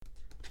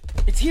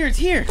It's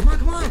here.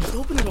 Come on. Just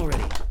open it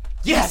already.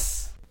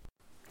 Yes!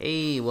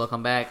 Hey,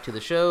 welcome back to the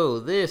show.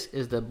 This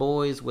is the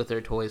Boys with Their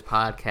Toys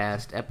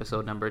podcast,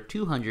 episode number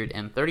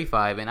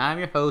 235, and I'm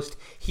your host,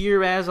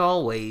 here as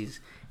always,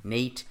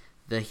 Nate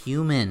the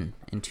Human.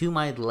 And to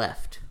my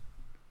left...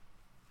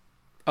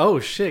 Oh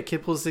shit,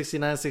 Kidpool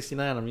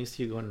 69. I'm used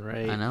to you going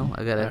right. I know,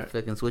 I gotta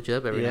fucking switch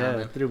up every now and then.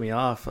 Yeah, it threw me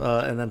off.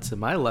 And then to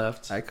my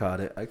left... I caught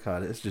it.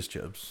 It's just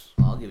Chubbs.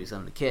 I'll give you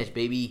something to catch,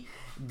 baby.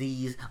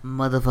 These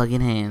motherfucking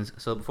hands.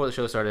 So before the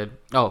show started...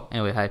 Oh,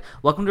 anyway, hi.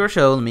 Welcome to our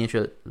show. Let me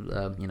intro...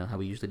 how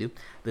we usually do.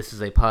 This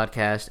is a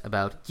podcast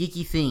about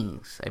geeky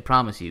things. I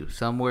promise you.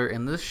 Somewhere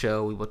in this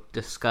show, we will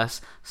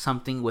discuss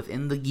something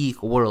within the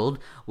geek world,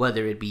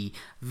 whether it be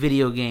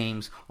video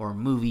games, or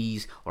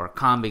movies, or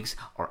comics,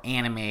 or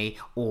anime,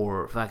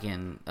 or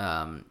fucking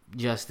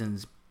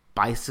Justin's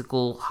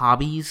bicycle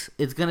hobbies.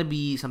 It's going to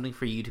be something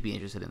for you to be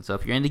interested in. So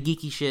if you're into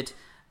geeky shit...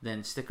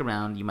 then stick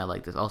around. You might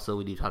like this. Also,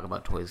 we do talk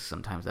about toys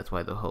sometimes. That's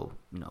why the whole,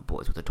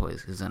 Boys with the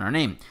Toys is in our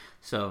name.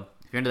 So,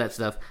 if you're into that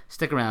stuff,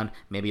 stick around.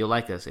 Maybe you'll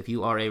like us. If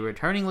you are a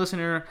returning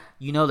listener,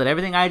 you know that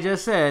everything I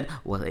just said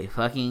was a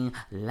fucking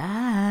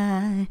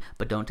lie.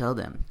 But don't tell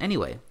them.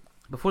 Anyway,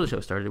 before the show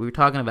started, we were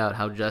talking about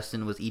how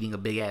Justin was eating a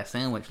big-ass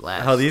sandwich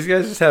last. How these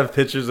guys just have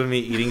pictures of me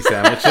eating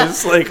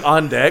sandwiches, like,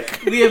 on deck.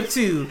 We have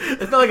two.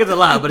 It's not like it's a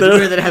lot, but it's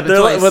weird that it happened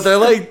twice. But they're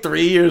like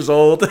 3 years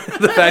old. The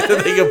fact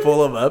that they can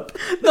pull them up.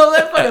 No,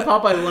 that fucking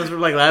Popeye ones were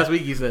like last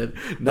week, you said.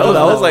 No,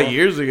 that was like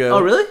years ago.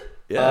 Oh, really?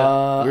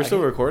 Yeah. We were still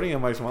recording at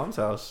Mike's mom's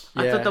house.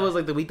 I thought that was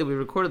like the week that we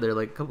recorded there,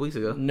 like a couple weeks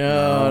ago.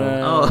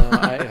 No.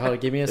 Hold on,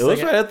 give me a second. It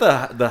was right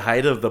at the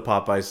height of the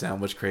Popeye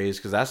sandwich craze,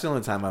 because that's the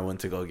only time I went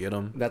to go get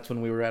them. That's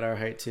when we were at our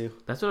height, too.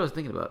 That's what I was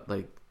thinking about.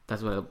 Like,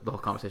 that's what the whole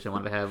conversation I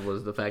wanted to have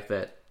was the fact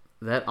that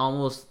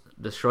almost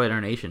destroyed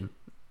our nation.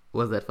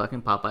 Was that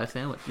fucking Popeye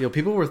sandwich? Yo,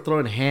 people were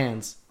throwing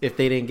hands if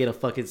they didn't get a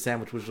fucking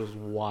sandwich, which was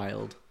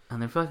wild.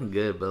 And they're fucking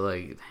good, but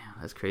like,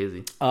 damn, that's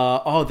crazy.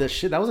 That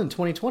shit, that was in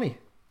 2020.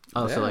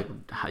 Oh, yeah. So like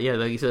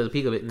you said, the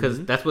peak of it,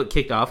 because that's what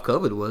kicked off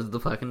COVID was the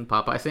fucking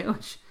Popeye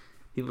sandwich.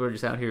 People were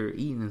just out here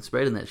eating and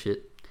spreading that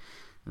shit.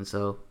 And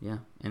so, yeah.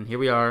 And here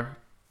we are,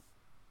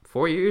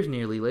 4 years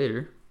nearly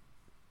later,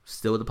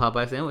 still with the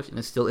Popeye sandwich, and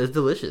it still is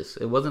delicious.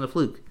 It wasn't a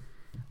fluke.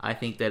 I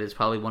think that it's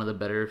probably one of the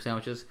better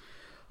sandwiches.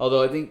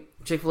 Although I think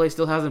Chick-fil-A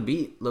still hasn't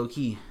beat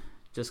low-key,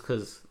 just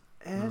because...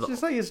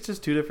 It's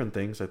just two different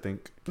things, I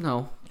think.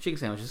 No, chicken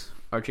sandwiches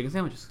are chicken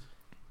sandwiches.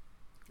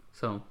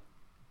 So,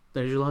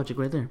 there's your logic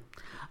right there.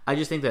 I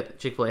just think that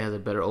Chick-fil-A has a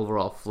better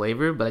overall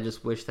flavor, but I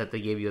just wish that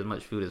they gave you as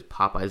much food as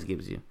Popeyes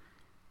gives you.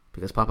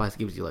 Because Popeyes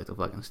gives you like the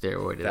fucking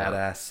steroided that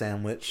ass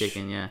sandwich.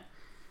 Chicken, yeah.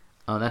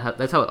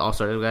 That's how it all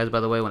started, guys, by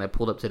the way. When I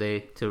pulled up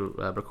today to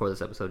record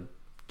this episode,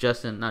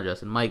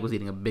 Mike was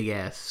eating a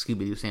big-ass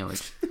Scooby-Doo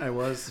sandwich. I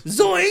was.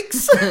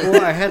 Zoinks!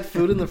 Well, I had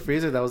food in the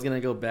freezer that was going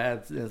to go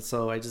bad, and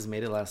so I just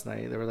made it last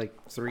night. There were like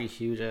 3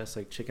 huge-ass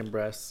like chicken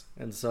breasts,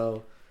 and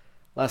so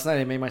last night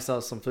I made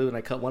myself some food, and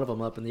I cut one of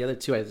them up, and the other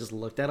 2 I just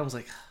looked at them, I was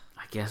like...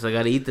 I guess I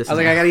gotta eat this.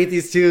 I gotta eat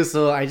these too,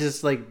 so I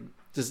just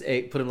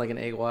put them like an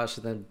egg wash,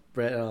 and then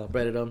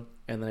breaded them,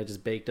 and then I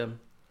just baked them.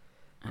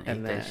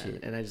 And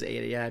I just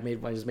ate it. Yeah,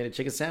 I just made a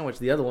chicken sandwich.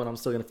 The other one, I'm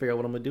still gonna figure out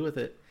what I'm gonna do with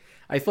it.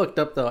 I fucked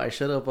up though. I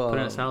should have put it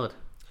in a salad.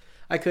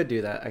 I could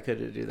do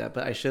that,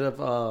 but I should have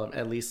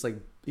at least like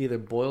either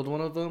boiled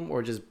one of them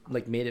or just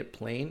like made it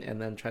plain and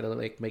then try to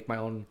like make my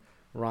own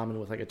ramen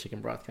with like a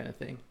chicken broth kind of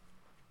thing.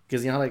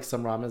 Because you know how like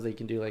some ramens they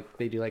do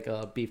like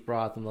a beef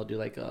broth and they'll do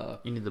like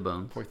you need the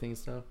bones, pork thing and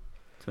stuff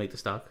to make the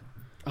stock.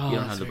 Oh, you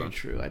don't that's have the very bones.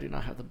 True. I do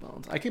not have the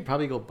bones. I could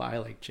probably go buy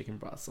like chicken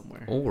broth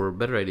somewhere. Or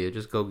better idea,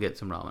 just go get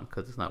some ramen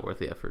because it's not worth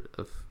the effort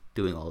of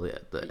doing all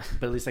that. But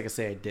at least I can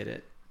say I did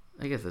it.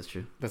 I guess that's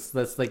true.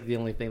 That's like the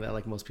only thing that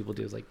like most people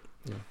do is like.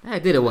 I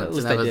did it once. At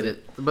least I did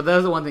it. But that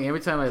was the one thing.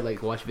 Every time I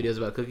like watch videos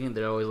about cooking,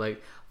 they're always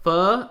like,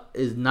 pho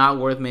is not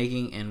worth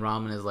making and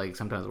ramen is like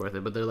sometimes worth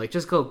it. But they're like,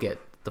 just go get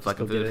the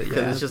fucking food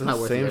because it's just not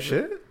worth it. Same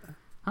shit.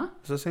 Huh?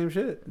 It's the same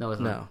shit. No,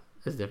 it's not. No.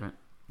 It's different.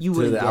 You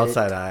wouldn't get it. To the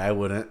outside eye, I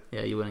wouldn't.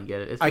 Yeah, you wouldn't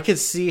get it. I could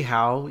see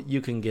how you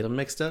can get them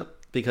mixed up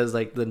because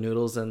like the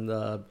noodles and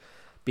the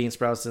bean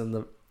sprouts and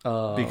the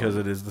because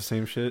it is the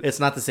same shit. It's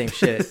not the same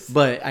shit,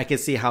 but I can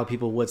see how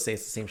people would say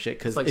it's the same shit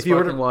because like if you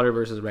order water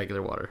versus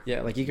regular water,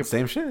 yeah, like you can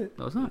same shit.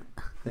 No, it's not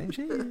same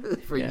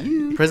shit for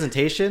you.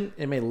 Presentation,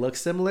 it may look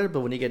similar, but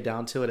when you get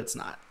down to it, it's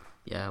not.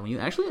 Yeah, when you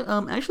actually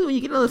when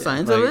you get into the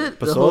science like of it,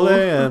 pozole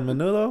and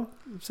menudo,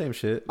 same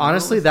shit.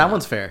 Honestly, that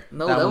one's fair.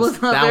 No, that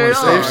one's not fair at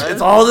all.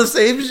 It's all the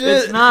same shit.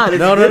 It's not.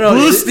 No.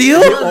 Blue Steel,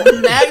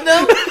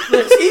 Magnum,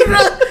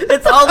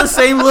 it's all the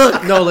same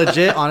look. No,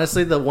 legit.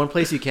 Honestly, the one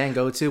place you can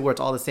go to where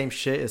it's all the same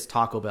shit is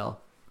Taco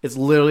Bell. It's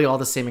literally all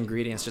the same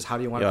ingredients. Just how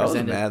do you want to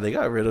present it? They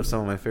got rid of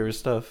some of my favorite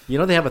stuff. You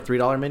know they have a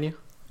 $3 menu.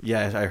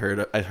 Yeah, I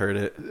heard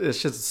it.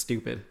 It's just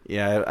stupid.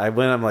 Yeah, I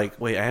went. I'm like,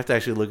 wait, I have to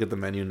actually look at the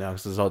menu now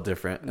because it's all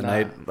different. And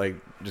I like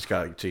just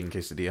got like chicken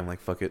quesadilla. I'm like,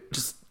 fuck it.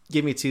 Just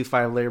give me 2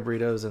 5-layer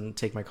burritos and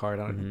take my card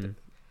on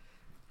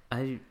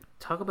it.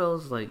 Taco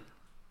Bell's like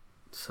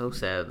So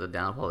sad the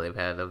downfall they've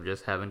had of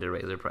just having to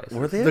raise their prices.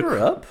 Were they ever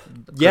up?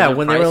 Yeah,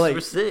 when they were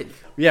like sick.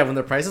 Yeah, when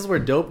their prices were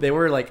dope, they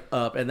were like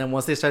up, and then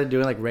once they started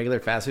doing like regular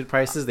fast food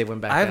prices, they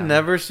went back I've down.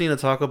 never seen a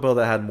Taco Bell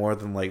that had more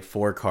than like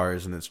 4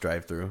 cars in its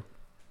drive-through,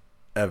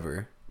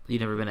 ever. You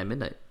never been at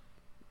midnight.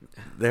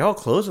 They all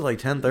close at like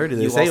 10:30.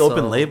 They You say also-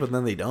 open late, but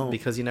then they don't.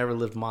 because you never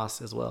lived Moss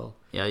as well.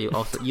 Yeah, you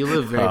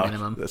live very Oh,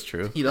 minimum. That's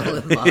true. You don't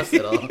live Moss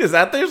at all. Is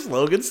that their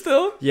slogan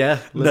still? Yeah,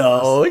 live No,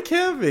 Moss. it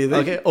can't be. They-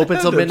 Okay, open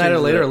they till have to midnight or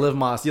change later, that. or live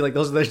Moss. You like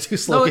those are their two No, it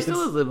slogans.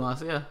 still is live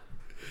Moss. Yeah,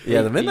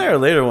 Yeah, the midnight or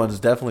later one is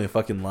definitely a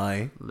fucking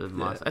lie. live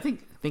Moss. I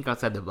think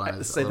outside the bun.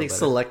 I think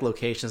select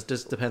locations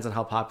just depends on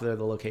how popular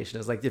the location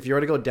is. Like if you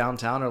were to go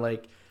downtown or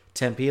like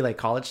Tempe, like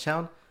College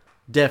Town,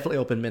 definitely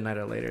open midnight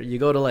or later. You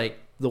go to like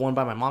the one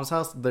by my mom's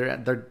house,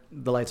 the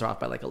lights are off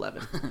by like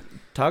 11.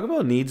 Taco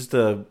Bell needs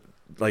to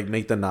like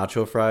make the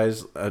nacho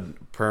fries a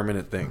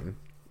permanent thing,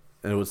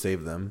 and it would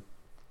save them.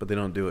 But they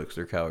don't do it because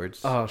they're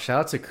cowards. Oh, shout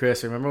out to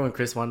Chris. Remember when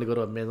Chris wanted to go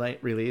to a midnight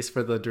release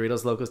for the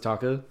Doritos Locos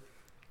Taco?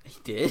 He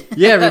did.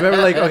 Yeah, remember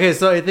like okay,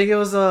 so I think it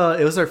was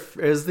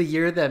the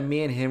year that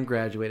me and him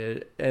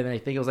graduated, and I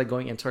think it was like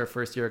going into our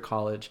first year of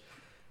college.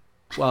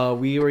 Well,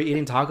 we were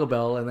eating Taco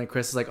Bell, and then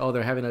Chris is like, "Oh,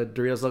 they're having a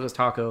Doritos Locos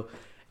Taco,"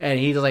 and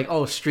he's like,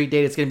 "Oh, street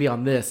date, it's gonna be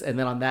on this," and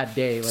then on that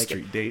day, like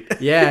Street date.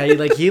 yeah,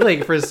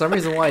 he for some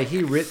reason why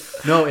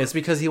no, it's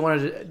because he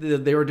wanted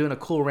they were doing a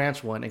Cool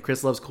Ranch one, and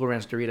Chris loves Cool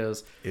Ranch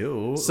Doritos.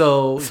 Ew.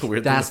 So That's a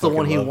weird thing that's to the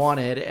one he fucking love.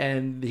 wanted,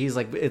 and he's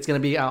like, it's gonna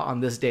be out on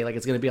this day, like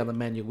it's gonna be on the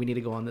menu. We need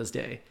to go on this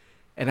day.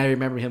 And I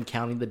remember him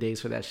counting the days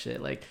for that shit.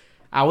 Like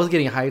I was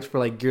getting hyped for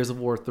like Gears of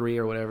War 3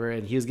 or whatever,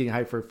 and he was getting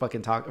hyped for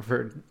fucking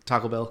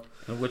Taco Bell.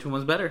 Which one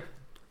was better?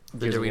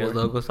 The Gears of Doritos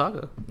War. Locos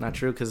Taco. Not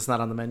true because it's not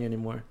on the menu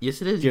anymore.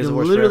 Yes, it is. Gears You of can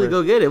War literally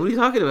forever. go get it. What are you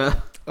talking about?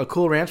 A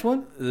Cool Ranch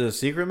one? The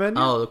secret menu?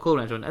 Oh, the Cool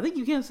Ranch one. I think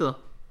you can still.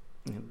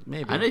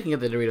 Maybe. I know you can get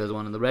the Doritos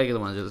one, and the regular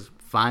one is just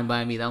fine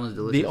by me. That one's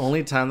delicious. The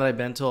only time that I've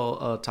been to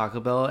a Taco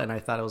Bell and I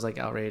thought it was like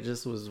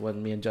outrageous was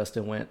when me and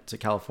Justin went to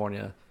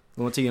California.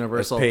 We went to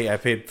Universal. I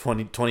paid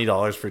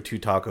 $20 for 2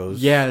 tacos.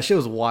 Yeah, that shit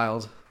was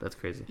wild. That's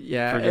crazy.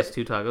 Yeah, For just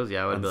 2 tacos,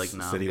 yeah, I would On be like,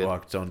 nah. City I'm good.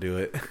 Walk, don't do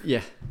it.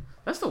 Yeah.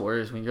 That's the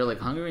worst when you're like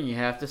hungry and you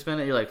have to spend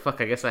it. You're like,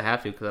 fuck, I guess I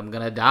have to because I'm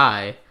gonna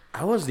die.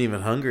 I wasn't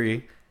even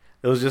hungry.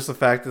 It was just the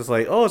fact it's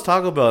like, oh, it's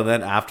Taco Bell. And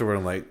then afterward,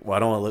 I'm like, well, I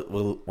don't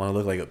want to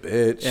look like a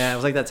bitch. Yeah, it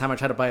was like that time I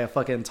tried to buy a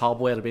fucking tall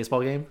boy at a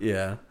baseball game.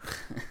 Yeah.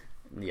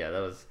 Yeah, that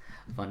was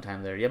a fun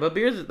time there. Yeah, but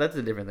beers, that's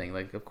a different thing.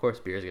 Like, of course,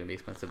 beer is gonna be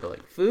expensive, but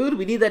like food,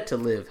 we need that to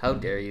live. How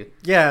dare you?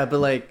 Yeah, but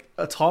like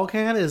a tall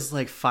can is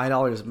like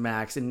 $5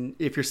 max, and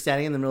if you're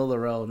standing in the middle of the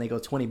row and they go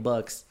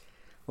 $20,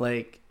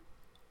 like,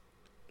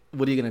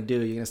 what are you gonna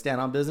do? You gonna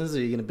stand on business or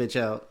are you gonna bitch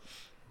out?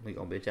 We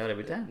gonna bitch out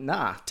every time.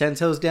 Nah, 10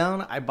 toes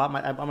down. I bought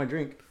my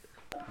drink.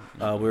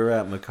 We were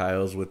at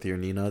Mikhail's with your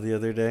Nina the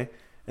other day,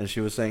 and she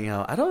was saying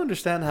how I don't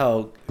understand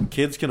how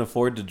kids can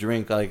afford to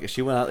drink. Like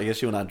she went out, I guess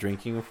she went out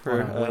drinking for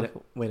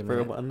Wait a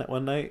for minute.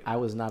 one night. I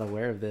was not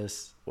aware of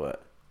this.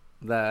 What?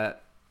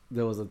 That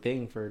there was a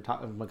thing for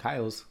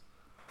Mikhail's.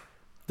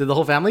 Did the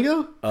whole family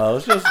go?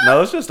 It's just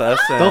us.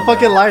 And, Don't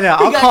fucking lie now.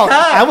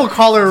 I will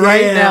call her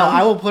right Damn. now.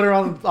 I'll put her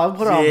on blast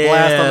on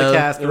the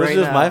cast It was right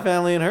just now. my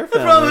family and her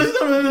family.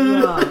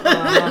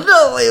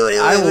 No, wait.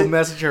 I will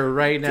message her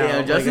right now. Damn,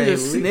 Like, Justin hey,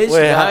 just we- snitched,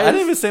 Wait, guys. I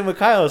didn't even say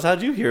Mikhail's.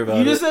 How'd you hear about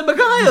You it? just said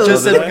Mikhail's.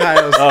 Just said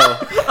Mikhail's.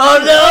 Oh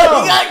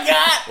no, he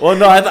got. Well,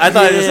 no, I thought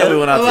I just said we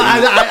went out to Well,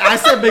 eat. I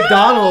said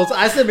McDonald's.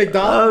 I said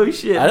McDonald's. Oh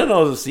shit. I didn't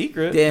know it was a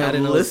secret. Damn, I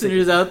didn't know it was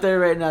listeners out there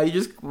right now, you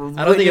just.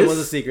 I don't think it was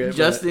a secret, but-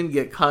 Justin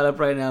get caught up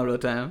right now, real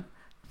time.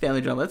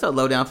 Family drama. That's how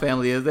low down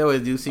family is. They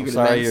always do I'm secret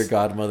sorry events. your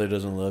godmother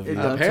doesn't love you. It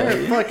don't-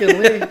 Apparently,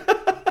 fucking Lee.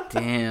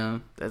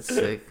 Damn, that's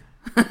sick.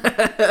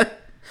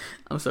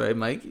 I'm sorry,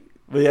 Mike.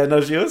 But yeah,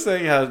 no, she was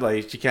saying how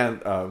like she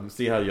can't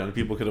see how young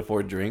people could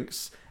afford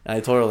drinks, and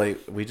I told her like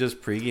we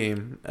just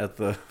pregame at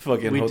the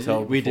fucking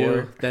hotel. We do.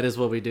 before, That is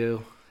what we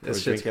do. or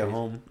That's drink shit's at crazy.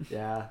 home,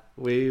 Yeah,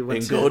 we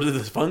went and go to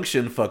this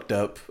function fucked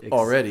up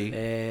already.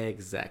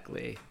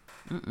 Exactly.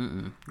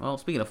 Well,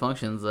 speaking of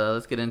functions,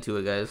 let's get into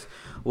it, guys.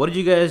 What did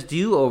you guys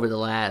do over the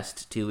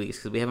last 2 weeks?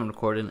 Because we haven't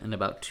recorded in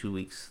about 2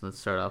 weeks. Let's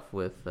start off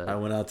with I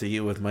went out to eat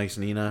with Mike's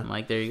Nina.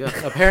 Mike. There you go.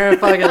 Apparent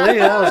fucking Lee.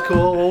 That was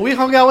cool. Well, we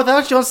hung out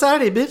without you on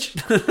Saturday, bitch.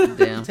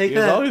 Damn. Take You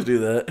guys that. always do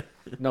that.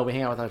 No, we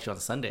hang out without you on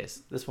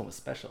Sundays. This one was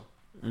special.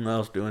 I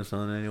was doing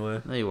something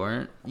anyway. No, you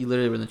weren't. You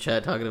literally were in the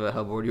chat talking about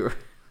how bored you were.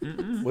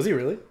 Was he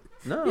really?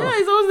 No. Yeah,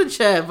 he's always in the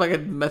chat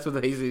fucking mess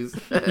with Jesus.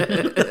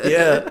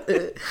 Yeah.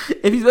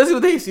 If he's messing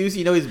with Jesus,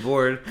 you know he's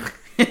bored.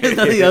 There's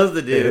nothing else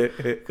to do.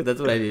 Because that's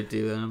what I do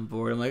too. I'm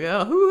bored. I'm like,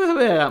 oh, who have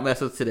I not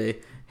messed with today?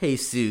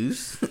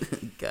 Jesus.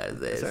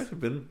 God, It's ass. actually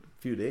been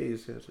a few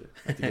days. I have to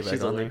get back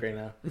She's on awake there.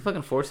 right now. We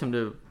fucking forced him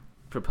to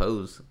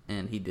propose,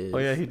 and he did. Oh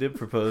yeah, he did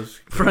propose.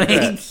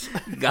 Frank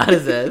got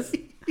his ass.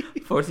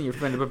 Forcing your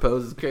friend to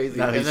propose is crazy.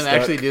 Now And he's then stuck.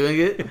 actually doing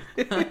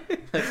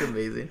it. That's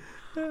amazing.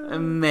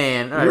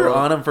 Man. All We right, were well,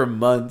 on him for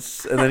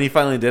months, and then he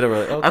finally did it. We're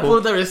like, oh, I cool. pulled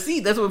up that receipt.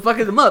 That's what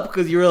fucking him up.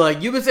 Because you were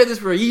like, you've been saying this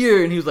for a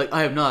year. And he was like,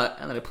 I have not.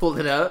 And then I pulled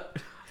it out.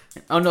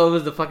 Oh no, it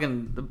was the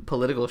fucking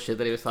political shit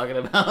that he was talking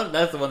about.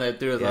 That's the one that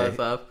threw us Yeah.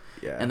 all off.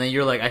 Yeah. And then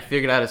you're like, I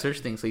figured out how to search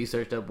things. So you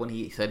searched up when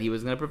he said he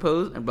was going to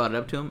propose and brought it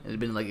up to him. It had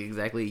been like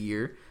exactly a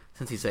year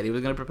since he said he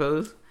was going to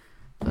propose.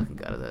 Fucking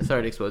God of that.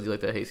 Sorry to expose you like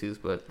that, Jesus,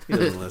 but He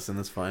doesn't listen.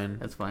 That's fine.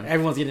 that's fine.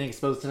 Everyone's getting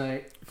exposed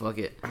tonight. Fuck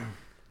it.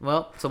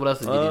 Well, so what else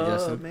did you do,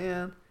 Justin?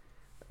 Man.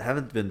 I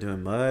haven't been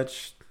doing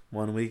much.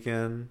 One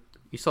weekend.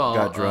 You saw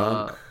Got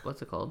drunk.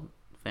 What's it called?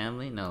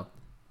 Family? No.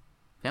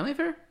 Family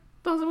Affair?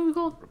 What was the movie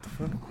called?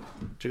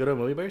 Did you go to a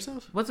movie by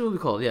yourself? What's the movie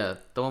called? Yeah,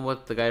 the one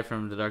with the guy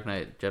from The Dark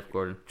Knight, Jeff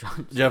Gordon.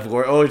 Jeff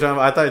Gordon. Oh, you're talking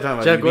about, I thought you were talking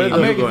about Jeff me Gordon?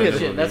 and you American going to the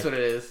Fiction. movie. That's what it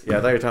is. Yeah,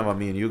 I thought you were talking about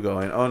me and you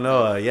going. Oh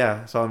no,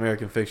 yeah, I saw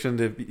American Fiction.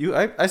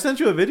 I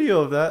sent you a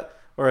video of that,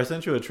 or I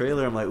sent you a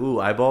trailer. I'm like, ooh,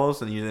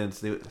 eyeballs, and you didn't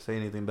say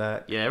anything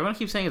back. Yeah, everyone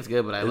keeps saying it's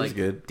good, but I It is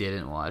good.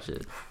 didn't watch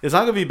it. It's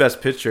not gonna be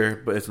Best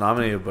Picture, but it's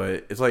nominated.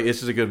 But it's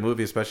just a good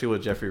movie, especially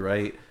with Jeffrey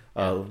Wright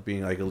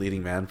being like a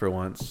leading man for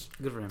once.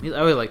 Good for him. I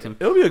always liked him.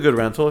 It'll be a good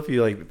rental if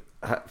you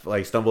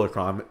stumble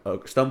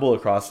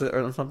across it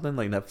or something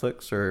like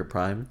Netflix or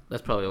Prime.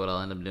 That's probably what I'll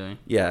end up doing.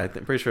 Yeah,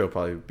 I'm pretty sure it'll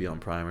probably be on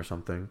Prime or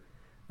something.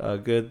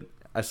 Good.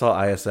 I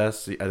saw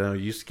ISS. I know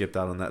you skipped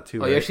out on that too.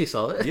 Oh, right? you actually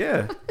saw it?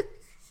 Yeah.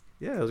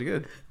 Yeah, it was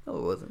good. No,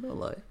 it wasn't. No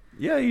lie.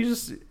 Yeah, you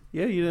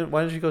didn't.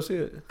 Why didn't you go see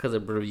it? Because the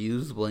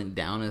reviews went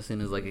down as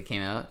soon as it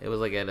came out. It was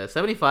like at a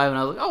 75, and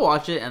I was like, I'll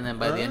watch it. And then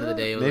by the end of the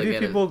day, it was maybe like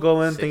people at a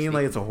go in 60. thinking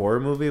like it's a horror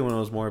movie when it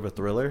was more of a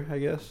thriller. I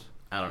guess.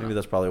 I don't know. Maybe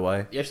that's probably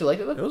why. You actually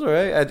liked it It though? was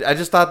alright. I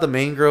just thought the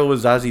main girl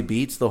was Zazie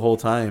Beetz the whole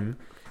time,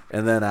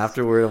 and then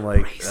afterward I'm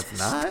like, that's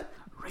not.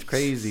 It's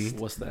crazy.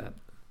 What's that?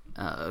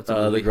 It's a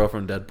movie. The girl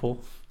from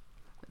Deadpool.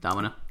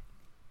 Domino.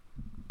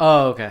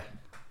 Oh, okay.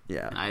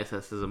 Yeah. And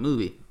ISS is a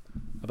movie.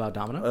 About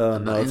Domino?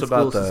 No, in it's school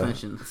about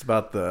suspension. it's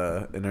about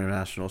the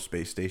International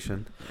Space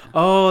Station.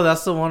 Oh,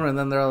 that's the one. And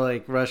then they're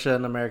like, Russia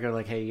and America are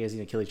like, hey, you guys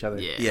need to kill each other.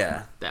 Yeah.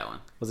 Yeah. That one.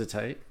 Was it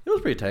tight? It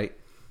was pretty tight.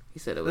 He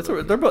said it was.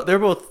 They're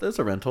both. That's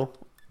a rental.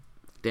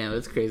 Damn,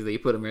 that's crazy that you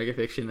put American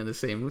Fiction in the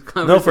same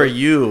conversation. No, for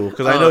you,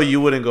 because I know you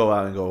wouldn't go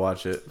out and go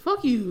watch it.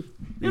 Fuck you. You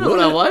You know what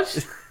I wouldn't?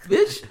 watched?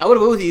 Bitch. I would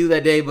have went with you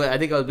that day, but I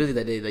think I was busy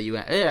that day that you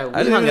went. Yeah, we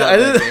I hung out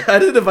that day.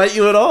 didn't invite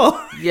you at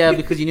all. Yeah,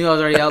 because you knew I was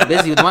already out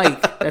busy with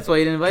Mike. That's why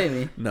you didn't invite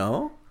me.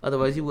 No,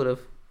 Otherwise, you would have.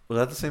 was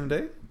that the same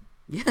day?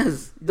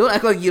 Yes. Don't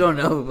act like you don't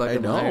know. I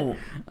fucking liar. know. Okay,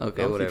 Don't keep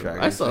track whatever.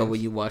 of I these saw things.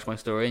 when you watched my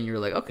story and you were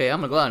like, okay,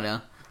 I'm going to go out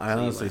now. I So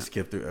you honestly went.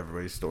 skip through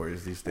everybody's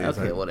stories these days.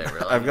 Okay,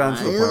 whatever. I've gotten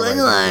to the He's point a where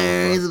fucking I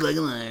liar. don't He's give a a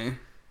fucking liar. fuck.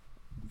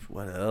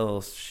 What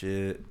else?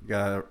 Shit.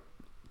 Got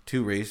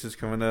 2 races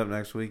coming up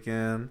next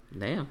weekend.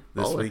 Damn.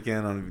 This baller.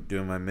 weekend I'm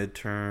doing my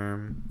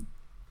midterm.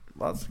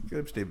 Lots of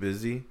good. Stay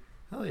busy.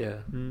 Hell yeah.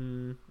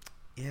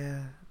 Yeah.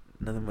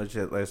 Nothing much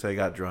yet. Like I said, I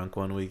got drunk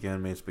one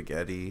weekend, made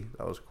spaghetti.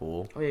 That was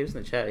cool. Oh, yeah, he was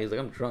in the chat. He was like,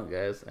 I'm drunk,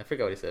 guys. I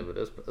forgot what he said, but it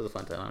was a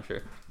fun time, I'm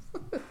sure.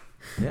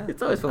 Yeah.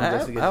 It's always fun.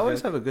 Just to get I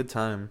always drunk. have a good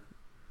time.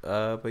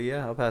 But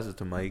yeah, I'll pass it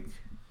to Mike.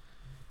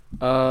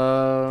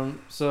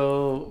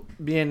 So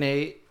me and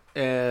Nate,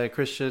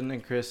 Christian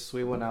and Chris,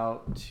 we went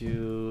out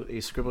to a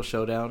Scribble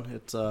Showdown.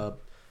 It's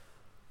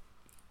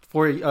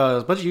for a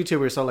bunch of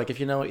YouTubers. So like if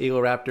you know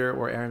Eagle Raptor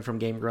or Aaron from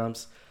Game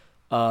Grumps,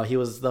 he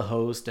was the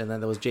host, and then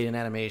there was Jaden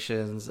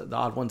Animations, The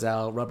Odd Ones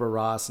Out, Rubber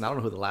Ross, and I don't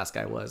know who the last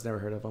guy was. Never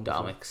heard of him.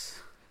 before. Domix.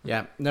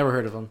 Yeah, never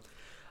heard of him.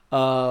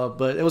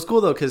 But it was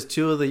cool though because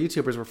 2 of the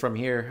YouTubers were from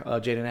here,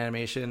 Jaden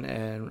Animation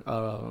and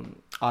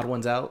Odd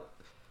Ones Out.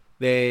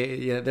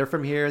 They're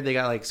from here. They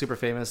got like super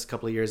famous a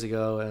couple of years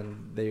ago,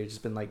 and they've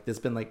just been like, there's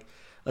been like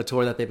a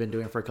tour that they've been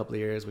doing for a couple of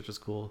years, which was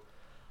cool.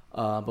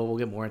 But we'll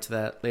get more into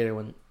that later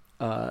when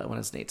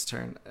it's Nate's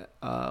turn.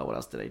 What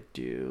else did I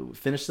do?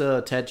 Finished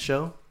the TED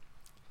show.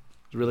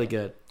 It was really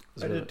good. It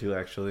was I really- did too,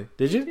 actually.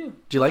 Did you? Did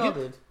you like it?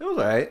 Did. It was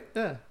alright.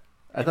 Yeah.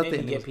 I thought thought they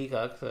they get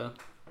Peacock, so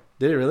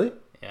did it really?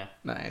 yeah.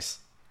 Nice.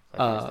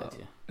 I think that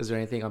too. Is there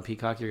anything on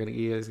Peacock you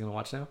guys gonna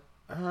watch now?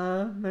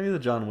 Maybe the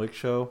John Wick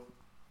show.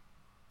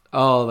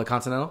 Oh, the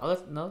Continental. Oh,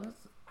 that's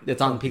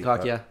It's on on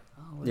Peacock. Peacock.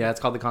 oh, Yeah, it's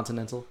called the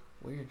Continental.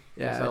 weird.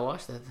 Yeah. So I'll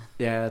watch that. Then.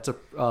 Yeah, it's a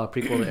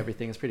prequel to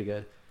everything. It's pretty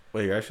good.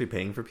 Wait, you're actually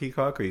paying for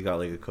Peacock, or you got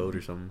like a code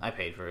or something? I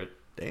paid for it.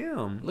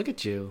 Damn. Look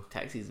at you.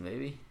 Taxis,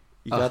 maybe.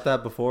 You got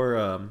that before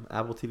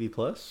Apple TV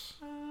Plus?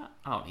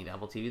 I don't need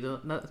Apple TV though.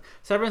 No,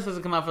 Severance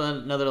doesn't come out for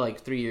another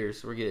like 3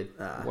 years. We're good.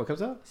 What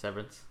comes out?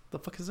 Severance. The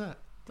fuck is that?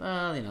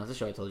 It's a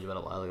show I told you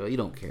about a while ago. You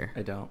don't care.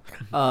 I don't.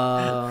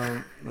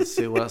 Let's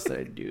see. What else did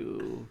I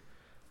do?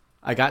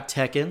 I got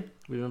Tekken.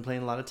 We've been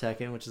playing a lot of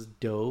Tekken, which is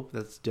dope.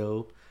 That's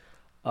dope.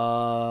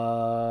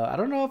 I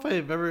don't know if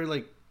I've ever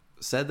like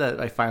said that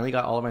I finally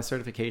got all of my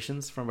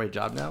certifications from my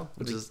job now,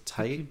 which is You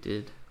tight.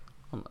 did.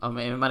 I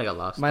mean, it might have got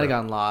lost. Might have though.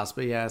 gotten lost,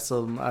 but yeah.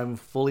 So I'm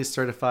fully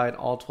certified,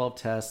 all 12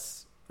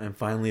 tests. I'm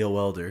finally a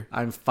welder.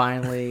 I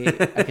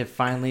can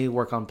finally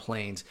work on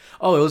planes.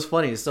 Oh, it was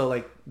funny. So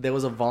like there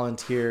was a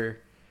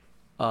volunteer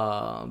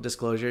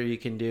disclosure you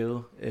can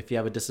do if you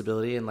have a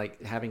disability, and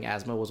like having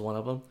asthma was one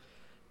of them.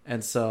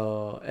 And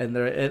so, and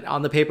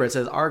on the paper it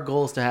says our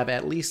goal is to have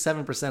at least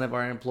 7% of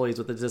our employees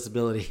with a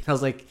disability. I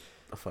was like,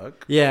 The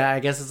fuck? yeah, I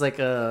guess it's like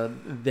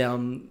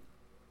them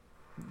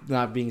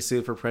not being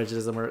sued for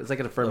prejudice, or it's like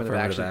an affirmative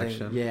action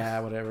thing. Yeah,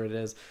 whatever it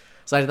is.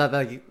 So I thought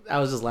that, like, I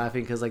was just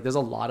laughing because like there's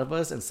a lot of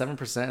us and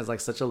 7% is like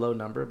such a low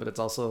number, but it's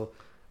also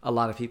a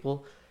lot of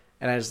people.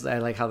 And I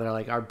like how they're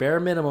like, our bare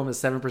minimum is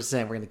 7%.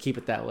 We're going to keep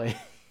it that way.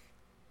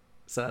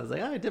 So I was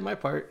like, I did my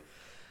part.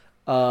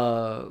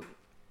 What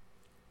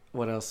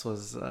else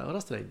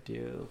did I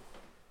do?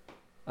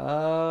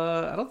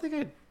 I don't think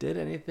I did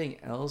anything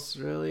else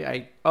really.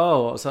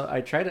 So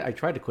I tried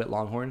to quit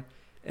Longhorn,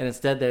 and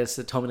instead they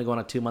told me to go on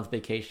a 2-month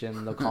vacation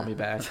and they'll call me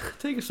back.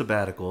 Take a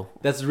sabbatical.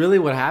 That's really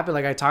what happened.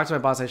 Like I talked to my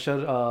boss. I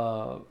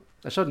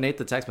showed Nate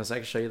the text message. I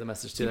can show you the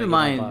message too. Keep in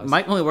mind,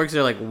 Mike only works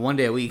there like 1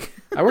 day a week.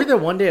 I work there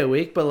 1 day a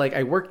week, but like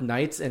I work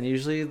nights, and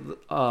usually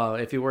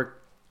if you work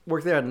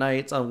there at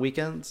nights on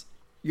weekends,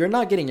 you're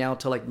not getting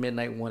out till like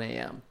midnight, 1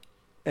 a.m.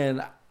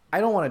 And I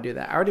don't want to do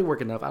that. I already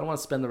work enough. I don't want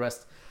to spend the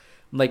rest,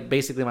 like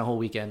basically my whole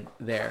weekend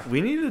there. We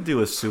need to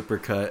do a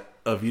supercut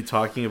of you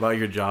talking about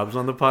your jobs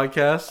on the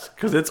podcast,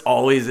 because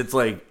it's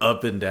like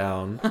up and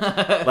down.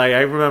 Like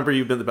I remember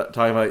you've been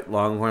talking about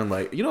Longhorn,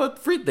 like, you know what,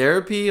 free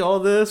therapy, all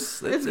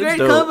this. It's a great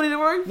company to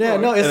work for. Yeah,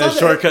 no, it's and not a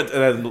shortcut,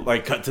 and then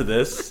like cut to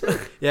this.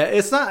 Yeah,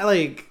 it's not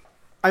like,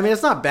 I mean,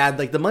 it's not bad.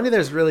 Like the money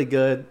there's really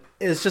good.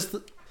 It's just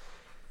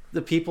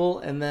the people,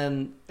 and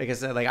then like I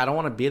said, like I don't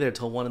want to be there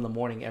till 1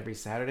 a.m. every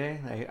Saturday.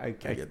 I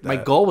get that. My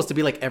goal was to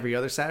be like every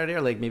other Saturday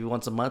or like maybe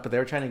once a month, but they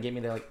were trying to get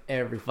me there like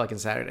every fucking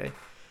Saturday,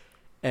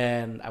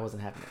 and I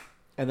wasn't having it.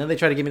 And then they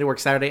tried to get me to work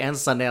Saturday and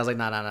Sunday. I was like,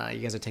 no, you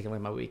guys are taking away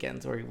my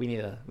weekends, or we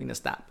need to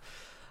stop.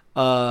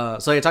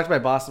 So I talked to my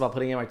boss about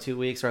putting in my 2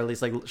 weeks, or at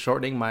least like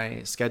shortening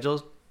my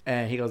schedules,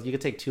 and he goes, you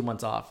could take 2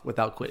 months off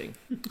without quitting.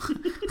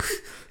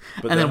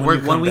 And then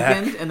work one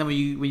weekend, and then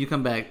when you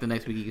come back the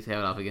next week, you can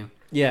have it off again.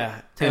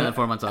 Yeah, take another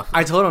 4 months off.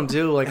 I told him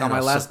too, like on my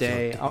last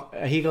day.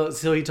 He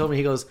told me,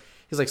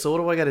 he's like, so what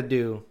do I got to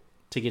do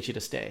to get you to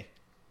stay?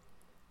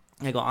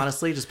 I go,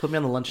 honestly, just put me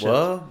on the lunch shift.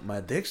 Well,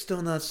 my dick's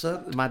still not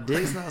sucked. My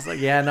dick's not sucked.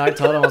 Yeah, no, I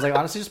told him, I was like,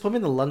 honestly, just put me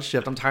in the lunch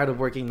shift. I'm tired of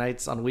working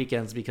nights on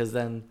weekends, because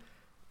then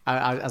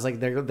I was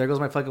like, there goes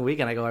my fucking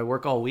weekend. I go, I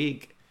work all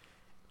week,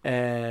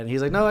 and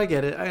he's like, no, I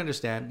get it, I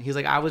understand. He's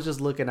like, I was just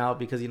looking out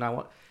because I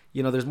want.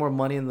 There's more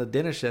money in the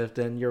dinner shift,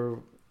 and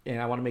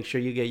I want to make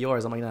sure you get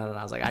yours. I'm like, no.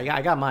 I was like,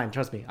 I got mine.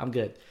 Trust me, I'm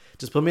good.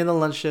 Just put me in the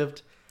lunch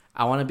shift.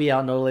 I want to be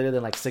out no later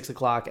than like 6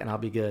 o'clock, and I'll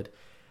be good.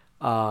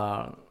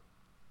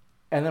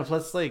 And then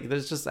plus, like,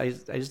 there's just I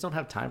just don't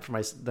have time for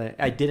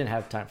I didn't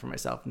have time for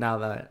myself. Now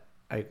that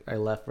I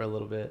left for a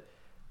little bit,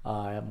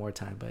 I have more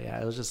time. But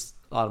yeah, it was just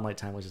a lot of my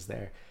time was just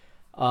there.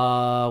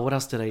 What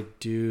else did I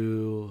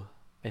do?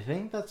 I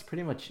think that's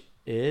pretty much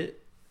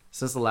it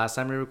since the last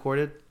time we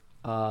recorded.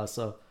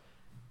 So.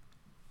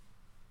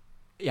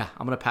 Yeah,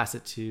 I'm going to pass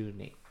it to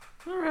Nate.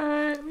 All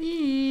right,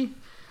 me.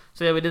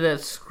 So yeah, we did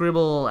that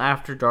Scribble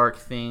After Dark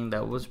thing.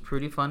 That was a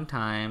pretty fun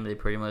time. They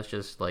pretty much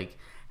just like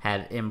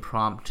had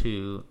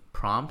impromptu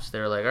prompts. They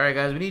were like, all right,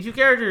 guys, we need 2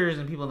 characters.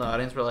 And people in the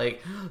audience were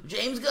like,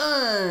 James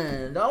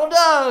Gunn, Donald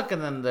Duck.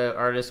 And then the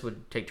artists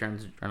would take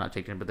turns, or not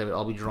take turns, but they would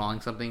all be drawing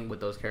something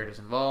with those characters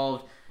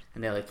involved.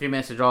 And they had like 3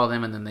 minutes to draw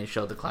them. And then they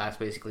showed the class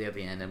basically at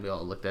the end. And we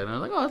all looked at it and were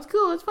like, oh, it's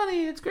cool. It's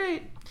funny. It's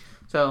great.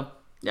 So...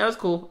 yeah, it was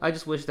cool. I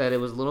just wish that it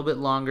was a little bit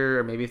longer,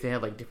 or maybe if they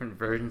had like different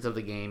versions of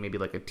the game, maybe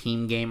like a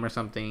team game or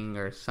something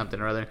or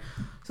other.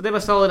 So they have a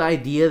solid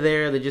idea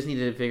there. They just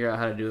needed to figure out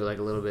how to do it like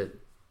a little bit,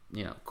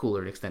 cooler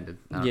and extended.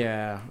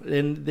 Yeah,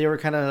 and they were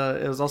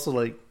it was also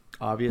like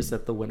obvious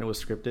that the winner was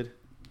scripted.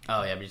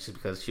 Oh yeah, but just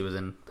because she was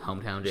in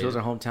hometown. She was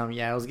in hometown.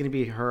 Yeah, it was gonna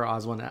be her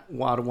odd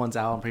one's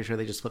out. I'm pretty sure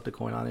they just flipped a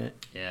coin on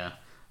it. Yeah.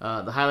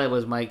 The highlight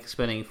was Mike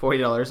spending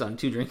 $40 on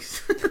 2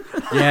 drinks.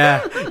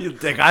 Yeah.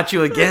 They got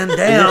you again.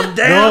 Damn.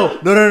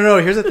 No.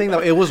 Here's the thing, though.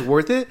 It was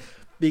worth it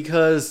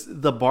because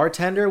the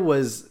bartender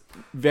was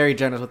very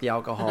generous with the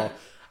alcohol.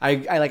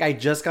 I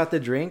just got the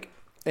drink,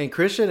 and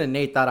Christian and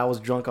Nate thought I was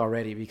drunk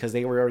already because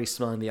they were already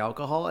smelling the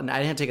alcohol, and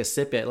I didn't take a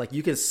sip it. Like,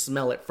 you can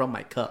smell it from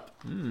my cup.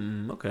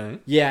 Okay.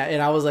 Yeah,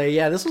 and I was like,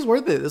 yeah, this was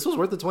worth it. This was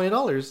worth the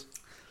 $20.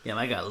 Yeah,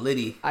 I got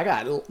litty.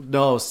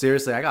 No,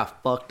 seriously, I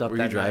got fucked up. Were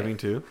you driving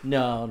too?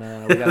 No.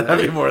 We got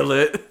that'd be more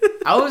lit.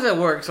 I was at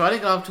work, so I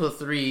didn't go up till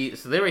 3.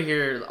 So they were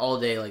here all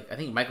day. Like, I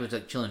think Mike was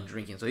like chilling,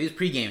 drinking. So he was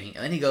pre-gaming,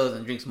 and then he goes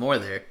and drinks more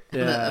there.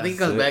 Yeah, I think he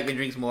comes back and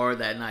drinks more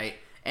that night.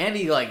 And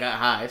he like got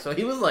high, so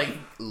he was like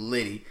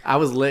litty. I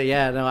was lit,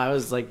 yeah. No, I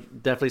was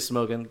like definitely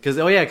smoking because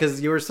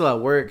you were still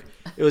at work.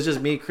 It was just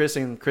me, Chris,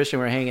 and Christian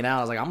were hanging out.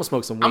 I was like, I'm gonna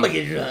smoke some weed. I'm gonna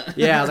get drunk.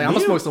 Yeah, I was like, I'm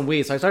gonna smoke some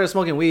weed. So I started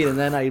smoking weed, and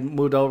then I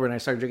moved over and I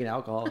started drinking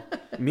alcohol.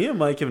 Me and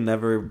Mike have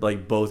never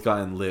like both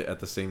gotten lit at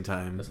the same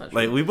time. That's not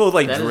true. Like we both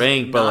like that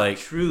drank, but like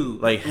true,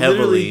 like heavily.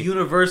 Literally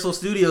Universal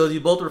Studios, you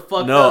both were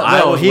fucked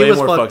up. No, he was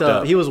way more fucked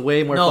up. He was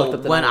way more fucked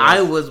up than when I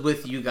was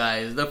with you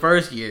guys the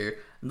first year.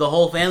 The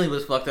whole family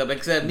was fucked up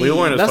except me. We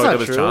weren't as That's fucked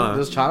not up true. as Chana. It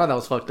was Chana that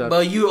was fucked up.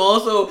 But you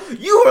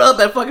were up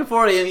at fucking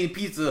 4 a.m. eating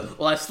pizza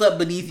while I slept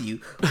beneath you.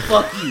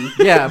 Fuck you.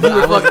 Yeah, but you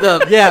were fucked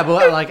up. Yeah,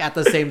 but like at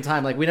the same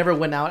time, like we never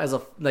went out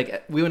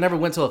we never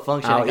went to a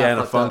function.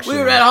 A function. We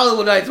were at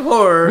Hollywood Nights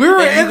Horror. We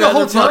were in the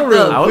hotel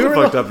room. I wasn't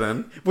fucked up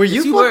then. Were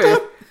you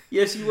fucked up?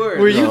 Yes, you were.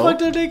 Were you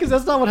fucked up, Nick? Because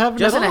that's not what happened.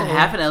 Justin had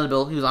half an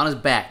edible. He was on his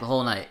back the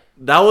whole night.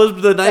 That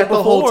was the night at the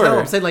before. hotel.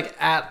 I'm saying like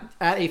at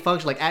a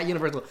function, like at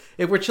Universal.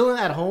 If we're chilling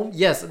at home,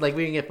 yes, like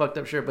we can get fucked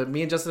up, sure. But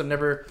me and Justin have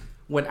never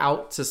went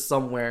out to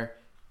somewhere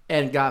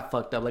and got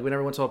fucked up. Like we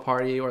never went to a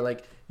party or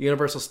like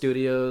Universal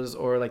Studios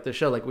or like the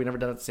show. Like we never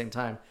done it at the same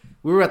time.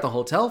 We were at the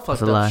hotel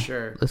fucked up,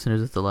 sure.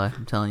 Listeners, it's a lie.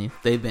 I'm telling you,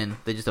 they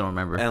just don't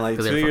remember. And like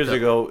 2 years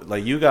ago,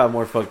 like you got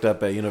more fucked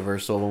up at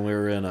Universal when we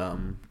were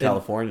in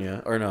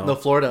California or no,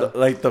 Florida.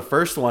 Like the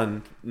first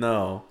one,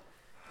 no.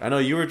 I know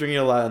you were drinking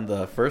a lot in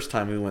the first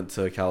time we went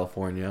to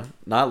California.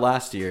 Not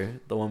last year,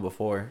 the one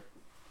before.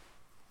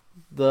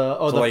 The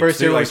like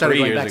first year like we started 3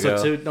 going years back.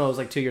 ago. It was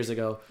like 2 years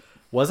ago.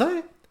 Was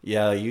I?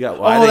 Yeah, you got.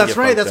 Well, that's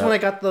right. That's when I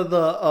got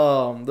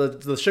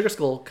the Sugar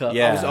Skull cup.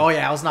 Yeah.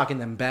 I was knocking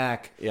them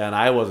back. Yeah, and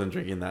I wasn't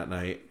drinking that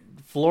night.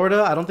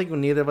 Florida, I don't think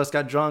neither of us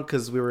got drunk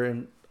because we were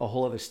in a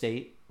whole other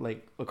state,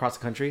 like across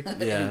the country.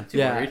 Yeah.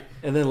 Worried.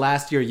 And then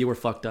last year you were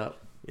fucked up.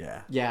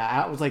 Yeah.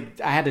 Yeah,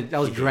 I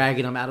was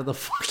dragging him out of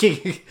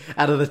the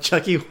out of the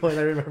Chucky one.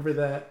 I remember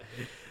that.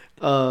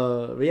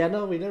 But yeah,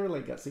 no, we never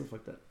like got super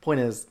fucked up. Point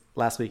is,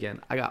 last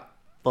weekend I got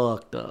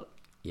fucked up.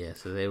 Yeah,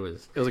 so it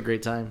was a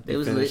great time.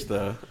 They finished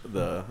the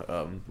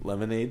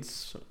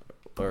lemonades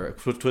or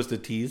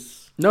twisted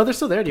teas. No, they're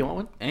still there. Do you want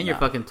one? and your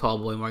fucking tall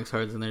boy Mark's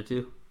Hard's in there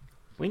too.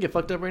 We can get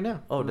fucked up right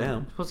now. Oh damn!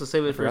 I'm supposed to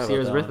save it for Forgot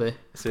Sierra's about that birthday.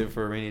 one. Save it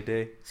for a rainy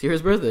day.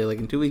 Sierra's birthday, like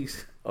in 2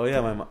 weeks. Oh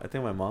yeah, I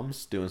think my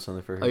mom's doing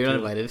something for her. Oh, you're not too.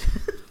 invited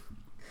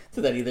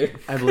to that either.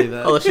 I believe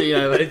that. Oh shit, you're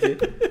not invited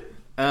to.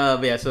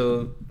 But yeah,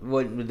 so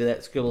what we did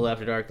that Scribble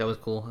After Dark. That was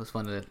cool. It was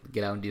fun to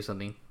get out and do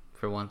something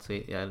for once.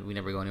 We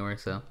never go anywhere,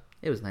 so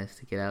it was nice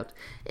to get out.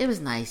 It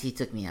was nice. He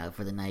took me out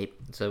for the night,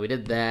 so we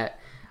did that.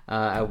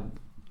 I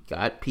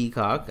got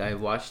Peacock. I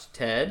watched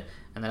Ted.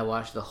 And then I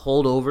watched The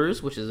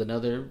Holdovers, which is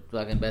another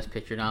fucking Best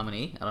Picture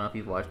nominee. I don't know if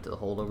you've watched The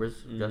Holdovers,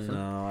 Justin.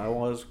 No, I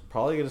was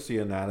probably going to see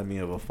Anatomy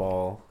of a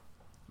Fall.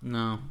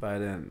 No. But I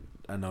didn't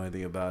know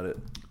anything about it.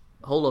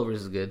 Holdovers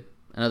is good.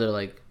 Another,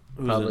 like,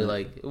 probably,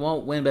 like, it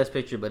won't win Best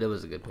Picture, but it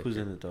was a good picture. Who's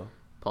in it, though?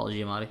 Paul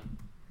Giamatti.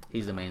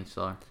 He's the main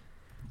star.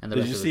 And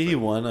Did you see he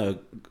won a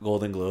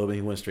Golden Globe and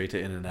he went straight to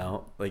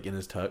In-N-Out, like in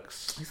his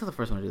tux? He's not the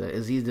first one to do that.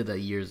 Aziz did that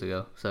years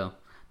ago, so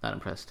not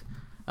impressed.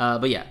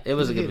 But yeah, it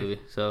was a good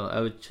movie. So I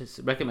would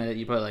just recommend it.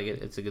 You probably like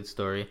it. It's a good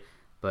story,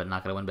 but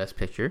not going to win Best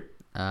Picture.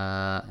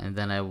 And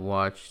then I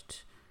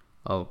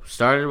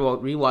started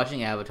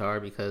rewatching Avatar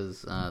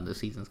because the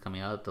season's coming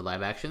out, the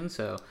live action.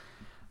 So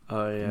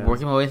I'm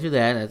working my way through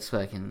that. That's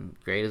fucking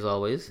great as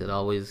always. It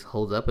always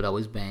holds up. It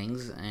always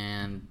bangs.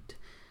 And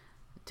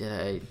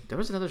there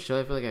was another show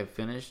I feel like I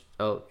finished.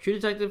 Oh, True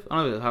Detective. I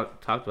don't know if I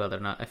talked about that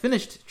or not. I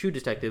finished True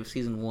Detective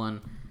season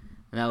 1.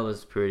 And that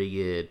was pretty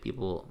good.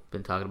 People have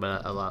been talking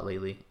about it a lot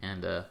lately.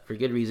 And for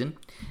good reason.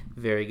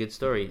 Very good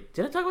story.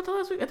 Did I talk about that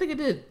last week? I think I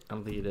did. I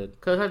don't think you did.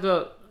 Because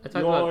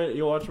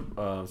You watch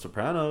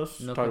Sopranos.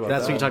 No, talk about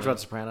that's that. when you talked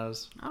about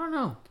Sopranos. I don't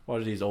know.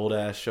 Watch these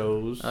old-ass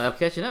shows. I'm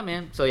catching up,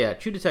 man. So yeah,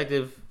 True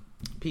Detective,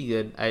 pretty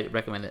good. I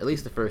recommend it. At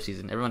least the first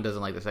season. Everyone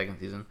doesn't like the second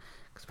season.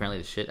 Because apparently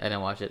it's shit. I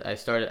didn't watch it. I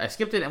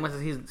skipped it and went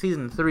to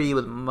season 3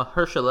 with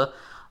Mahershala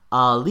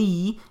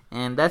Ali,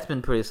 and that's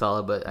been pretty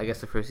solid, but I guess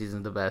the first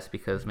season's the best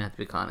because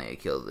Matthew McConaughey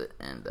kills it,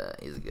 and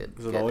he's good.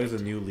 Is it always a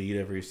new lead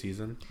every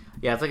season?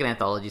 Yeah, it's like an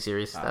anthology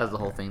series. That was the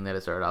whole thing that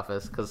it started off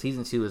as, because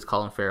season 2 is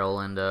Colin Farrell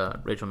and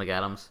Rachel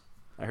McAdams.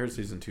 I heard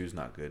season 2 is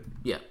not good.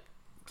 Yeah,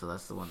 so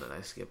that's the one that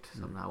I skipped,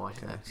 so I'm not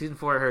watching that. Season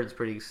 4 I heard is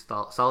pretty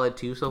solid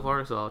too so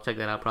far, so I'll check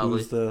that out probably.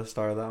 Who's the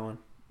star of that one?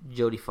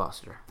 Jodie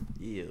Foster.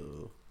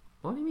 Ew.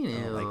 What do you mean,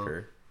 I don't ew? like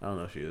her. I don't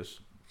know if she is.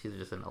 She's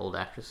just an old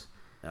actress.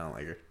 I don't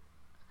like her.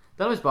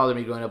 That always bothered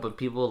me growing up when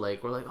people were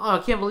like, "Oh, I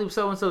can't believe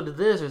so and so did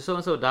this or so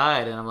and so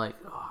died," and I'm like,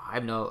 "Oh, I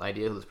have no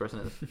idea who this person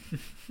is."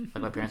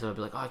 Like my parents would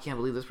be like, "Oh, I can't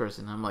believe this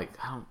person." And I'm like,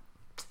 I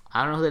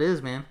don't know who that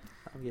is, man.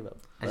 I don't give up.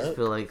 I just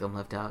feel like I'm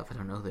left out if I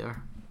don't know who they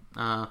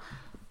are.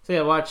 So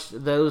yeah, I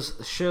watched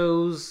those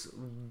shows,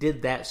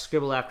 did that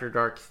Scribble After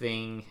Dark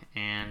thing,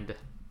 and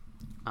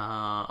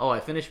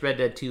I finished Red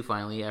Dead 2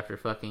 finally after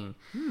fucking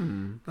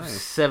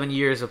 7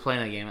 years of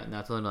playing that game. No,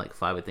 it's only been like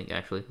 5, I think,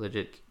 actually,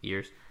 legit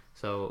years.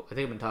 So I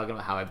think I've been talking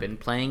about how I've been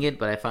playing it,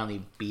 but I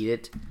finally beat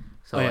it.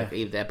 So I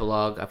beat the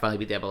epilogue. I finally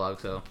beat the epilogue,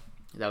 so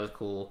that was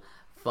cool.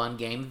 Fun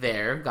game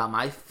there. Got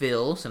my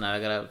fill, so now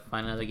I gotta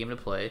find another game to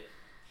play.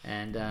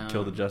 And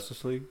Kill the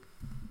Justice League?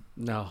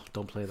 No,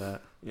 don't play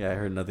that. Yeah, I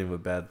heard nothing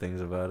but bad things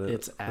about it.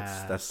 It's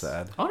ass. That's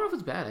sad. I don't know if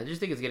it's bad. I just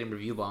think it's getting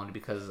review bombed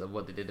because of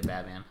what they did to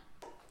Batman.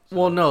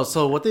 Well, no.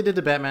 So what they did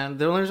to Batman,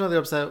 the only reason they're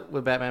upset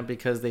with Batman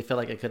because they feel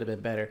like it could have been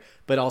better.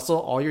 But also,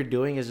 all you're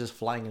doing is just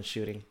flying and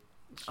shooting.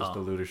 It's just a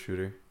looter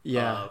shooter.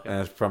 Yeah. Oh, okay.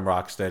 And it's from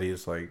Rocksteady.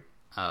 It's like...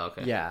 Oh,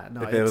 okay. Yeah.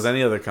 No, if it was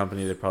any other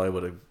company, they probably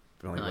would have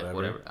been like,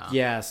 whatever. Oh.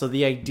 Yeah, so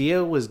the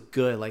idea was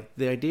good. Like,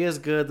 the idea is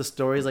good. The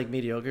story is, like,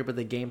 mediocre. But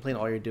the gameplay and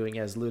all you're doing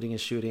is looting and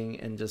shooting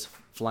and just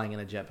flying in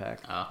a jetpack.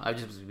 Oh, I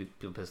just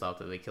people pissed off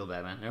that they killed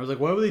Batman. And I was like,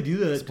 why would they do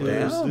that?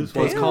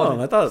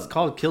 It's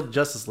called Kill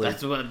Justice League.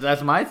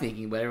 That's my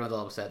thinking, but everyone's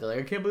all upset. They're like,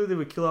 I can't believe they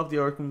would kill off the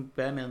Arkham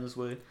Batman this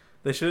way.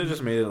 They should have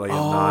just made it like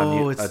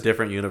a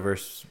different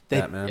universe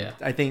Batman. Yeah.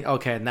 I think,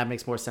 okay, and that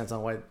makes more sense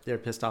on why they're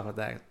pissed off at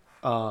that.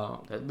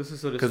 This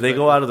is so because they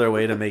go out of their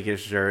way to make it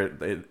sure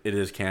it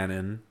is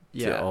canon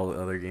to all the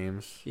other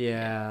games.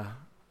 Yeah.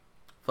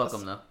 Fuck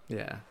them though.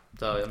 Yeah.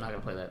 So I'm not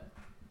gonna play that.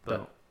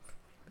 But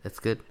it's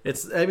good.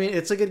 It's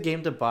a good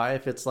game to buy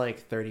if it's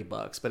like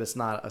 $30, but it's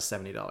not a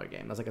 $70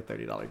 game. That's like a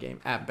 $30 game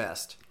at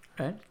best.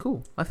 All right,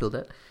 cool. I feel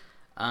that.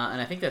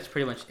 And I think that's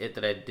pretty much it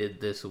that I did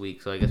this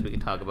week. So I guess we can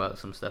talk about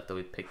some stuff that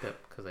we picked up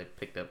because I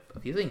picked up a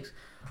few things.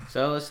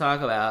 So let's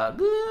talk about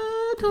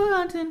good toy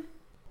hunting.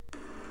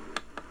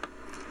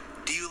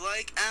 Do you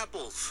like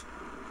apples?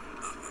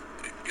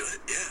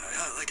 Yeah,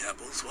 I like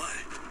apples. Why?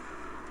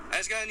 I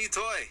just got a new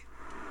toy.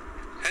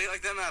 How do you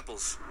like them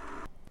apples?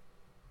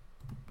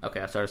 Okay,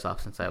 I'll start us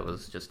off since I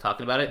was just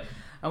talking about it.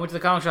 I went to the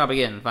comic shop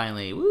again,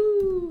 finally.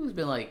 Woo! It's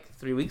been like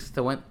 3 weeks since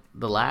I went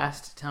the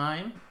last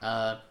time.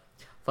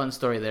 Fun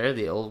story there.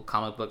 The old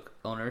comic book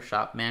owner,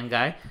 shop man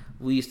guy.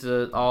 We used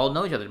to all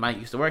know each other. Mike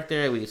used to work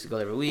there. We used to go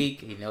there every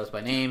week. He knows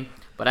by name.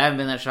 But I haven't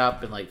been in that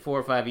shop in like 4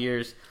 or 5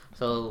 years.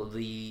 So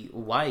the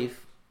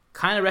wife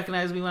kind of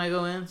recognizes me when I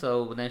go in.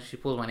 So when then she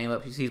pulls my name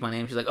up, she sees my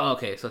name. She's like, oh,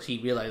 okay. So she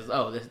realizes,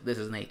 oh, this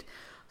is Nate.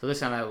 So this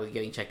time I was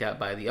getting checked out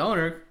by the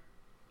owner.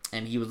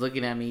 And he was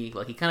looking at me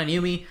like he kind of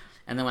knew me.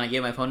 And then when I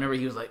gave my phone number,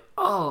 he was like,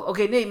 oh,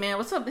 okay, Nate, man,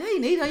 what's up? Hey,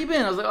 Nate, how you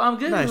been? I was like, oh, I'm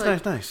good.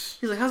 Nice.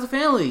 He's like, how's the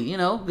family? You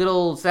know, good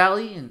old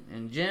Sally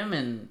and Jim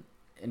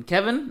and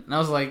Kevin. And I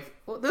was like,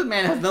 well, this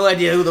man has no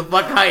idea who the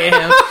fuck I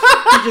am.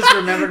 He just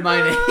remembered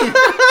my name.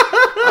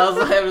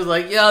 I was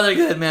like, yeah, they're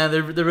good, man.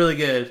 They're really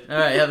good. All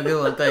right, have a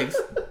good one. Thanks.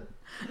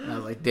 And I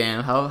was like,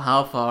 damn,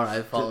 how far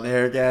I've fallen.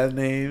 Generic ass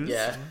names.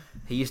 Yeah.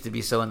 He used to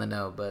be so in the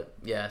know, but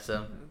yeah,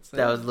 so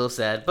that was a little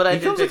sad. But he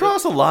comes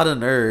across a lot of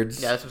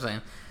nerds. Yeah, that's what I'm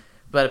saying.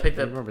 But I picked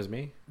up. Remembers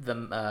me. The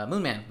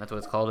Moon Man. That's what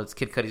it's called. It's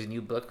Kid Cudi's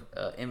new book.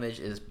 Image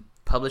is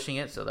publishing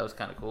it, so that was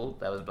kind of cool.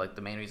 That was like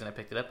the main reason I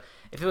picked it up.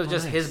 If it was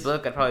just his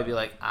book, I'd probably be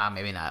like,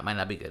 maybe not. It might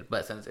not be good.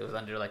 But since it was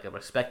under like a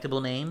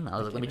respectable name, I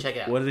was like, let me check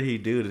it out. What did he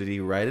do? Did he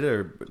write it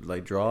or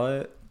like draw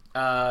it?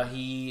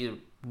 He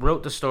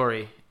wrote the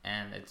story,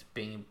 and it's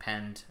being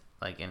penned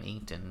like and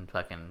inked and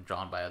fucking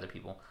drawn by other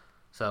people.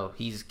 So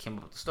he's came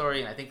up with the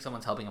story, and I think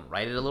someone's helping him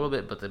write it a little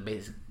bit. But the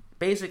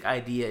basic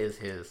idea is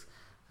his.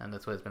 And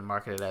that's what it's been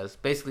marketed as.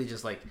 Basically,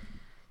 just like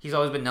he's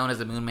always been known as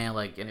the Moon Man.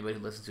 Like anybody who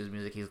listens to his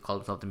music, he's called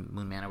himself the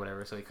Moon Man or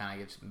whatever. So he kind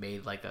of gets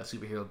made like a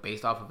superhero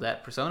based off of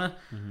that persona.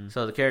 Mm-hmm.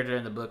 So the character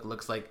in the book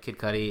looks like Kid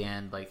Cudi,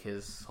 and like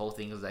his whole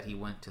thing is that he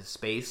went to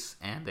space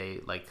and they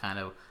like kind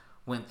of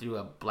went through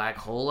a black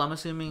hole. I'm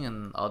assuming,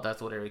 and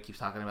that's what everybody keeps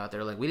talking about.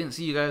 They're like, we didn't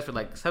see you guys for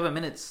like 7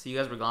 minutes. You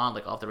guys were gone,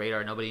 like off the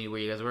radar. Nobody knew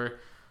where you guys were.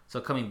 So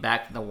coming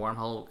back in the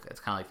wormhole, it's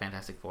kind of like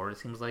Fantastic Four. It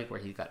seems like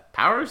where he got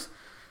powers.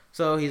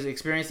 So he's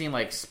experiencing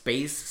like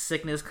space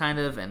sickness kind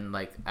of, and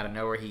like out of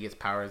nowhere he gets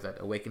powers that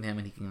awaken him,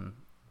 and he can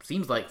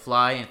seems like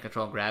fly and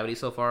control gravity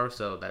so far.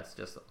 So that's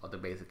just the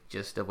basic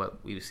gist of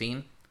what we've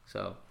seen.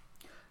 So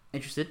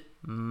interested,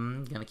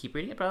 gonna keep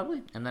reading it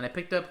probably. And then I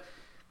picked up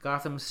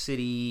Gotham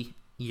City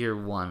Year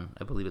 1,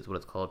 I believe is what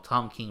it's called.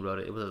 Tom King wrote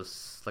it. It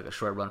was like a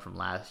short run from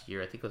last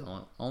year. I think it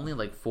was only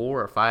like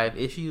 4 or 5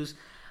 issues.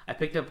 I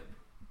picked up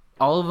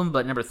all of them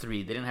but number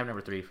 3. They didn't have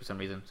number 3 for some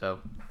reason, so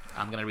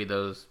I'm gonna read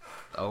those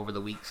over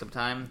the week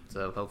sometime,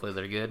 so hopefully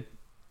they're good.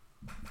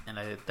 And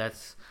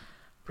that's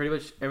pretty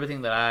much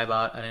everything that I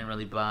bought. I didn't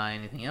really buy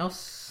anything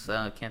else.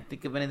 Can't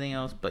think of anything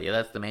else, but yeah,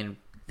 that's the main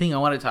thing I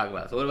wanted to talk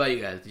about. So what about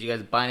you guys? Did you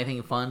guys buy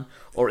anything fun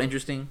or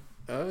interesting?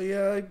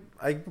 Yeah,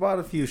 I bought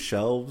a few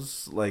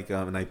shelves, like,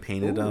 and I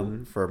painted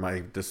them for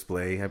my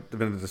display. I've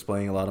been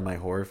displaying a lot of my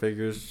horror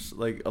figures,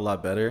 like, a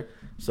lot better.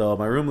 So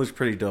my room looks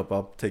pretty dope.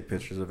 I'll take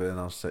pictures of it and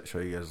I'll show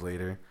you guys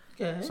later.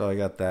 Okay. So I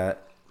got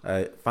that.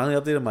 I finally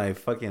updated my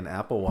fucking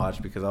Apple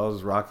Watch because I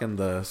was rocking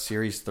the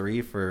Series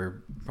 3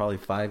 for probably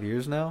 5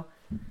 years now.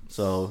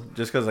 So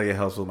just because like, it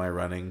helps with my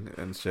running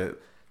and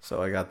shit. So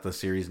I got the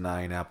Series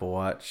 9 Apple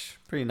Watch.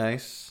 Pretty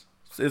nice.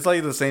 It's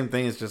like the same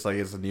thing. It's just like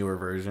it's a newer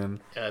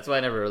version. Yeah, that's why I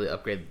never really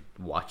upgrade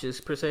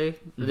watches per se.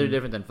 They're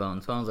different than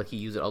phones. Phones, like, you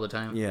use it all the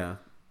time. Yeah.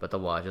 But the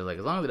watch is like,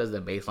 as long as it does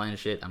the baseline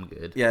shit, I'm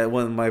good. Yeah,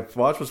 when my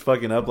watch was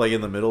fucking up, like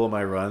in the middle of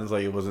my runs,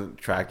 like it wasn't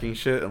tracking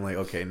shit. I'm like,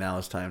 okay, now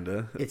it's time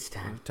to. It's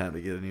time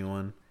to get a new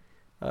one.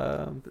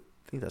 I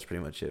think that's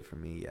pretty much it for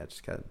me. Yeah,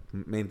 just got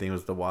main thing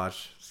was the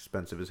watch. It's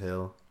expensive as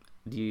hell.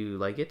 Do you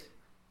like it?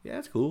 Yeah,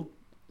 it's cool.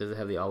 Does it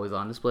have the always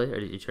on display, or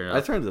did you turn it off? I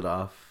turned it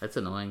off. That's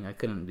annoying. I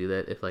couldn't do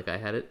that if like I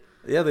had it.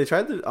 Yeah, they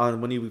tried to on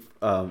when you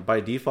by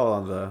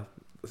default on the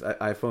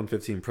iPhone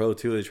 15 Pro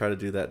too. They try to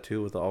do that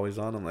too with the always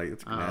on. I'm like,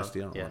 it's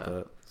nasty. I don't want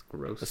that. It's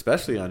gross.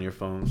 Especially on your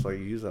phones. Like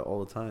you use that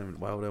all the time.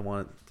 Why would I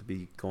want it to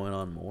be going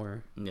on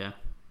more? Yeah.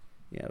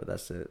 Yeah, but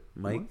that's it.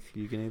 Mike,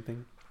 you get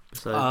anything?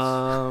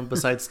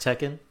 Besides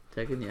Tekken.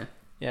 Tekken, yeah.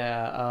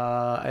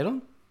 Yeah, I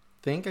don't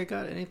think I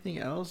got anything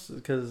else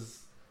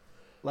because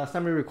last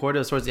time we recorded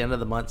was towards the end of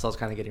the month, so I was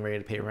kind of getting ready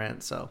to pay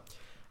rent, so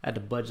I had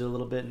to budget a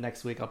little bit.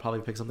 Next week I'll probably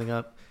pick something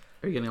up.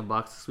 Are you getting a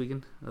box this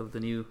weekend of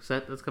the new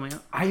set that's coming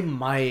out? I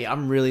might.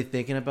 I'm really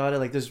thinking about it.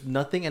 Like, there's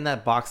nothing in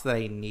that box that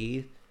I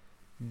need,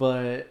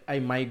 but I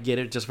might get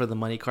it just for the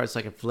money card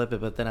so I can flip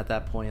it. But then at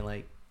that point,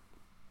 like,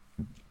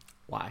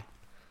 why?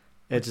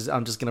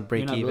 I'm just gonna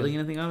break You're not even. building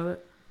anything out of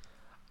it?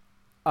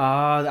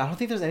 I don't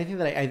think there's anything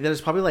that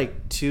there's probably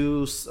like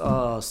 2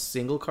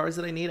 single cards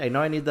that I need. I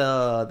know I need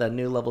the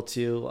new level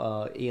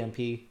 2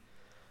 EMP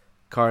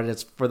card.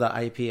 It's for the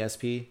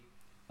IPSP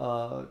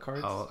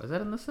cards. Oh, is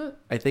that in the set?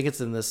 I think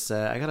it's in this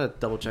set. I gotta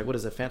double check. What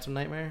is it? Phantom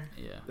Nightmare?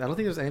 Yeah. I don't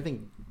think there's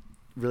anything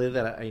really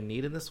that I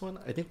need in this one.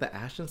 I think the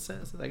Ashen set.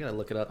 I gotta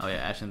look it up. Oh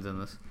yeah, Ashen's in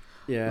this.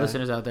 Yeah.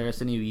 Listeners out there, it's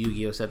a new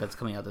Yu-Gi-Oh set that's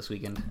coming out this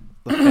weekend.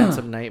 The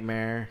Phantom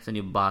Nightmare. It's a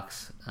new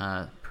box.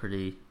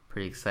 Pretty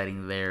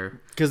exciting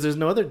there. Because there's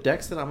no other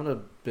decks that I'm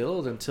gonna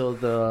build until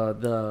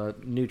the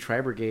new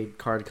Tri Brigade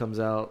card comes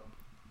out.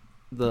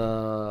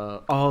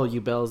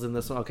 Yubel's in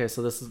this one. Okay,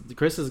 so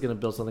Chris is gonna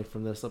build something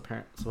from this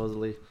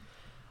supposedly.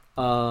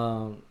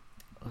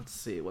 Let's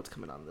see what's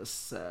coming on this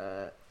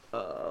set.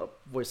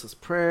 Voiceless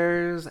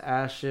Prayers,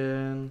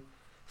 Ashen,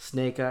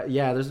 Snake Eye.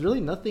 Yeah, there's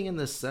really nothing in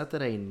this set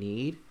that I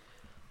need.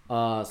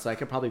 So I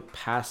could probably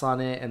pass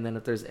on it, and then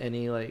if there's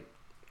any like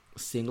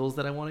singles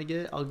that I want to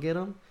get, I'll get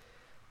them.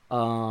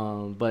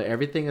 But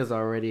everything is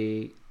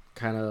already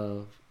kind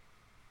of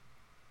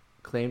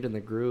claimed in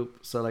the group.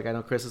 So like I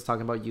know Chris is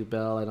talking about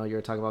Ubel. I know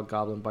you're talking about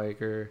Goblin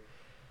Biker.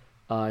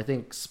 I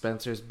think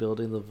Spencer's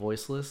building the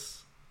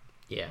Voiceless.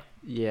 Yeah.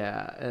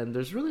 Yeah, and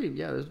there's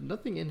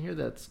nothing in here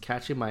that's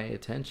catching my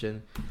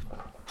attention.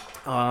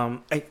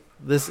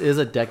 This is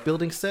a deck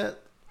building set.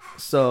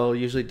 So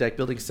usually deck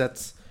building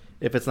sets,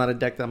 if it's not a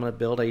deck that I'm going to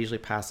build, I usually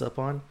pass up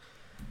on.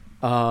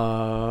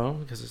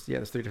 Because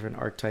there's 3 different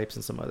archetypes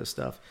and some other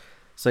stuff.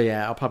 So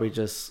yeah, I'll probably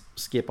just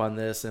skip on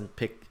this and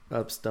pick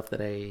up stuff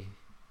that I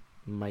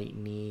might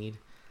need.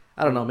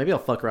 I don't know. Maybe I'll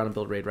fuck around and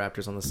build Raid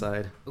Raptors on the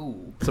side.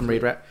 Ooh. Some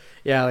Raid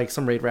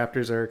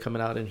Raptors are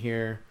coming out in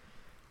here.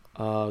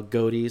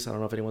 Goaties. I don't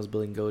know if anyone's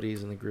building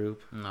Goaties in the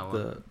group.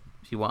 No.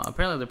 If you want,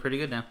 apparently they're pretty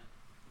good now.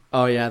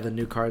 Oh yeah, the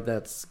new card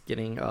that's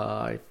getting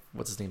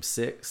what's his name?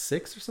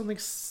 Six or something?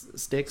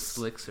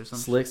 Slicks or something.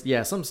 Slicks.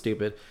 Yeah, something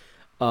stupid.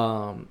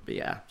 But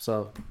yeah,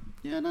 so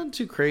yeah, nothing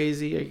too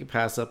crazy. I can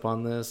pass up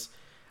on this.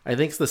 I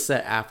think it's the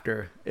set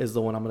after is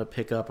the one I'm gonna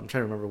pick up. I'm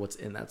trying to remember what's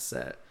in that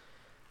set.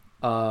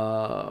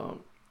 So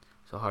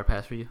hard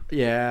pass for you?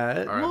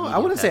 Yeah. Well, I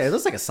wouldn't say it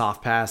looks like a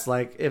soft pass.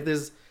 Like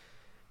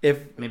if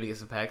maybe get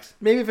some packs.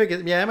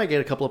 Maybe I might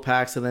get a couple of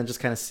packs and then just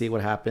kind of see what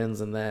happens,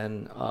 and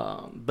then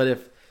but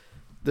if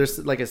there's,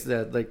 like I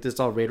said, like there's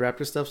all Raid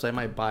Raptor stuff, so I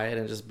might buy it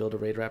and just build a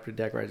Raid Raptor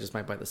deck, or I just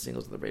might buy the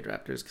singles of the Raid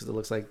Raptors because it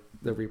looks like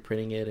they're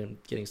reprinting it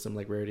and getting some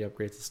like rarity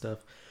upgrades and stuff.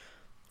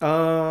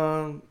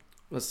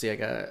 Let's see,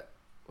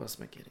 what's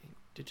am I getting?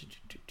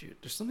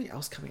 There's something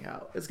else coming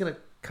out. It's gonna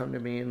come to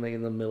me in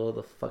the middle of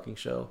the fucking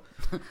show.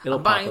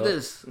 I'm buying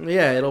this.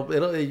 Yeah,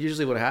 it'll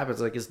usually what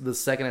happens like is the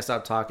second I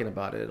stop talking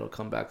about it, it'll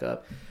come back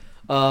up.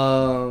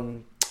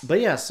 But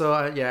yeah, so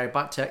I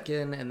bought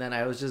Tekken, and then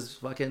I was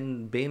just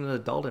fucking being an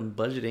adult and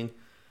budgeting.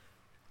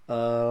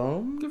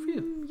 Good for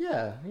you.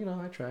 Yeah,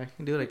 I try. I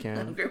can do what I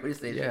can. Great way to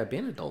say yeah,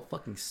 being an adult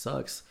fucking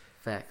sucks.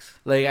 Facts.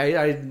 Like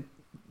I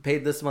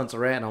paid this month's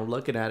rent, and I'm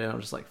looking at it, and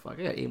I'm just like, fuck,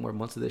 I got 8 more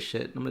months of this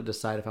shit. I'm gonna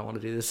decide if I want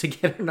to do this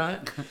again or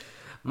not.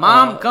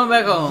 Mom, come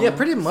back home. Yeah,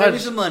 pretty much. Save me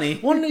some money.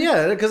 Well,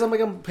 yeah, because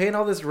I'm paying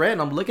all this rent.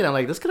 And I'm looking at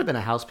like this could have been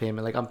a house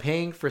payment. Like I'm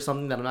paying for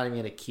something that I'm not even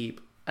gonna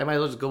keep. I might as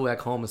well just go back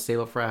home and save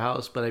up for a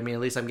house. But I mean,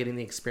 at least I'm getting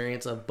the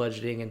experience of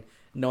budgeting and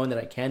knowing that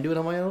I can do it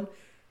on my own.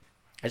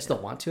 I just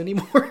don't want to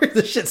anymore.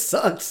 This shit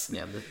sucks.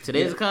 Yeah,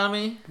 today's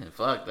economy,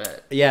 fuck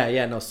that.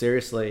 Yeah, no,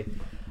 seriously.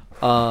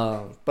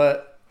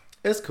 But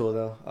it's cool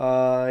though.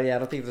 I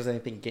don't think there's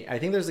anything. I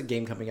think there's a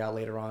game coming out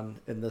later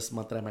on in this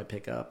month that I might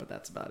pick up, but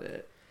that's about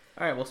it.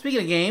 All right. Well,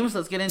 speaking of games,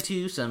 let's get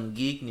into some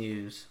geek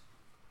news.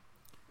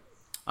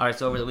 All right.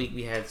 So over the week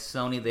we had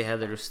Sony. They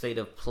had their State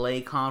of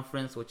Play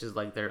conference, which is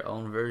like their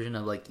own version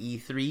of like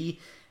E3.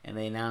 And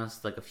they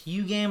announced like a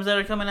few games that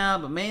are coming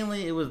out, but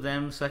mainly it was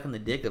them sucking the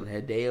dick of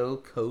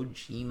Hideo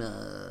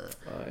Kojima.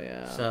 Oh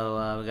yeah.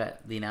 So we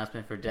got the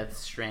announcement for Death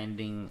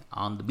Stranding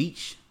on the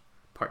Beach,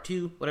 Part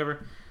 2,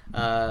 whatever.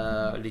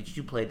 Did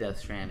you play Death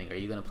Stranding? Are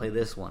you gonna play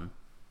this one?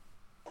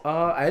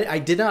 I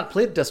did not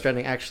play Death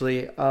Stranding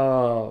actually,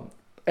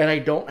 and I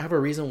don't have a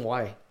reason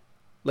why.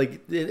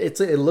 Like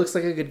it looks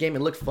like a good game.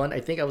 It looked fun. I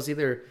think I was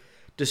either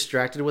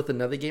distracted with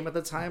another game at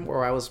the time,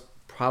 or I was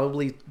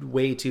probably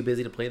way too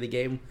busy to play the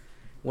game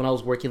when I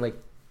was working like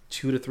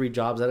 2 to 3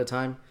 jobs at a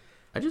time.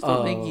 I just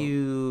don't think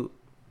you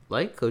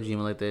like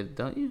Kojima like that,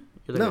 don't you?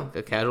 You're like no.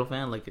 a casual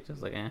fan, like it's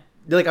just like eh.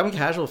 Like I'm a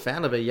casual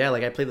fan of it. Yeah,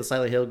 like I played the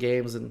Silent Hill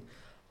games and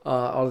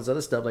all this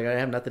other stuff. Like I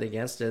have nothing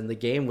against it. And the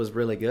game was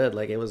really good.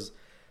 Like it was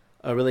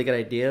a really good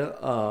idea.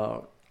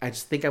 I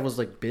just think I was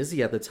like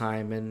busy at the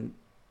time, and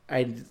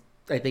I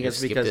think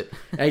it's because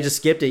I just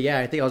skipped it. Yeah,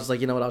 I think I was like,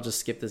 you know what, I'll just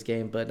skip this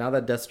game. But now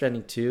that Death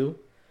Stranding 2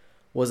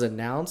 was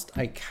announced,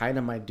 I kind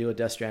of might do a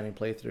Death Stranding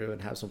playthrough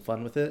and have some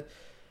fun with it.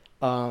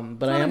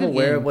 But I am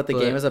aware of what the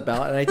game is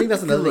about, and I think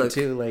that's another thing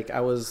too. Like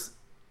I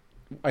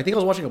think I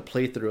was watching a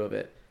playthrough of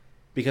it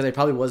because I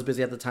probably was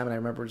busy at the time, and I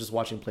remember just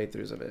watching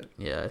playthroughs of it.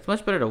 Yeah, it's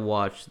much better to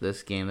watch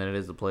this game than it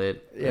is to play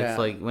it. Yeah. It's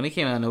like when it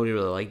came out, nobody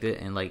really liked it,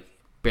 and like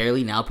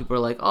barely now people are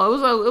like, oh,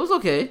 it was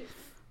okay.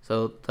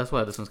 So that's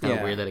why this one's kind of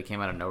Yeah. weird that it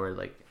came out of nowhere.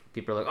 Like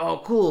people are like,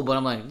 "Oh, cool," but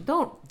I'm like,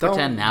 "Don't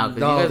pretend now." 'Cause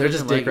you No, guys they're are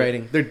just like dick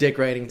writing. They're dick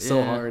writing so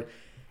Yeah. hard.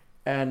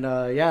 And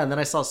and then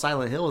I saw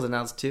Silent Hill was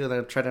announced too. And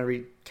I'm trying to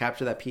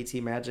recapture that PT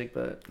magic,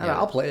 but I don't know,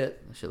 I'll play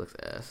it. That shit looks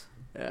ass.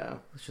 Yeah.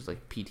 It's just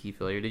like PT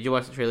failure. Did you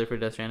watch the trailer for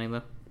Death Stranding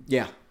though?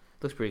 Yeah.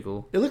 Looks pretty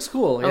cool. It looks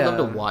cool. I'd Yeah. love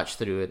to watch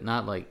through it,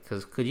 not like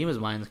because Kojima's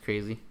mind's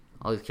crazy.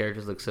 All these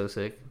characters look so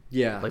sick.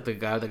 Yeah. Like the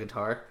guy with the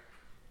guitar,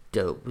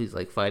 dope. He's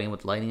like fighting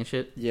with lightning and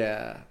shit.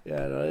 Yeah.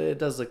 Yeah. No, it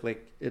does look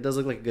like a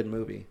good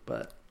movie,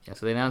 but Yeah,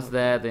 so they announced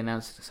that. They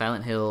announced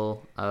Silent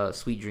Hill,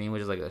 Sweet Dream,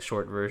 which is like a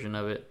short version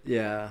of it,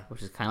 yeah.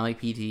 which is kind of like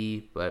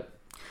PT, but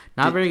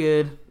not very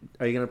good.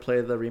 Are you gonna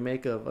play the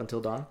remake of Until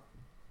Dawn?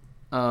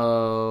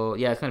 Oh,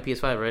 yeah, it's kind of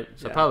PS5, right?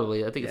 So Yeah.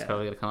 probably, I think it's Yeah.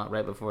 probably gonna come out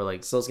right before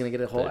like So it's gonna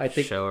get a whole. the I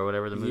think. show or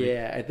whatever the movie.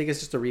 Yeah, I think it's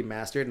just a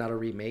remaster, not a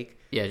remake.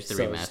 Yeah, just a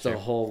So it's remaster. the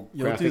whole.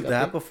 You'll do graphic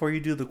that update. before you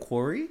do the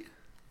quarry?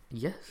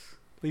 Yes.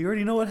 But you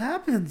already know what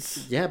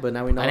happens. Yeah, but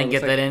now we know. I didn't it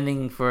get looks that like-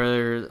 ending for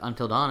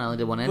Until Dawn. I only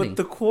did one ending. But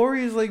the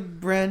quarry is like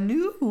brand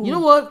new. You know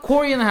what?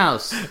 Corey in the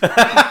house.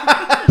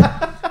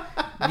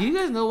 Do you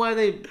guys know why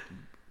they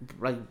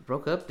like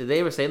broke up? Did they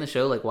ever say in the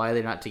show like why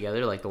they're not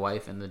together, like the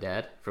wife and the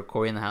dad for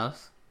Corey in the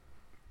house?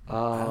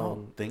 I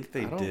don't think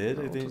they I don't did.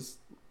 know, I think just-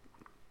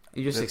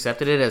 You just That's-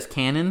 accepted it as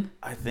canon?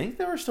 I think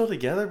they were still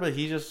together, but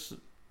he just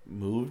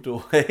moved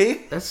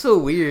away. That's so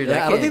weird.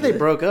 Yeah, I don't think they can't-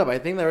 broke up. I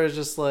think there was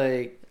just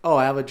like, oh,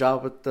 I have a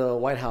job with the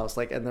White House,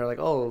 like, and they're like,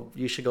 oh,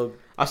 you should go.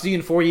 I'll see you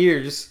in 4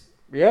 years.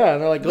 Yeah,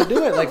 and they're like, go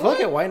do it. Like, fuck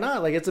it, why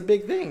not? Like, it's a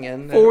big thing.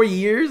 And 4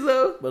 years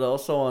though? But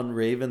also on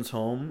Raven's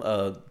home,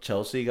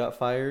 Chelsea got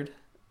fired.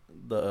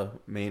 The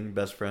main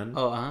best friend.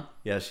 Oh, uh-huh.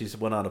 Yeah, she's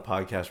went on a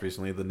podcast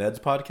recently, the Ned's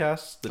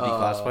podcast, the Oh,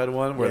 declassified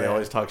one, where they yeah.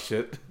 always talk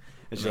shit.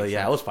 And she's Makes like, "Yeah,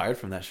 sense. I was fired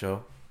from that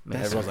show." And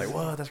Makes everyone's sense. like,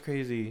 "Whoa, that's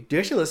crazy." Do you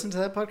actually listen to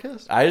that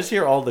podcast? I just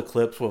hear all the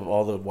clips with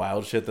all the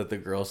wild shit that the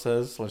girl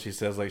says when she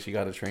says like she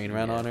got a train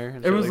ran on her. And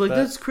shit Everyone's like, that.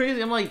 that's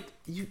crazy. I'm like,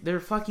 they're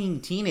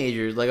fucking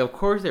teenagers. Like, of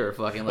course they were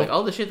fucking. Like,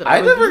 all the shit that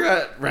I would never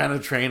do- ran a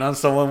train on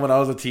someone when I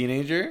was a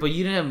teenager. But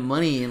you didn't have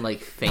money and,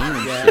 like, fame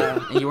and Yeah.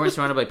 shit. And you weren't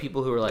surrounded by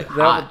people who were, like,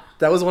 hot.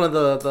 That was one of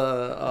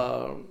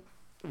the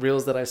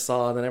reels that I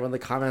saw, and then everyone in the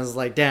comments was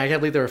like, damn, I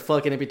can't believe they were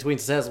fucking in between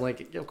sets. I'm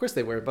like, yeah, of course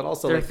they were, but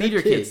also They're like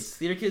theater kids.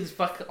 Theater kids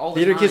fuck all the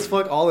Theater time. kids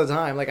fuck all the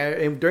time. Like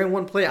during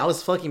one play, I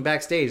was fucking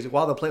backstage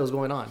while the play was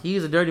going on. He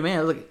was a dirty man.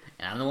 I was like,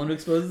 and I'm the one who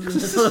exposes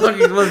himself.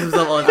 Fucking exposes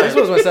himself all the I time.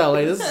 expose myself.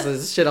 Like this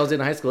is shit I was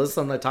doing in high school. This is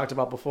something I talked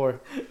about before.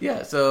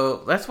 Yeah, so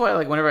that's why,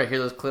 like, whenever I hear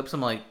those clips,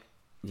 I'm like,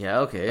 yeah,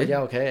 okay. Like, yeah,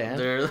 okay. And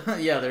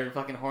They're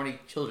fucking horny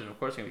children. Of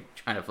course they're going to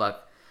be trying to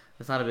fuck.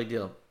 That's not a big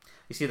deal.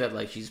 You see that,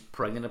 like, she's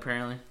pregnant,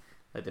 apparently?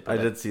 Like, they put I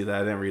that- did see that. I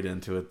didn't read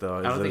into it though. I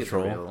Is don't it think a it's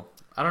troll? real.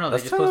 I don't know.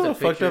 That's They just kind of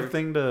posted a a fucked picture. up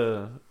thing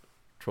to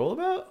troll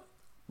about.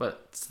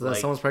 But, so that like,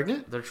 someone's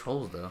pregnant? they're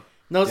trolls, though.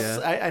 No, Yeah.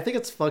 I think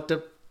it's fucked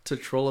up to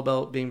troll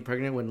about being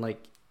pregnant when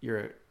like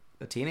you're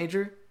a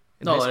teenager.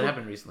 in No, high it school.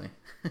 happened recently.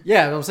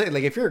 Yeah, but I'm saying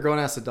like if you're a grown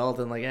ass adult,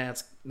 then like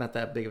it's not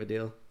that big of a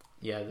deal.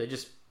 Yeah, they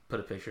just put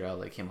a picture out,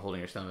 like, him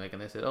holding her stomach,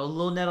 and they said, oh,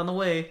 little Ned on the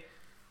way.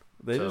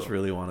 They So- just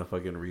really want a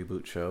fucking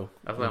reboot show.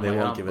 That's why I'm They like,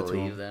 I won't don't give it to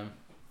believe them. them.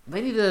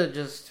 They need to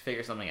just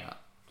figure something out.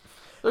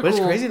 They're But it's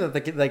cool. crazy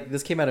that like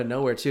this came out of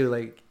nowhere too.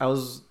 Like I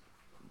was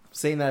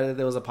saying that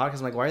there was a podcast.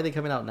 I'm like, why are they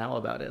coming out now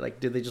about it? Like,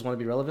 did they just want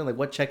to be relevant? Like,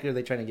 what check are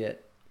they trying to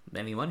get?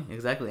 Any money,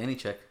 exactly, any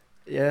check.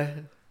 Yeah,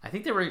 I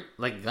think they were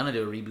like gonna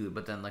do a reboot,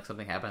 but then like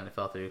something happened and it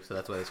fell through, so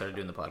that's why they started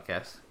doing the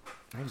podcast,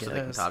 I so they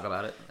can guess. talk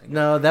about it. Like,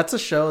 No, that's a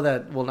show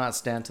that will not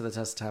stand to the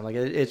test of time. Like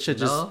it should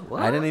just. no,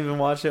 what? I didn't even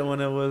watch it when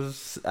it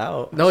was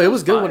out. No, it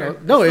was good when Fire.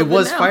 it, no, It's it still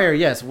was good now. fire.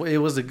 Yes, it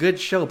was a good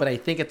show, but I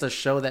think it's a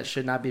show that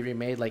should not be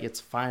remade. Like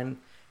it's fine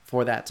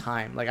for that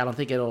time. Like I don't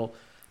think it'll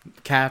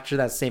capture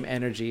that same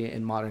energy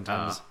in modern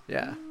times.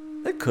 Yeah,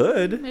 It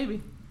could.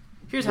 maybe.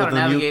 Here's how With to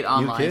the new- navigate new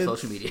online kids.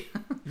 social media.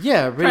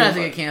 yeah, Try not to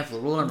really. get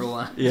canceled. Rule number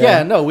 1.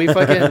 Yeah, no, we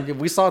fucking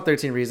we saw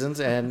 13 Reasons,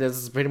 and this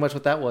is pretty much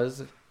what that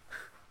was.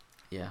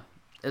 Yeah,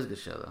 it was a good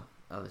show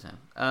though, all the time.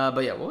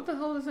 But yeah, what the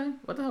hell was I saying?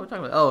 What the hell were we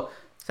talking about? Oh,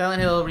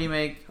 Silent Hill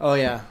remake Oh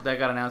yeah, that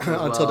got announced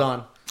as Until well.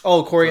 Dawn.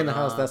 Oh, Corey in the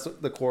Until House. Dawn.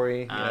 That's the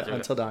Corey. Ah, Yeah, that's right.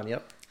 Until Dawn.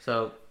 Yep.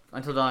 So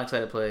Until Dawn,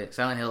 excited to play.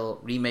 Silent Hill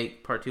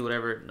remake part 2,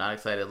 whatever. Not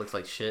excited. It looks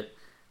like shit.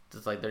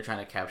 Just like they're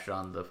trying to capture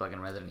on the fucking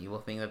Resident Evil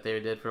thing that they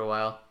did for a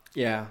while.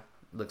 Yeah.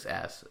 Looks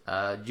ass.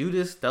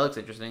 Judas, that looks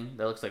interesting.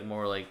 That looks like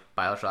more like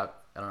Bioshock.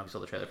 I don't know if you saw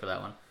the trailer for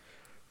that one.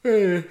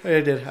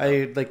 I did.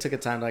 I like took a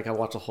time to I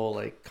watch a whole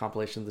like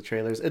compilation of the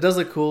trailers. It does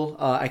look cool.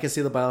 I can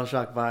see the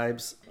Bioshock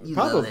vibes. You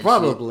love that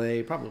Probably.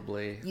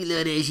 You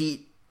love that shit.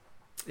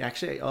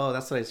 Actually, oh,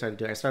 that's what I started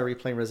doing. I started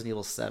replaying Resident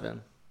Evil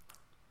 7.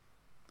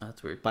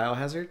 That's weird.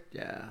 Biohazard.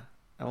 Yeah,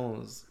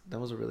 that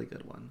was a really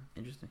good one.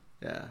 Interesting.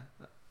 Yeah.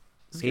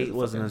 8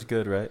 wasn't as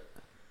good, right?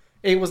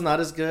 8 was not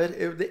as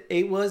good.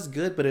 8 was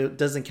good, but it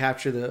doesn't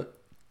capture the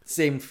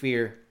same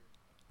fear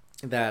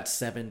that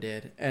 7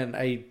 did. And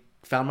I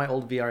found my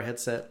old VR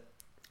headset.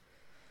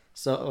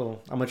 So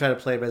I'm going to try to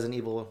play Resident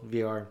Evil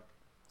VR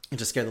and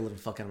just scare the living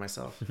fuck out of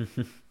myself.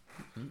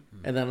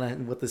 And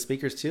then with the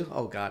speakers too.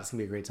 Oh, God, it's going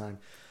to be a great time.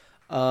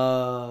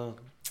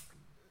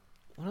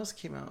 What What else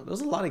came out? There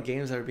was a lot of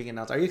games that were being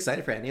announced. Are you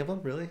excited for any of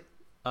them? Really?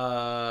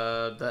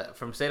 That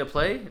from State of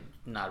Play,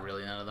 not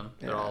really. None of them.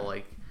 They're Yeah. all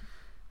like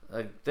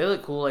they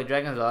look cool. Like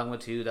Dragon's Dogma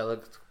 2, that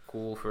looked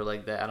cool for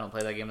like that. I don't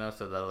play that game though,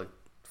 so that looked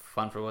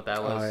fun for what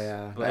that was. Oh,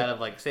 yeah. But out of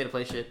like State of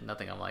Play shit,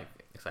 nothing I'm like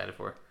excited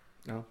for.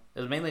 No. It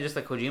was mainly just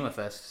a Kojima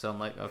fest, so I'm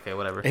like, okay,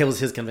 whatever. It was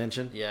his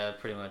convention. Yeah,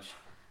 pretty much.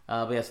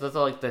 But yeah, so that's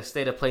all like the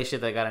State of Play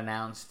shit that got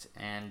announced,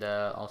 and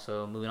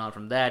also moving on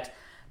from that,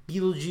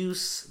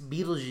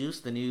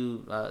 Beetlejuice, the new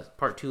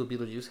part 2 of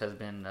Beetlejuice has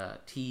been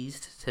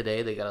teased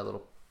today. They got a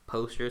little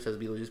poster. It says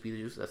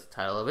Beetlejuice. That's the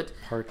title of it.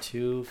 Part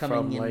 2 Coming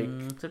from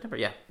in like September.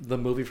 Yeah, the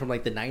movie from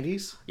like the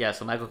 90s. yeah.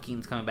 So Michael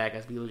Keaton's coming back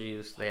as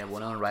Beetlejuice. They have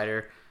Winona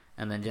Ryder,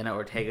 and then Jenna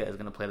Ortega is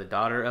going to play the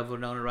daughter of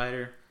Winona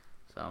Ryder.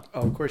 So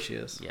Oh, of course she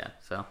is. yeah,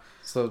 so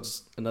So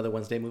it's another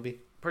Wednesday movie.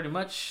 pretty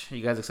much.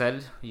 You guys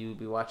excited? You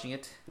be watching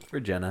it? For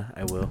Jenna,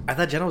 I will. I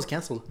thought Jenna was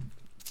canceled.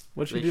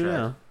 What should They you do tried.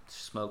 now?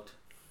 Smoked.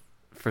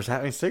 For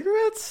having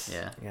cigarettes?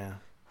 Yeah. Yeah.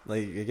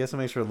 Like, I guess it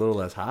makes her a little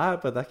less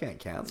hot, but that can't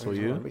cancel It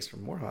you. makes her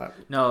more hot.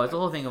 No, it's the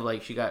whole thing of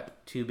like she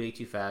got too big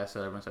too fast,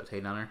 so everyone started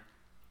hating on her.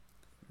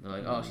 They're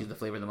like, oh, she's the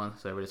flavor of the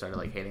month, so everybody started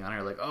like hating on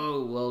her. Like,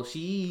 oh, well,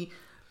 she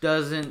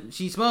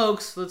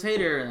smokes. Let's hate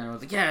her. And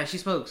everyone's like, yeah, she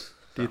smokes.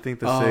 Do you think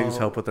the Oh. cigs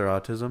help with her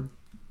autism?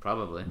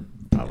 Probably.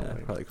 Probably. Yeah,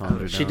 probably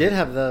calms her She down. did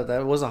have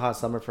that was a hot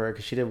summer for her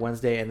because she did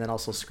Wednesday and then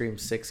also Scream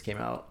 6 came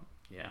out.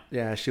 Yeah.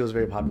 Yeah, she was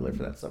very popular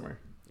for that summer.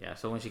 Yeah.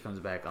 So when she comes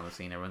back on the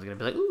scene, everyone's gonna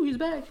be like, ooh, he's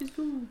back. She's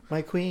cool.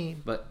 My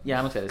queen. But yeah,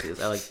 I'm excited to see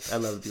this. I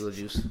love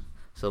Beetlejuice.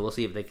 So we'll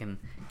see if they can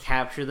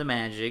capture the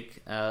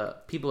magic.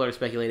 People are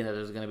speculating that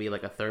there's going to be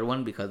like a third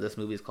one because this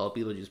movie is called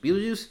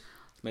Beetlejuice.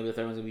 Maybe the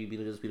third one's going to be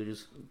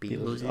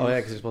Beetlejuice. Oh yeah,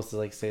 because you're supposed to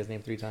like say his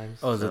name 3 times.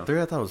 Oh, is So- it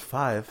 3? I thought it was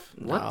 5.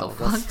 What No, the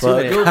that's fuck? too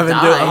Dude, many. go I'm doing-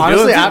 die. I'm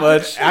Honestly, doing too after,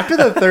 much. after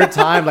the third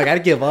time, like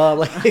I'd give up.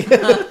 Like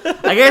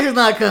I guess it's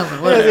not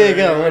coming. Whatever. there you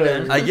go,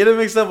 whatever. I get it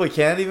mixed up with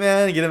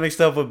Candyman. I get it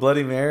mixed up with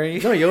Bloody Mary.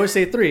 no, you always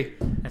say 3.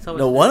 That's always-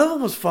 No, one of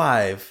them was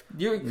 5.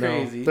 You're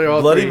crazy. No, they're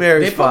all Bloody 3.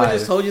 Mary's They probably 5.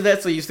 just told you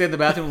that so you stay in the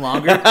bathroom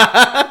longer,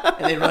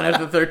 and they run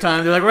after the third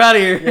time. They're like, "We're out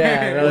of here."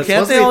 Yeah, no, Well, it's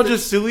can't supposed they to be all th-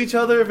 just sue each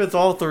other if it's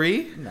all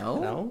 3? no,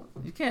 No?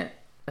 you can't.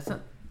 That's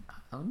not.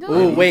 Oh, no.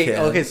 Oh you wait, can.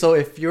 okay. So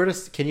if you were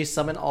to, can you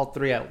summon all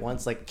 3 at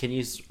once? Like, can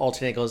you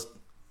alternate? Goes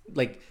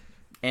like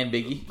And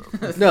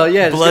Biggie. no,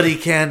 yeah, just Bloody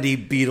Candy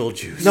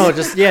Beetlejuice. no,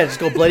 just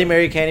go Bloody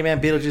Mary,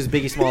 Candyman, Beetlejuice,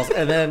 Biggie Smalls,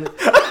 and then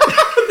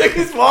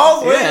Biggie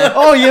Smalls. Yeah.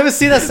 oh, you haven't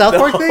seen that South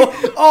Park thing?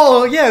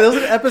 Oh yeah, there was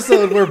an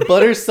episode where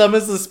Butter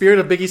summons the spirit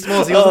of Biggie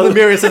Smalls. He goes in the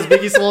mirror and says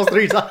Biggie Smalls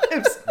 3 times.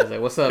 He's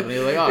like, "What's up?" And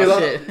he's like, "Oh You know?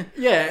 shit."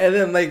 Yeah, and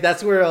then like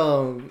that's where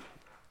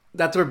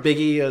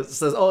Biggie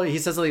says, "Oh," he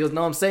says something. He goes,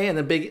 "No, I'm saying,"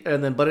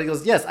 and then Butter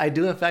goes, "Yes, I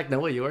do in fact know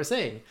what you are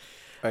saying."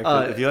 All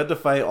right, if you had to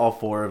fight all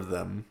 4 of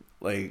them,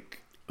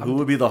 like, who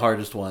would be the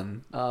hardest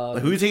one?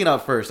 Like, who are you taking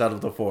out first out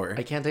of the 4?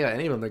 I can't think of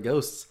any of them. They're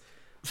ghosts.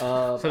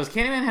 So does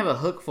Candyman have a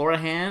hook for a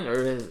hand, or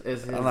is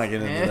his I'm not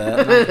getting into hand-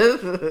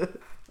 that.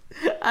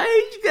 I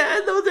hate you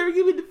guys. No one's ever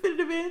give me a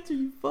definitive answer.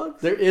 You fucks.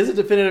 There is a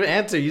definitive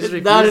answer. You just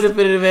It's not a refuse-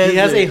 definitive answer. He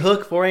has a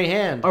hook for a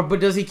hand. Or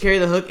but does he carry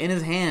the hook in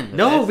his hand?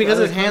 No, That's because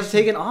the his other hand's question.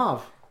 taken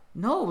off.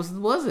 No, it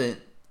wasn't.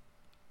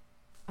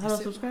 How do I Yes,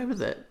 it subscribe to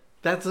that?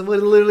 That's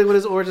literally what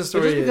his origin So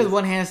story just because is.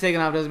 one hand's taken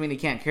off doesn't mean he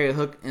can't carry a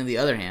hook in the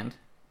other hand.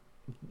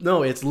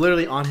 No, it's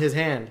literally on his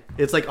hand.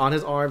 It's like on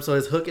his arm, so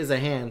his hook is a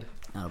hand.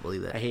 I don't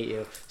believe that. I hate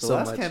you The so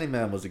last much.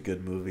 Candyman was a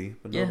good movie,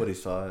 but Yeah. nobody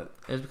saw it.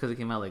 It was because it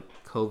came out like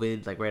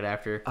COVID, like right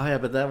after. Oh yeah,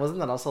 but that wasn't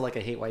that also like a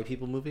hate white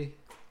people movie?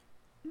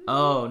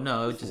 Oh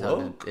no, it just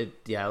Woke? happened.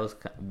 Yeah, it was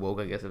woke,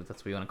 I guess if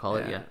that's what you want to call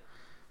it. Yeah. Yeah.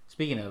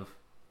 Speaking of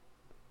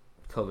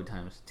COVID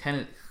times,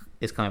 Tenet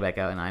is coming back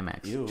out in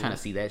IMAX. Ew. Trying to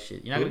see that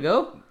shit. You're not gonna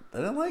go? I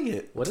didn't like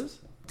it. What is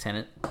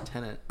Tenet,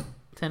 Tenet?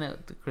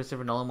 the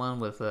Christopher Nolan one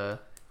with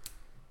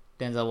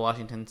Denzel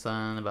Washington's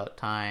son about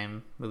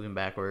time moving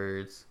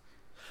backwards.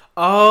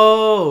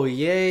 Oh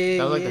yeah,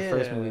 That was like yeah. the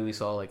first movie we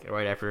saw like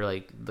right after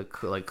like the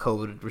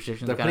COVID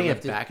restrictions. They're kind putting of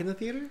it back in the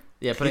theater.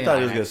 Yeah, He putting thought it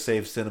he was in gonna IMAX.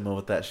 save cinema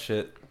with that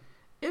shit.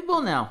 It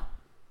will now.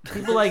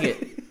 People like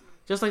it.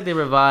 Just like they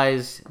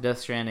revised Death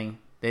Stranding,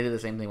 they did the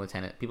same thing with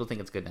Tenet. People think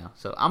it's good now.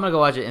 So I'm going to go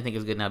watch it and think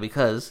it's good now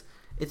because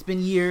it's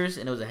been years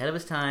and it was ahead of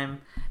its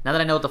time. Now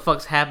that I know what the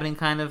fuck's happening,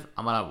 kind of,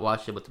 I'm going to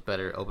watch it with a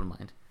better open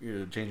mind. You're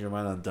gonna change your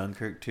mind on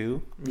Dunkirk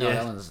too? No, Yeah.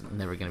 that one's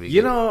never going to be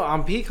You good. know,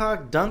 on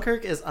Peacock,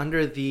 Dunkirk is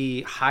under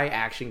the high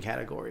action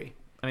category.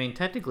 I mean,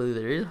 technically,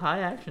 there is high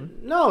action.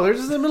 No, they're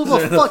just in the middle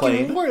They're of in a a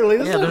fucking plane. war. Like,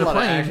 there's Yeah, not they're a in a lot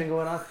of plane. action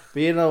going on.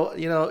 But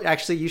you know,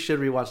 actually, you should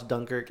rewatch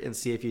Dunkirk and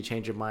see if you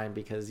change your mind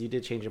because you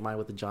did change your mind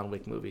with the John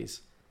Wick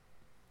movies.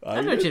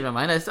 I never changed my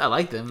mind. I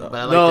like them, but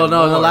I like No, them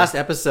no. In the more. last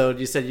episode,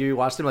 you said you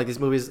watched them. Like these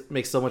movies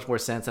make so much more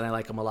sense, and I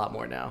like them a lot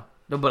more now.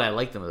 No, but I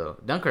like them, though.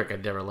 Dunkirk,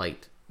 I've never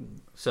liked.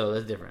 So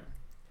that's different.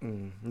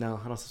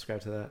 No, I don't subscribe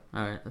to that.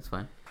 All right, that's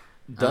fine.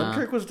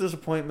 Dunkirk was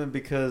disappointment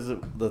because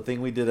of the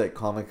thing we did at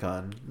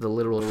Comic-Con. The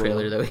literal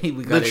trailer that we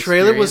got The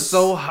trailer was experience.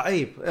 so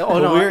hype. Oh Well,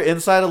 no, we were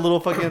inside a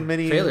little fucking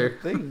mini Trailer.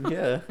 thing.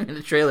 Yeah. In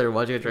the trailer,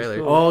 watching a trailer.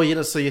 Oh, you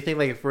know, so you think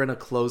like if we're in a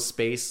closed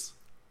space,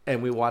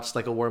 and we watched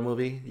like a war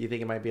movie, you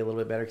think it might be a little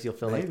bit better because you'll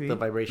feel like Maybe. the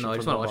vibration. No, I from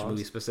just want to the watch a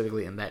movie bombs.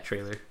 specifically in that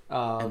trailer.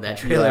 Oh, In that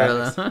okay. trailer Yeah,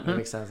 alone. that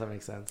makes sense. That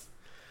makes sense.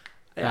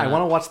 I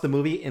want to watch the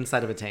movie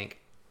inside of a tank,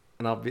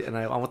 and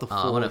I want the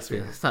full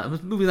experience.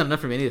 This movie's not enough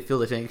for me. I need to fill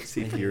the tank.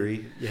 See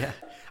Fury. Yeah,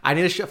 I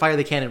need to fire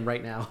the cannon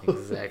right now.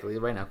 Exactly.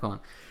 Right now,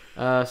 come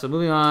on. So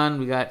moving on,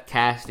 we got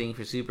casting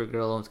for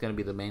Supergirl. It's going to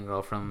be the main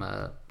girl from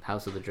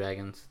House of the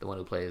Dragons, the one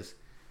who plays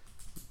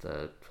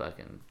the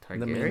fucking Targaryen.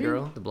 The main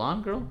girl? The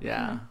blonde girl?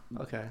 Yeah.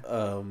 Okay.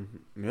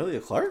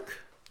 Amelia Clark.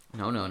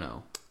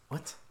 No.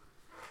 What?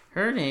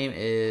 Her name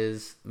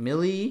is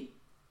Millie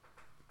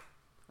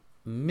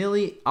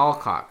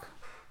Alcock.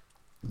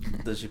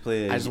 Does she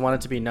play? I just want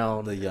it to be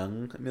known. the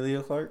young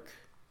Amelia Clark.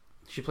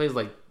 She plays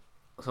like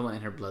someone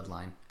in her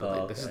bloodline. But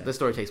like, okay. this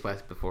story takes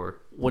place before.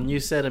 When you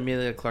said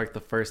Amelia Clark the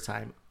first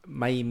time,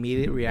 my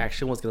immediate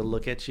reaction was going to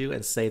look at you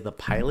and say the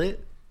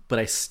pilot, but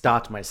I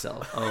stopped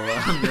myself. Oh,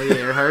 Amelia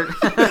Earhart.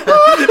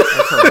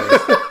 That's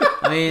hilarious.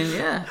 I mean,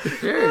 yeah,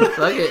 sure,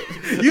 fuck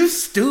it. You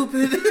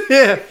stupid.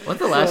 Yeah. When's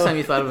the last time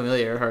you thought of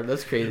Amelia Earhart?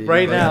 That's crazy.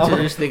 Right Like, now.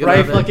 just think Right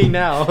about that. fucking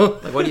now.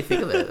 Like, what do you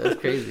think of that? That's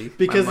crazy.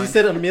 Because My he mind-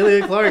 said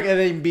Amelia Clark, and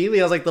then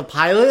immediately I was like, the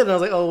pilot? And I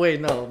was like, oh, wait,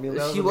 no.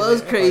 she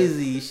was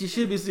crazy. She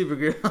should be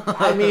Supergirl.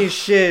 I mean,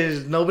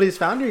 shit. Nobody's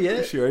found her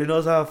yet. She already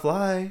knows how to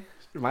fly.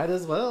 Might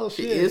as well.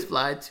 she Shit. is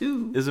fly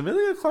too. Is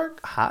Amelia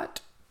Clark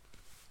hot?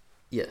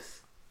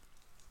 Yes.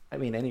 I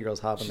mean, any girl's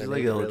hot. She's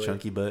like a little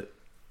chunky butt.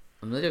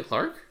 Amelia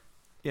Clark?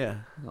 Yeah.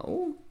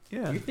 No.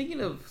 Yeah. You're thinking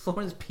of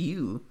Florence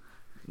Pugh.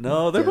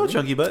 No, they're both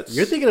chunky butts.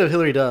 You're thinking of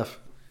Hillary Duff.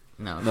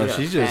 No, No, got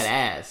she's a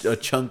fat just ass. a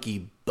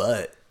chunky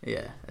butt.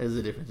 Yeah, there's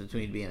a difference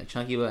between being a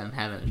chunky butt and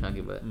having a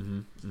chunky butt.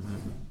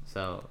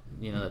 So,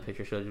 you know that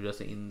picture showed you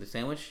Justin eating the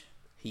sandwich?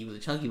 He was a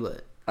chunky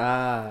butt.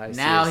 Ah, I see.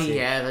 Now I he see.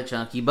 has a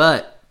chunky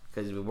butt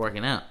because he's been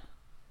working out.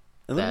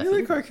 And That's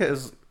Amelia it. Clark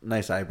has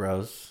nice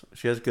eyebrows.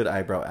 She has good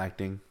eyebrow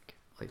acting.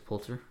 Like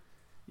Poulter.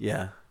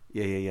 Yeah.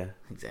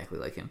 Exactly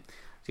like him.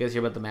 Did you guys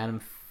hear about the Madam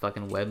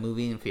fucking Web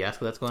movie and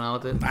fiasco that's going on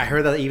with it? I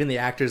heard that even the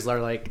actors are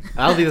like,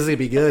 I don't think this is going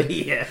to be good.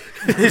 Yeah.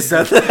 Is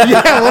that the-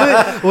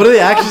 Yeah, what are the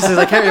actresses?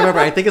 I can't remember.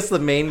 I think it's the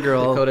main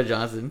girl. Dakota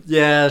Johnson.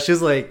 Yeah, she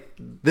was like,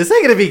 this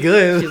ain't going to be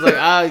good. She's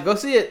like, go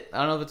see it. I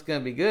don't know if it's going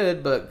to be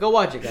good, but go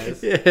watch it,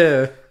 guys.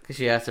 Yeah. Because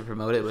she has to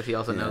promote it, but she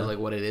also knows like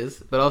what it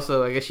is. But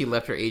also, I guess she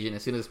left her agent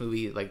as soon as this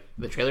movie, like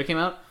the trailer came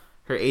out.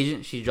 Her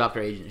agent, she dropped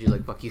her agent. She's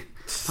like, "Fuck you!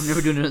 I'm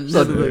never doing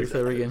another movie like this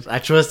ever again." I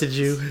trusted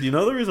you. Do you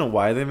know the reason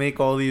why they make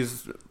all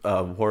these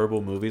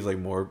horrible movies like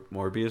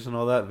Morbius and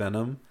all that,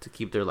 Venom? To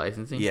keep their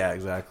licensing. Yeah,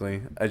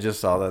 exactly. I just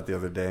saw that the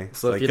other day.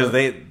 So if you because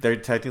they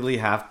technically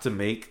have to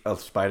make a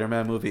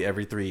Spider-Man movie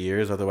every 3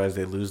 years, otherwise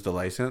they lose the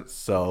license.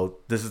 So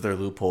this is their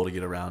loophole to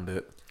get around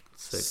it.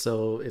 Sick.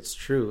 So it's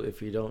true.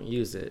 If you don't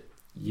use it,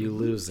 you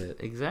lose it.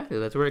 Exactly.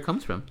 That's where it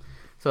comes from.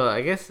 So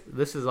I guess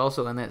this is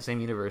also in that same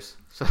universe.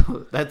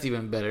 So that's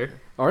even better.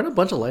 Aren't a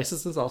bunch of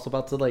licenses also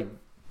about to like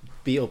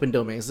be open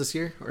domains this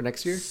year or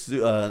next year?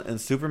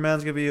 And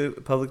Superman's gonna be a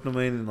public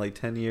domain in like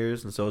 10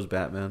 years, and so is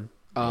Batman.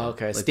 Oh,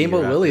 okay. Like the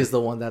Steamboat year Willie after. is the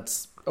one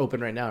that's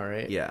open right now,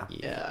 right? Yeah.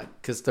 Yeah,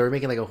 because they're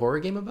making like a horror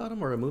game about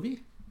him or a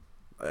movie.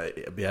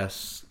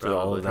 Yes, to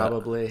all of that.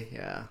 Probably,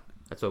 yeah.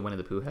 That's why Winnie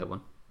the Pooh had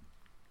one.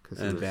 'Cause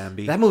he And was-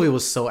 Bambi. That movie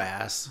was so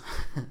ass.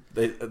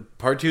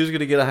 Part 2 is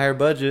gonna get a higher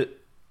budget.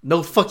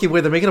 No fucking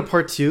way. They're making a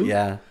part 2?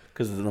 Yeah,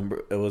 because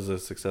it was a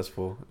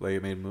successful. Like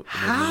it made money.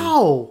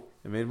 How?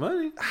 It made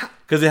money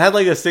because it had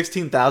like a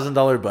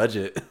 $16,000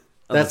 budget. on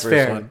the That's first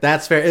fair. one.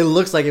 That's fair. It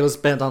looks like it was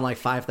spent on like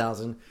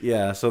 5,000.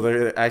 Yeah, so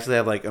they actually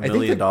have like $1 think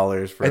million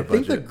the- for I a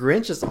think budget. the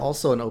Grinch is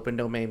also an open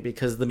domain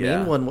because the Yeah.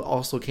 main one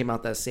also came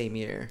out that same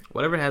year.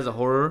 whatever has a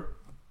horror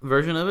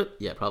version of it,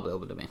 yeah, probably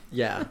open domain.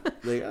 Yeah.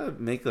 They gotta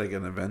make like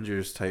an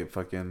Avengers type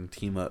fucking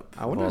team up.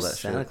 I of wonder all if that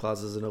Santa shit.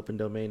 Claus is an open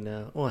domain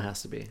now. Well, it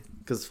has to be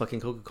because fucking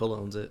Coca-Cola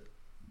owns it.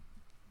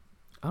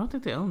 I don't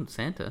think they own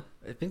Santa.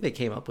 I think they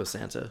came up with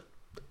Santa.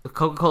 The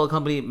Coca-Cola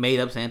company made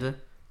up Santa.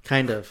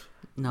 Kind of.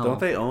 No, Don't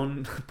they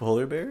own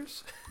polar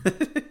bears?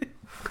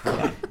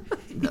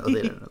 No,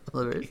 they don't know.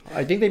 Polar bears.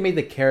 I think they made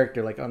the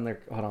character like on their.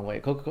 Hold on,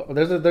 wait. Coca-Cola.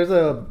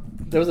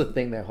 There was a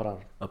thing there. Hold on.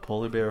 A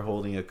polar bear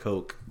holding a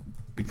Coke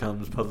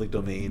becomes public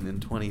domain in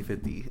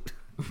 2050.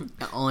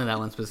 Only that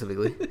one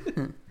specifically.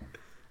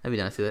 I'd be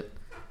down to see that.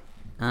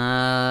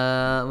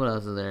 What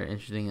else is there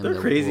interesting? In They're the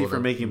crazy world for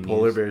of making news?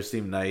 polar bears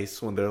seem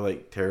nice when they're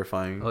like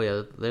terrifying. Oh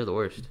yeah, they're the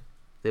worst.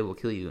 They will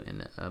kill you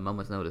in a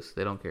moment's notice.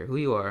 They don't care who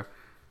you are,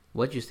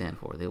 what you stand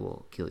for. They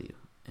will kill you,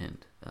 and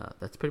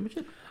that's pretty much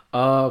it.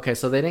 Oh, okay.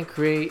 So they didn't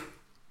create.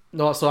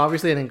 No, so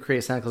obviously they didn't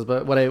create Santa Claus.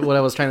 But what I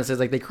was trying to say is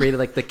like they created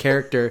like the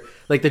character,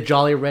 like the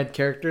Jolly Red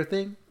character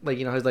thing. Like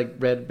you know his like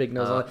red big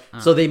nose. all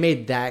that. So they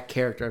made that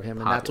character of him,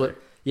 and that's Popular.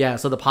 what. Yeah.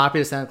 So the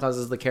popular Santa Claus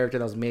is the character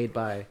that was made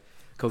by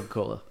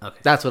Coca-Cola. Okay.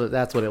 That's what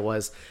it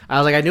was. I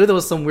was like, I knew there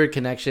was some weird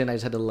connection. I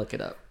just had to look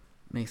it up.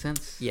 Makes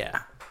sense.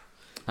 Yeah.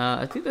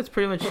 I think that's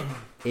pretty much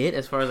it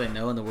as far as I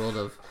know in the world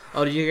of.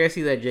 Oh, did you guys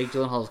see that Jake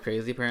Gyllenhaal is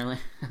crazy? Apparently.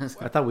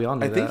 I thought we all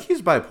knew I think that.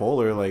 he's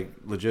bipolar, like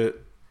legit.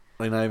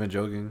 Like, not even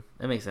joking.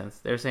 That makes sense.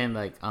 They're saying,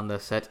 like, on the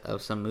set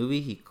of some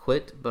movie, he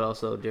quit, but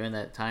also during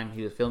that time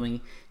he was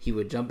filming, he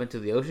would jump into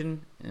the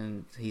ocean,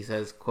 and he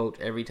says, quote,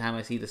 every time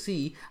I see the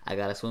sea, I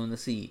gotta swim in the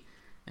sea.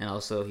 And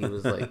also, he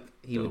was, like,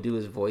 he would do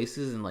his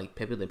voices in, like,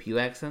 Pepe Le Pew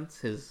accents,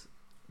 his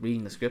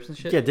reading the scripts and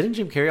shit. Yeah, didn't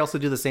Jim Carrey also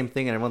do the same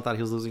thing and everyone thought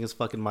he was losing his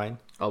fucking mind?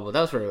 Oh, but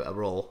that was for a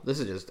role. This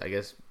is just, I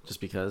guess...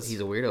 Just because? He's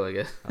a weirdo, I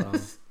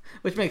guess.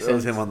 Which makes That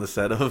was sense. him on the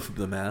set of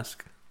The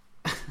Mask.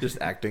 Just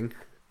acting.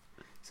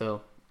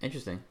 So,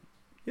 interesting.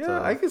 Yeah,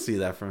 So- I can see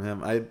that from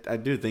him. I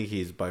do think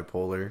he's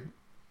bipolar.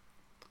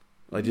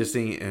 Like, just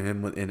seeing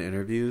him in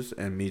interviews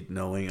and me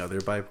knowing other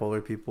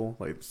bipolar people,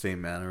 like, the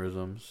same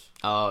mannerisms.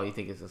 Oh, you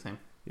think it's the same?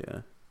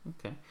 Yeah.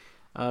 Okay.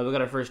 We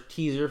got our first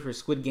teaser for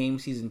Squid Game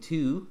Season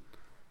 2.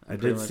 I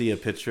did see a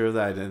picture of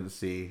that. I didn't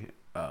see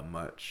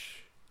much.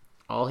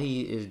 All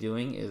he is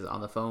doing is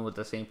on the phone with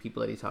the same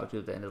people that he talked to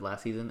at the end of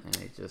last season, and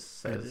it just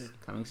says,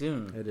 coming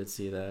soon. I did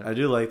see that. I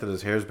do like that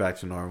his hair's back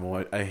to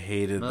normal. I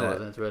hated No, it that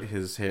wasn't. It's red.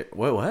 his hair...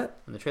 What?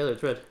 In the trailer,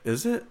 it's red.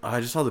 Is it? Oh,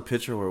 I just saw the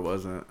picture where it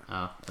wasn't.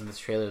 Oh, in this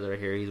trailer right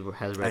here, he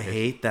has red I hair.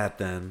 hate that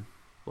then.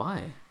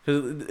 Why?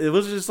 Because it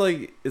was just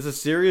like... It's a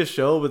serious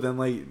show, but then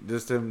like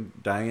just him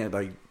dyeing it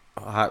like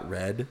hot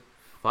red.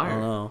 I don't Fire.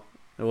 know.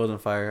 It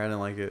wasn't fire. I didn't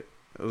like it.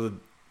 It was a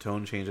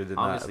tone change I did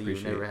Obviously, not you've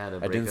appreciate. never had a I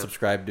didn't breakup.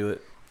 subscribe to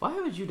it. Why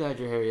haven't you dyed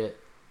your hair yet?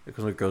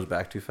 Because it grows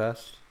back too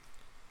fast.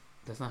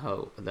 That's not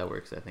how that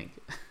works, I think.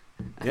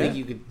 I Yeah.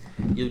 think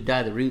you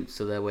dye the roots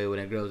so that way when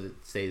it grows, it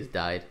stays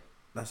dyed.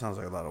 That sounds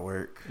like a lot of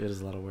work. It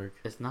is a lot of work.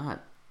 It's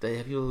not. They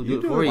have people who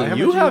You do it for Like,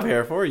 you. you have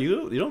hair for it.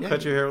 You don't Yeah.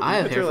 cut your hair. I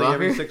You have cut hair your like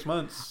every follicle. 6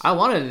 months. I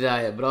wanted to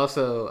dye it, but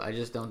also I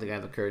just don't think I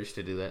have the courage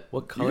to do that.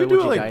 What You color could would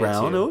do you it dye like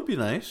brown. it It to? would be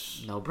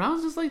nice. No,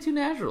 brown's just like too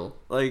natural.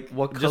 Like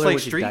What just color like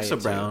would you dye streaks it of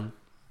to? brown.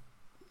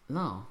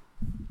 No,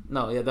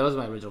 yeah, that was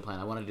my original plan.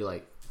 I want to do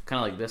like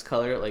kind of like this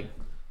color, like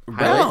Brown.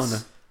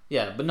 highlights.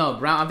 Yeah, but no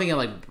brown. I'm thinking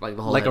like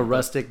the whole Like head, a but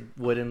rustic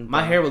wooden... My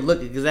brown. hair would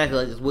look exactly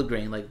like this wood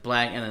grain, like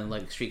black, and then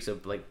like streaks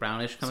of like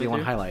brownish So coming you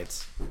want through.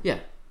 highlights. Yeah,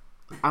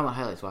 I want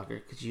highlights, Walker.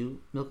 Could you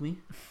milk me?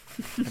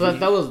 But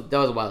that was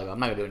a while ago. I'm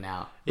not gonna do it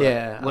now. But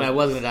Yeah. when I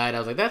was gonna dye it, I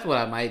was like, that's what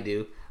I might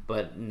do.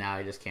 But now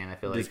I just can't. I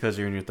feel like Because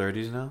you're in your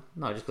 30s now.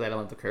 no, just because I don't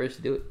have the courage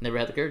to do it. Never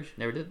had the courage.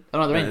 Never did. I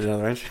don't have the range.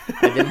 Another range.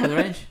 I didn't have the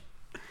range.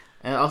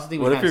 And I also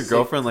think What we're if your kinda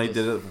girlfriend sick like to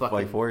did just it fucking-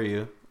 like for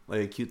you,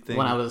 like a cute thing?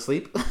 when I was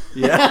asleep.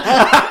 Yeah.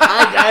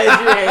 I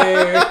dyed your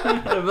hair.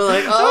 I'd be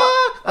like,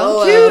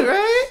 oh, cute,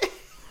 right?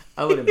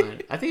 I wouldn't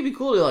mind. I think it'd be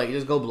cool to like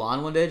just go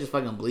blonde one day, just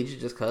fucking bleach it,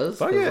 just cause.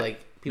 Fuck 'Cause, it. like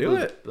people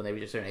Do it. when they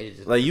reach a certain age, it's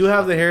just Like you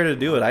have the hair to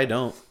do it. I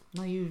don't.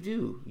 No, you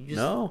do. You just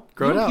No.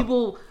 Grow you it know out.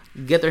 People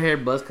get their hair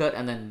buzz cut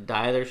and then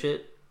dye their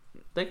shit.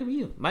 That could be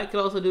you. Mike could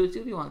also do it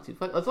too if you want to.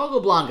 Fuck, let's all go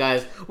blonde,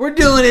 guys. We're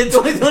doing it.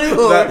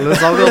 2024.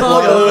 Let's all go We're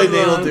blonde. The only way going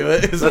Nate will blonde. do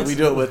it is that we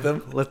do it with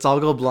them. Let's all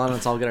go blonde.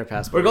 Let's all get our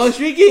passports. We're going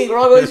streaking. We're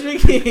all going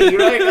streaking.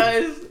 Right,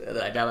 guys? And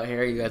then I dye my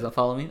hair. You guys don't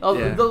follow me. Oh,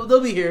 Yeah.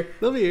 they'll be here.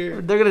 They'll be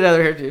here. They're gonna dye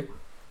their hair too.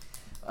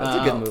 That's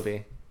a good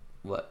movie.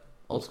 What?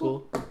 Old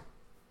school?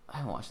 I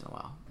haven't watched it in a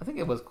while. I think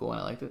it was cool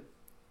and I liked it.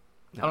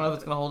 I don't know if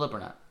it's gonna hold up or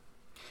not.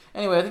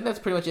 Anyway, I think that's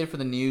pretty much it for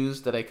the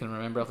news that I can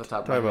remember off the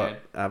top of Talk my about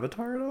head.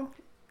 Avatar at all?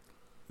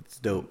 It's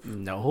dope.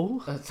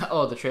 No.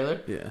 Oh, the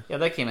trailer? Yeah. Yeah,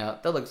 that came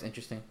out. That looks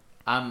interesting.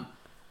 I'm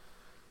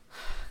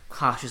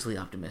cautiously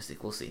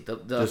optimistic. We'll see. The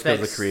Just because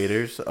effects, the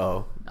creators.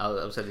 Oh.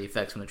 I said the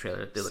effects from the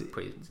trailer. They See- look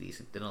pretty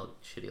decent. They don't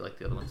look shitty like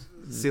the other ones.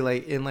 See,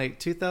 like in like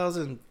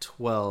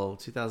 2012,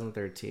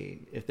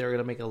 2013, if they were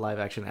gonna make a live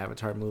action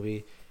Avatar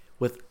movie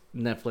with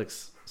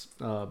Netflix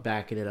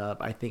backing it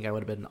up, I think I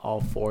would have been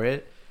all for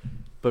it.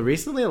 But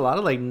recently, a lot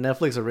of like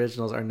Netflix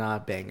originals are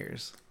not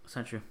bangers. That's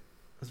not true.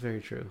 That's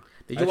very true.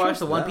 Did I you watch trust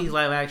the One them. Piece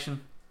live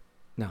action?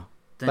 No,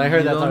 Then but I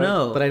heard you that. don't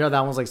know. But I know that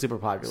one's like super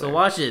popular. So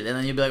watch it, and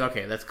then you'll be like,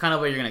 okay, that's kind of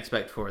what you're gonna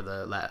expect for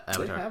the They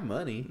Avatar. have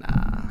money.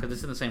 Nah. Because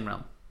it's in the same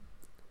realm.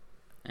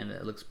 And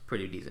it looks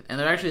pretty decent. And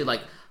they're actually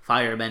like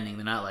fire bending.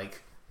 They're not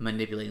like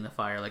manipulating the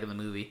fire like in the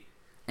movie.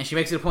 And she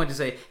makes it a point to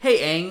say, hey,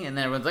 Aang. And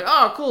then everyone's like,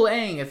 oh, cool,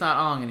 Aang. It's not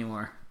Ong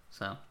anymore.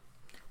 So,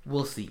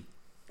 we'll see.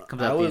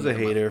 Comes out I at the was end a of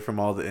the month. hater from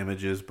all the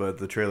images, but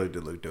the trailer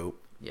did look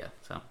dope. Yeah,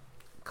 so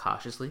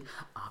cautiously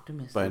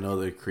optimistic. But I know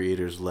the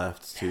creators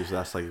left too, so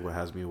that's like what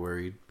has me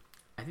worried.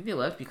 I think they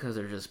left because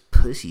they're just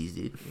pussies,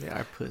 dude. They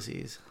are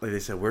pussies. Like they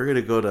said, we're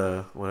gonna go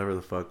to whatever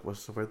the fuck.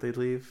 What's the word they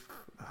leave?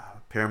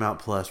 Paramount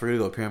Plus. We're gonna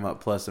go to Paramount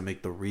Plus and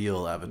make the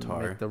real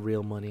Avatar. Make the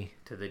real money.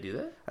 Did they do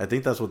that? I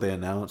think that's what they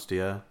announced.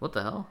 Yeah, What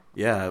the hell?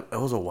 yeah. It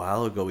was a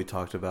while ago we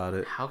talked about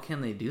it. How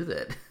can they do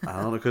that? I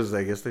don't know because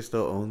I guess they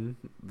still own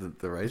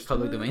the rights.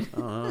 Public to it? domain. I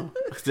don't know.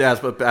 Yeah,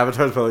 but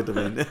Avatar's public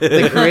domain.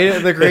 The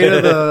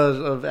creator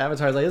of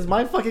Avatar is like, it's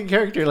my fucking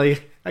character.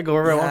 Like, I go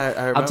wherever I Yeah, want.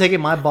 I I'm remember- taking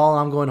my ball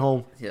and I'm going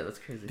home. Yeah, that's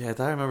crazy. Yeah, I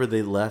thought I remember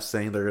they left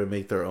saying they're gonna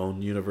make their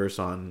own universe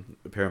on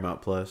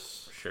Paramount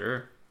Plus.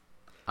 Sure.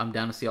 I'm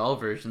down to see all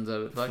versions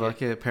of it. Fuck it.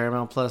 Fuck it,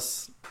 Paramount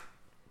Plus,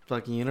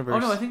 fucking universe. Oh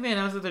no, I think they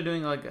announced that they're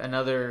doing like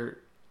another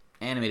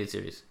animated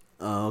series.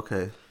 Oh,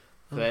 okay.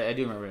 I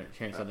do remember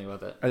hearing something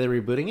about that. Are they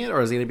rebooting it,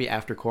 or is it going to be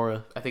after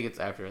Korra? I think it's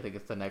after. I think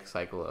it's the next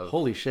cycle of.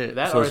 Holy shit!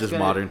 That So or it's just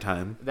modern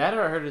time. That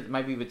or I heard it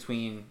might be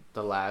between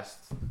the last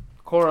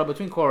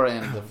between Korra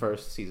and the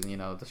first season. You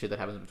know, the shit that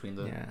happens between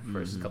the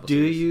first couple. Do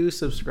series. you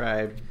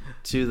subscribe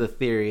to the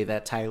theory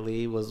that Ty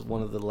Lee was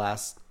one of the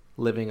last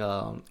living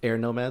air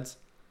nomads?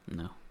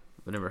 No,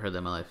 I've never heard that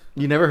in my life,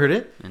 You never heard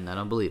it? and I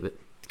don't believe it.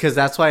 Because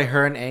that's why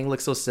her and Aang look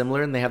so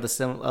similar, and they have the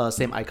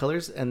same eye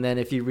colors. And then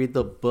if you read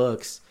the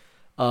books,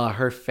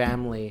 her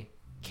family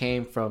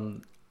came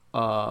from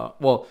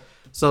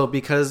so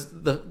because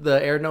the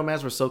air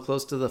nomads were so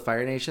close to the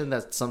Fire Nation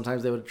that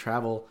sometimes they would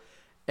travel,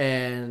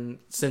 and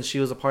since she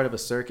was a part of a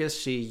circus,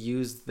 she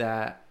used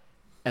that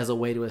as a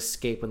way to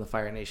escape when the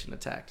Fire Nation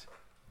attacked.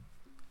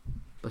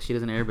 But she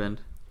doesn't airbend.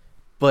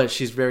 But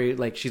she's very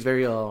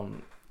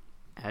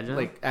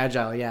Agile.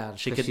 agile, yeah.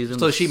 She could, She's in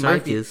so the she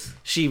circus.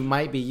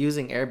 might be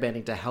using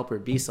airbending to help her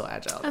be so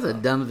agile. That's a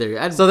dumb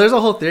theory. So there's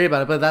a whole theory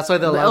about it, but that's why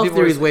the a lot of elf people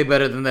theory is way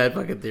better than that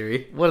fucking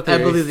theory. What a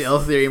theory? I believe the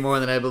elf theory more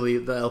than I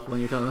believe the elf one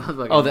you're talking about.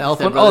 Fucking Oh, the elf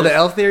Step one. Brothers. Oh, the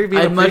elf theory.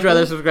 Being I'd a much prequel?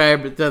 rather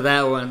subscribe to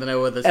that one than I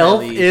would the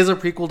Elf Ty Lee. is a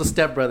prequel to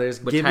Step Brothers.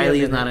 But Give me Ty a Lee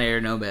is minute. not an air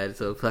nomad,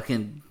 so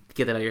fucking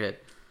get that out of your head.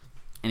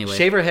 Anyway,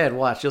 Shave her head.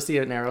 Watch, you'll see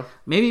it narrow.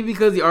 maybe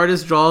because the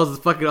artist draws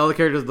fucking all the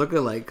characters look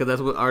alike, because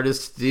that's what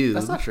artists do.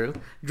 That's not true.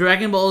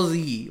 Dragon Ball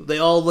Z, they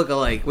all look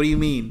alike. What do you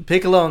mean?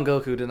 Piccolo and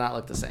Goku do not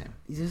look the same.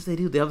 Yes, they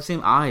do. They have the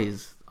same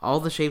eyes. All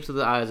the shapes of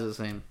the eyes are the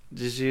same.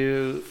 Did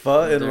you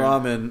Pho and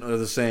ramen are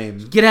the same.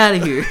 Get out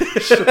of here.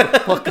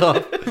 fuck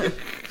up?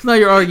 It's not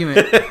your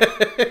argument.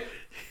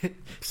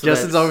 So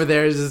Justin's over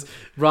there. Is just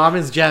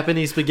ramen's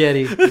Japanese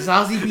spaghetti.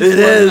 Zazie It Beats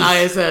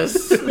is.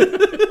 ISS.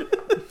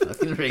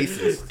 Fucking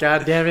racist.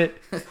 God damn it!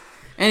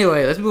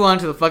 Anyway, let's move on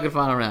to the fucking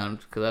final round,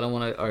 because I don't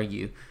want to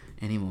argue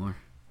anymore.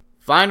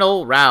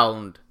 Final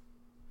round.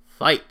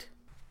 Fight.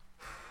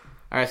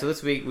 Alright, so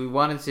this week we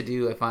wanted to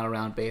do a final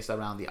round based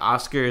around the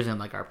Oscars and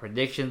like our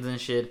predictions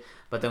and shit,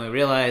 but then we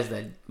realized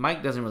that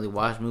Mike doesn't really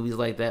watch movies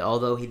like that,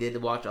 although he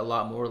did watch a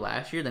lot more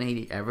last year than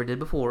he ever did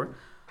before.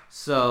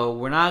 So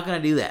we're not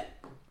going to do that,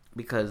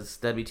 because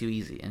that'd be too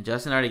easy. And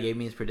Justin already gave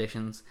me his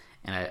predictions,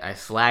 and I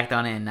slacked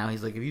on it, and now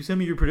he's like, if you send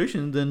me your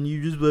predictions, then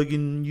you just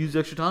fucking use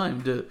extra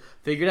time to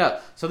figure it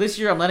out. So this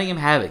year, I'm letting him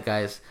have it,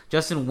 guys.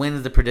 Justin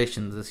wins the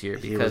predictions this year,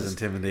 He was because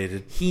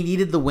intimidated. he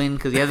needed the win,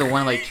 because he hasn't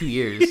won in like 2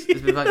 years. It's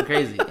been fucking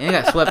crazy. And he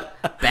got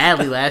swept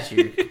badly last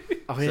year.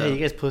 Oh yeah, So- you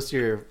guys post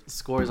your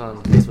scores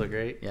on Facebook,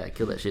 right? Yeah, I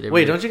killed that shit every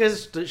Wait, year.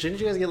 shouldn't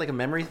you guys get like a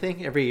memory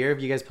thing every year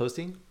of you guys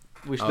posting?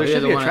 Oh, There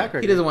should be a track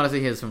record. he doesn't want to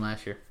see his from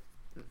last year.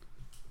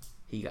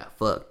 He got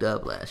fucked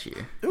up last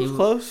year. It was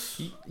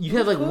close. You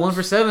had like 1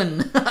 for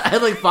 7. I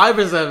had like 5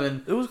 for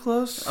 7. It was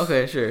close.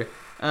 Okay, sure.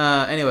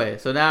 Anyway,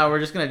 so now we're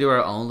just going to do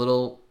our own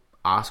little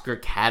Oscar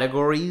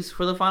categories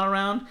for the final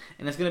round,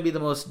 and it's going to be the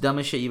most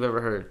dumbest shit you've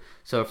ever heard.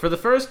 So for the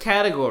first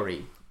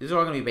category, these are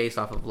all going to be based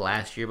off of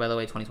last year, by the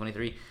way,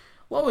 2023.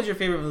 What was your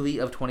favorite movie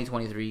of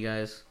 2023,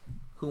 guys?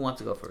 Who wants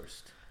to go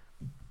first?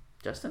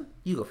 Justin?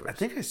 You go first. I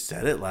think I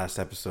said it last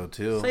episode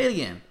too. Say it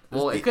again.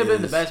 Well, it could have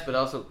been the best, but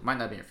also might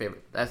not be your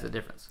favorite. That's the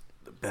difference.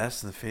 The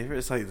best and the favorite.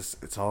 It's like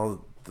it's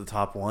all the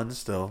top ones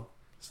still.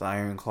 It's the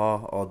Iron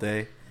Claw all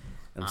day.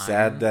 I'm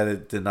sad that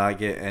it did not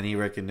get any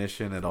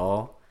recognition at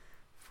all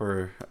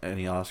for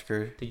any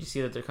Oscar. Did you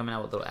see that they're coming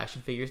out with little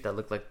action figures that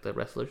look like the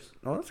wrestlers?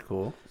 Oh, that's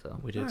cool. So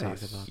We did talk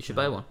Nice. about. you should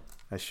buy one.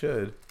 I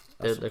should.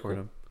 I'll They're support cool.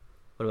 him.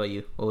 What about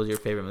you? What was your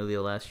favorite movie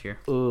of last year?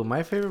 Ooh,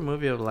 my favorite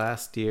movie of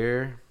last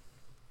year.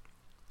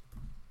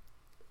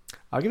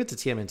 I'll give it to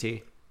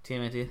TMNT.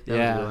 TMNT? That was a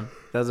Yeah, good one.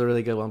 that was a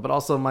really good one. But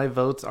also, my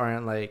votes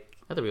aren't like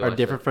I thought we are watched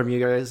different that. from you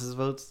guys'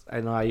 votes. I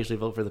know I usually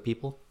vote for the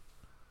people,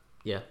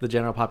 Yeah. the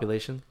general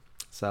population.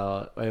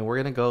 So, and we're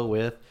gonna go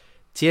with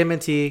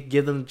TMNT.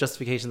 Give them the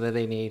justification that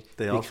they need.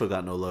 They also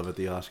got no love at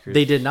the Oscars.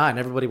 They did not, and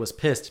everybody was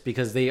pissed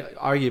because they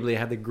arguably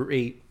had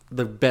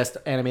the best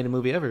animated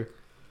movie ever.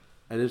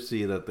 I did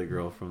see that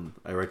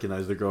I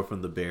recognize the girl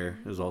from The Bear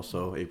is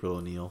also April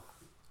O'Neil.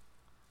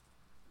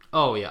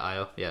 Oh, yeah,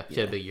 Io. Yeah, she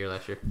had a big year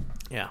last year.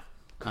 Yeah,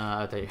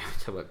 I thought you were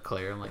talking about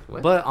Claire. I'm like,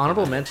 what? but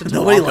honorable mention to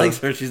Nobody Wonka. likes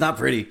her. She's not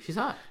pretty. She's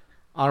hot.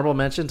 Honorable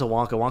mention to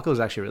Wonka. Wonka was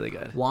actually really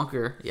good.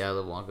 Wonker. Yeah, I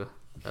love Wonka.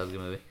 That was a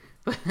good movie.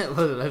 But that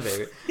wasn't my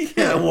favorite.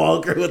 Yeah,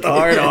 Walker with the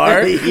hard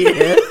R.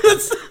 Yeah.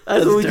 That's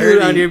what we do dirty.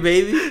 around here,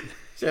 baby.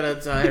 Shout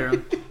out to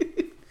Hiram.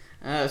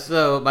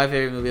 So, my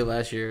favorite movie of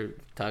last year,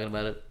 talking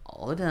about it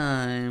all the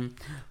time,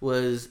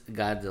 was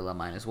Godzilla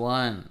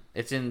 -1.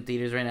 It's in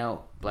theaters right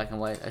now, black and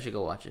white. I should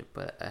go watch it,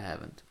 but I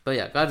haven't. But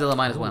yeah, Godzilla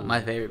 -1,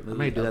 my favorite movie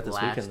might do that of this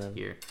last weekend, then.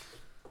 year.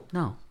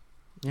 No.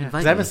 Yeah, Invite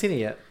because I haven't me. seen it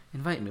yet.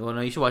 Invite me. Well,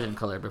 no, you should watch it in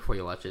color before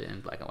you watch it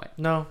in black and white.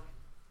 No,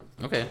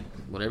 Okay,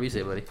 whatever you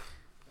say, buddy.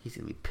 He's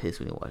gonna be pissed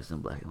when he watches it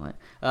in black and white.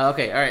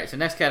 Okay, all right. So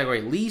next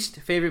category: least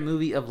favorite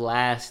movie of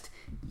last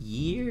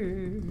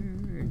year.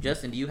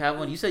 Justin, do you have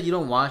one? You said you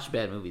don't watch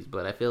bad movies,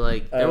 but I feel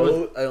like I there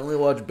was only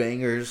watch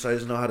bangers. I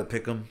just know how to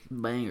pick them.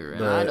 banger, and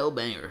But- I know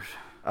bangers.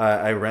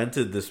 I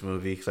rented this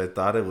movie because I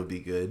thought it would be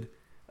good.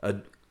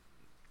 Do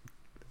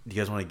you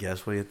guys want to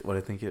guess what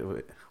I think it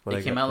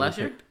It came out last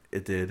year?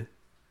 It did.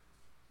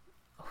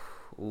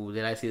 Ooh,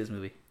 did I see this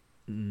movie?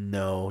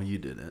 No, you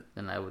didn't.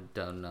 Then I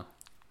don't know.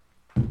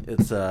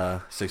 It's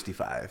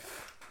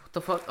 65. What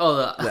the fuck? Oh,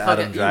 the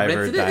Adam you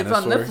Driver rented it? It's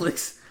on dinosaur.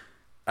 Netflix.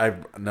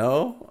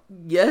 No.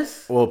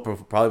 Yes. Well,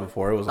 probably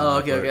before it was. Oh,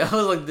 On okay, Netflix. okay. I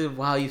was like, dude,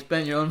 wow, you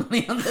spent your own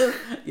money on this?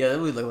 Yeah, that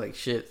movie looked like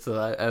shit,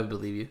 so I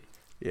believe you.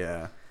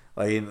 Yeah,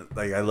 like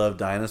I love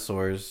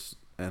dinosaurs,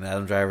 and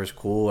Adam Driver's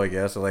cool. I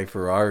guess I like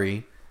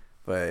Ferrari,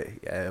 but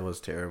yeah, it was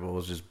terrible. It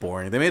was just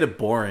boring. They made it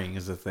boring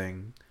is the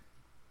thing.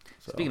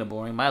 So. Speaking of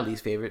boring, my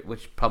least favorite,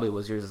 which probably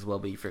was yours as well,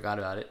 but you forgot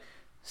about it.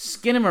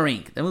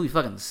 Skinamarink. That movie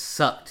fucking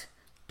sucked.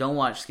 Don't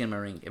watch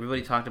Skinamarink.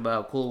 Everybody talked about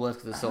how cool it was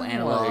because it's so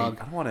analog.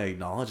 I don't want to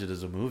acknowledge it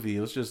as a movie.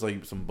 It was just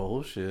like some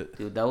bullshit.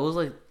 Dude, that was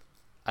like...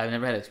 I've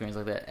never had an experience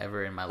like that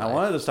ever in my life. I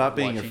wanted to stop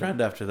being your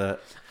friend after that.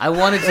 I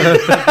wanted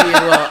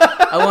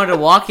to I wanted to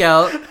walk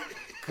out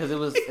because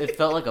it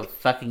felt like a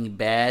fucking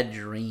bad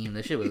dream.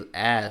 This shit was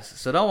ass.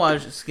 So don't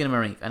watch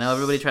Skinamarink. I know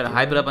everybody tried to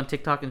hype it up on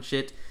TikTok and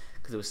shit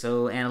because it was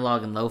so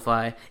analog and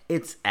lo-fi.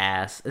 It's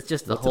ass. It's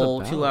just the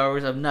whole 2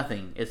 hours of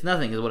nothing. It's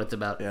nothing is what it's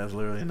about. Yeah, it's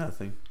literally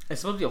nothing. It's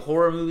supposed to be a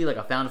horror movie, like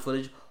a found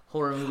footage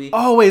horror movie.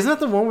 Oh wait, isn't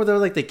that the one where they're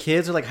like the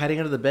kids are like hiding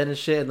under the bed and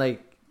shit and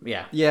like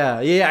Yeah.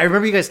 Yeah. I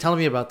remember you guys telling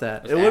me about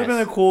that. It would have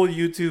been a cool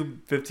YouTube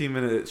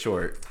 15-minute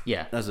short.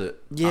 Yeah. That's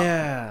it.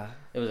 Yeah.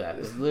 It was that.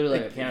 It was literally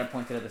like a camera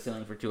pointed at the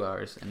ceiling for 2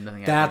 hours and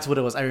nothing happened. That's what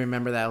it was. I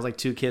remember that. It was like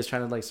two kids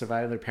trying to like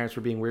survive and their parents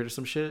were being weird or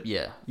some shit.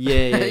 Yeah.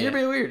 Yeah. You're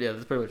being weird. Yeah,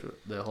 that's pretty much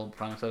the whole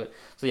premise of it.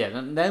 So yeah,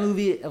 that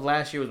movie of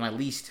last year was my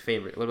least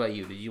favorite. What about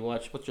you? Did you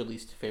watch, what's your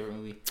least favorite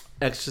movie?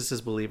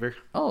 Exorcist Believer.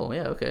 Oh,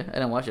 yeah, okay. I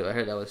didn't watch it. I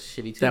heard that was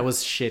shitty too. That was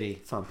shitty.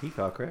 It's on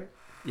Peacock, right?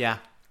 Yeah.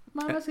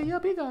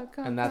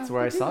 And that's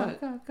where I saw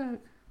it.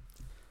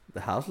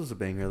 The House was a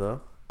banger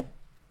though.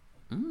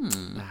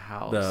 The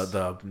House.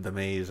 The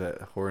maze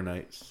at Horror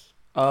Nights.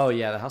 Oh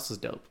yeah, the house was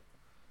dope.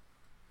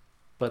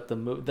 But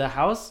the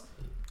house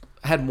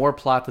had more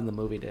plot than the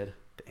movie did.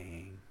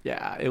 Dang.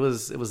 Yeah, it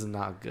was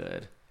not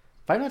good.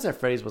 Five Nights at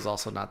Freddy's was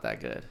also not that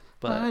good.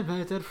 But Five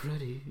Nights at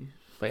Freddy's.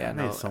 But yeah, I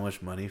made so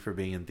much money for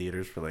being in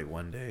theaters for like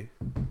one day.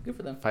 Good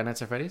for them. Five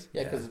Nights at Freddy's?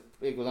 Yeah, because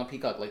it was on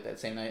Peacock like that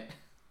same night.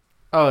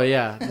 Oh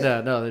yeah,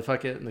 no, they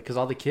fuck it because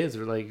all the kids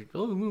were like,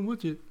 "Oh, I'm gonna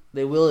watch it."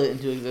 They will it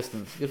into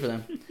existence. Good for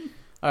them.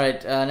 All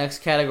right, next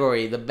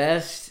category: the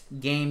best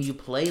game you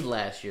played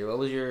last year. What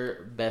was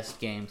your best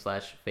game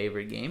 /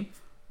 favorite game?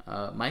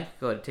 Mike,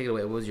 go ahead, take it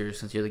away. What was yours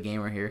since you're the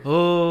gamer here?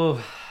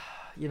 Oh,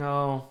 played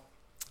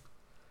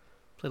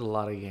a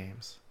lot of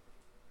games.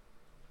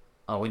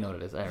 Oh, we know what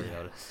it is. I already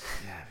noticed.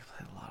 Yeah,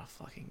 we played a lot of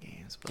fucking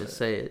games. But Just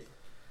say it.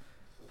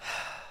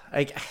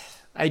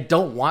 I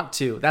don't want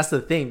to. That's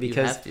the thing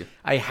because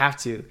I have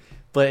to.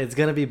 But it's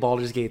gonna be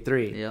Baldur's Gate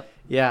 3. Yep.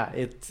 Yeah,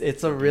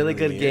 it's a really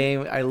good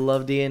game. I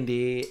love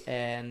D&D,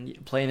 and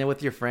playing it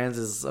with your friends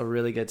is a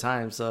really good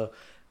time. So,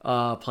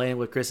 playing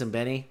with Chris and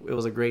Benny, it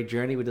was a great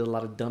journey. We did a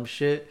lot of dumb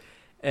shit,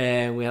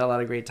 and we had a lot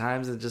of great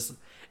times. And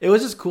it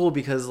was just cool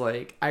because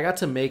like I got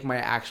to make my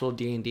actual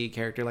D&D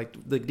character, like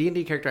the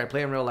D&D character I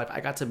play in real life.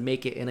 I got to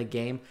make it in a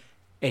game,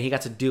 and he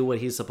got to do what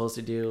he's supposed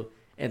to do.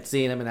 And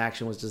seeing him in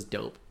action was just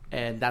dope,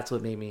 and that's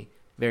what made me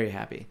very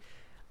happy.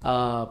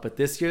 But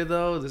this year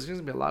though, there's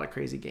gonna be a lot of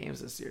crazy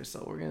games this year,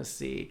 so we're gonna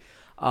see.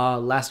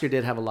 Last year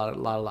did have a lot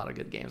of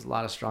good games, a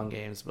lot of strong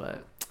games,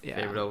 but yeah.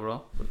 Favorite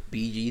overall?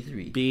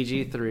 BG3.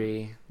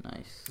 BG3.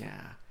 Nice.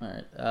 Yeah. All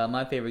right.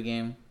 My favorite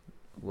game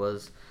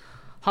was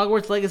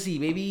Hogwarts Legacy,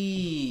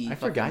 baby. I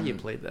forgot you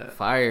played that.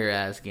 Fire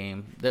ass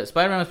game. The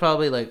Spider-Man was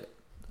probably like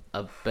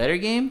a better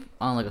game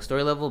on like a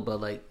story level,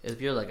 but like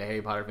if you're like a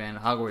Harry Potter fan,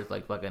 Hogwarts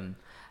like fucking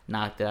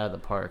knocked it out of the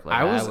park. Like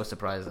I was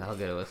surprised at how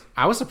good it was.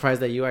 I was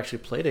surprised that you actually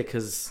played it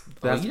because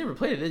you never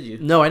played it, did you?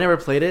 No, I never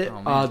played it.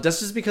 Oh,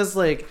 that's just because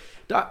like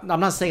I'm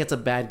not saying it's a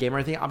bad game or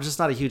anything. I'm just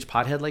not a huge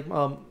pothead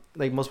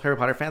like most Harry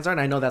Potter fans are,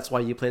 and I know that's why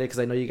you played it because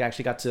I know you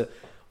actually got to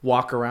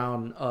walk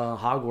around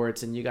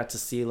Hogwarts and you got to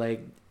see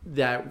like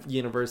that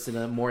universe in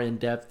a more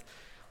in-depth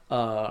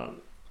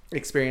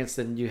experience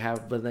than you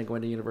have when then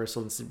going to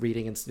Universal and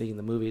reading and seeing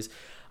the movies.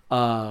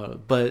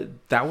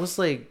 But that was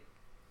like.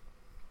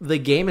 The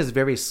game is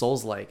very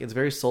Souls-like. It's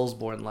very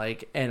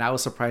Soulsborne-like, and I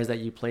was surprised that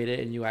you played it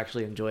and you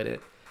actually enjoyed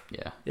it.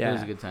 Yeah, it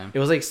was a good time. It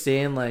was like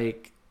saying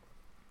like,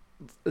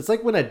 it's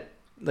like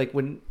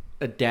when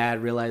a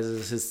dad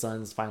realizes his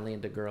son's finally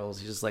into girls.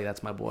 He's just like,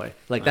 that's my boy.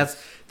 Like nice.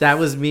 that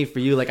was me for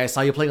you. Like I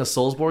saw you playing a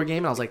Soulsborne game,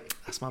 and I was like,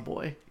 that's my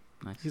boy.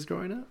 Nice. He's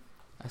growing up.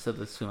 I said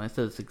this to him. I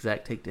said this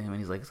exact take to him, and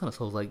he's like, "It's not a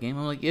Souls-like game."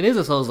 I'm like, "It is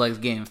a Souls-like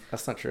game."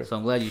 That's not true. So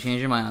I'm glad you changed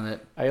your mind on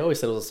that. I always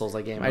said it was a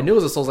Souls-like game. I knew it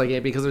was a Souls-like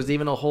game because there's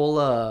even a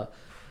whole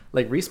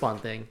like respawn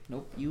thing.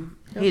 Nope, you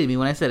hated me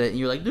when I said it, and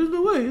you're like, "There's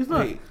no way, it's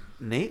not." Wait,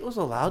 Nate was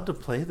allowed to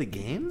play the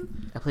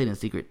game? I played in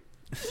secret.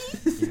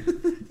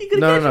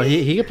 No.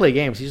 He can play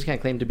games. He just can't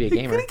claim to be a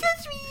gamer.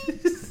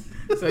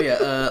 So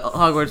yeah,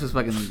 Hogwarts was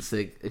fucking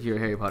sick. If you're a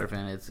Harry Potter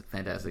fan, it's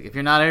fantastic. If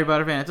you're not a Harry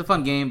Potter fan, it's a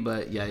fun game,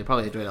 but yeah, you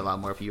probably enjoy it a lot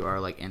more if you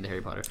are like into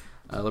Harry Potter.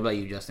 What about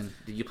you, Justin?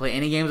 Did you play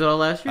any games at all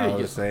last year? I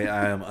would say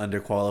I am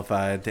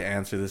underqualified to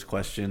answer this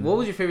question. What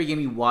was your favorite game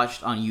you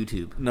watched on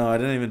YouTube? No, I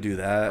didn't even do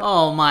that.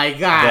 Oh my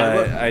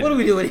god! What are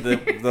we doing?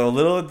 The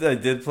little I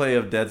did play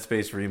of Dead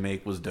Space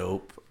remake was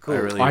dope. Cool. I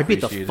really I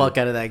beat the appreciated fuck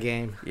out of that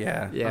game.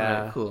 Yeah. Yeah.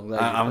 Alright, cool.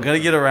 I'm gonna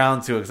get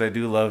around to it because I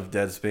do love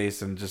Dead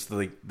Space, and just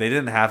like they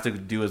didn't have to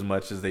do as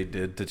much as they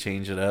did to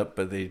change it up,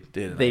 but they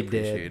did. And They I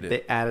appreciate did. it.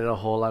 They added a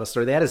whole lot of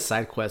story. They added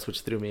side quests,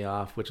 which threw me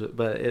off.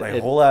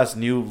 Like whole ass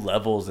new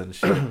levels and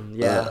shit.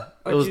 yeah,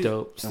 it was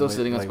dope. Still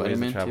sitting on ways to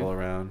Spider-Man travel 2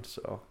 around.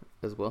 So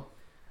as well.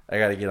 I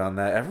gotta get on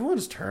that.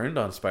 Everyone's turned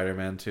on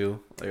Spider-Man 2.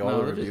 Like all No,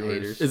 the they're just reviewers.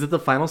 haters. Is it the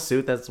final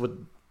suit? That's what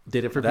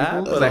did it for That,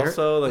 people? but 'Cause I heard-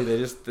 also like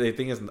they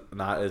think it's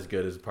not as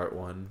good as part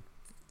one.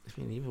 I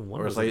mean, even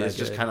one Or it's wasn't like that it's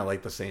just good. kind of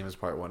like the same as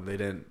part one. They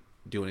didn't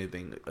do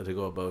anything to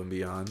go above and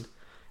beyond.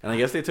 And I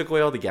guess they took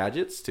away all the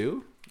gadgets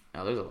too.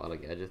 Oh, there's a lot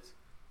of gadgets.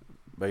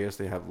 But I guess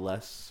they have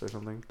less or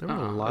something. There were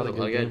a lot of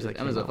good games that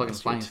And there's came a out fucking last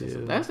year, flying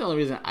system. too. That's the only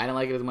reason I don't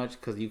like it as much,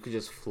 because you could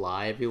just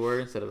fly everywhere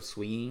instead of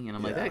swinging, and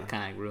I'm like, Yeah. that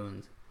kind of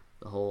ruins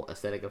the whole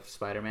aesthetic of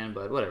Spider-Man.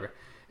 But whatever,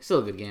 it's still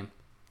a good game.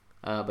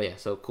 But yeah,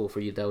 so cool for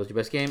you. That was your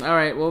best game. All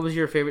right, what was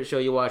your favorite show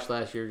you watched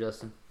last year,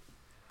 Justin?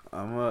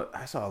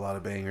 I saw a lot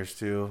of bangers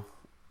too.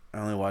 I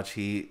only watch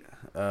Heat.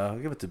 I'll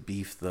give it to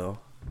Beef though.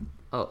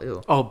 Oh,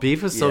 ew. Oh,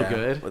 Beef was so Yeah,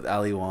 good. with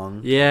Ali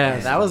Wong. Yeah,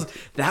 And that was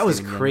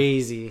Stephen Yeun.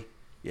 crazy.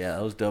 Yeah,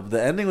 that was dope.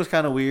 The ending was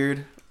kind of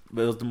weird,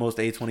 but it was the most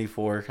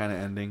A24 kind of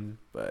ending.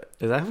 But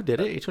Is that who did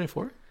it?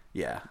 A24?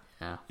 yeah,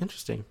 Yeah.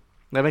 Interesting.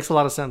 That makes a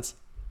lot of sense.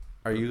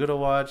 are you gonna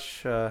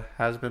watch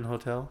Has Been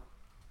Hotel?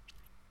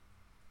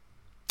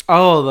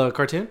 Oh, the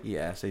cartoon?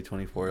 Yeah, it's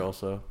A24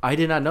 also. I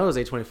did not know it was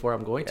A24.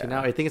 I'm going to Yeah.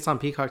 now. I think it's on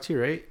Peacock too,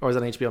 right? Or is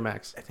it on HBO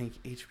Max? I think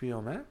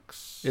HBO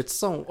Max. It's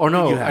so. Or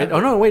no. You have it.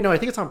 Oh no. Wait, no. I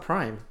think it's on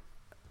Prime.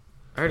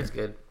 I heard it's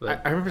good.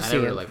 But I remember I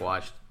seeing never it. like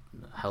watched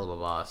Hell of a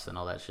Boss and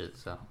all that shit.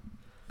 So,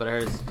 but I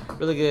heard it's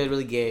really good,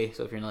 really gay.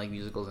 So if you're into like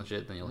musicals and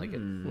shit, then you'll like it.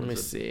 Let me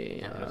see.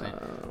 Yeah, that's what I'm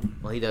saying.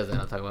 Well, he does that.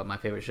 I'll talk about my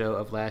favorite show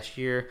of last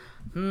year.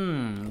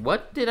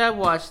 What did I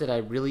watch that I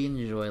really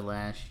enjoyed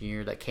last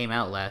year? That came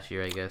out last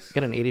year, I guess.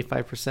 Got an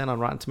 85% on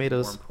Rotten More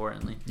Tomatoes.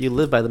 importantly, You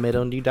live by the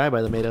tomato and you die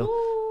by the tomato.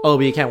 Oh,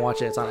 but you can't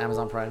watch it. It's on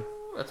Amazon Prime.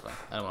 that's fine.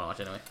 I don't want to watch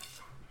it anyway.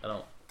 I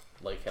don't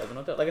like Hell of a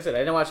Hotel. Like I said, I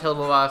didn't watch Hell of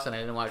a Boss, and I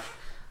didn't watch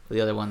the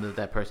other one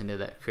that person did.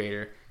 That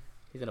creator,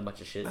 he's in a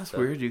bunch of shit. That's so.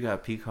 weird. You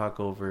got Peacock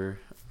over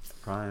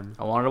Prime.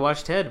 I wanted to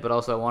watch Ted, but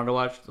also I wanted to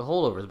watch The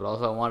Holdovers, but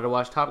also I wanted to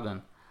watch Top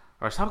Gun.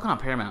 Or is Top Gun on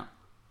Paramount?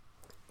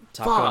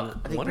 Top Fuck!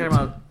 Gun I think 1 or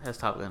Paramount has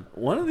Top Gun.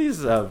 One of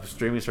these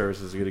streaming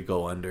services is gonna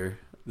go under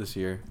this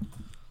year.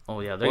 Oh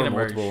yeah, they're Or gonna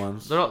merge. multiple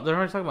ones. They're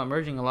already talking about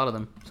merging a lot of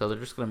them, so they're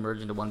just gonna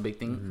merge into one big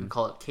thing and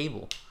call it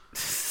cable.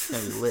 It's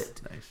gonna be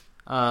lit. Nice.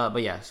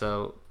 But yeah,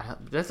 so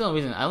that's the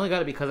only reason. I only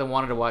got it because I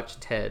wanted to watch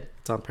Ted.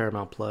 It's on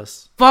Paramount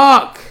Plus.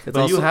 Fuck! It's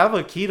But also, you have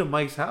a key to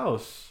Mike's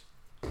house.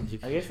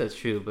 I guess that's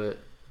true, but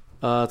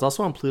it's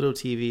also on Pluto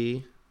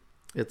TV.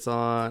 It's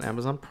on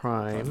Amazon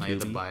Prime. I have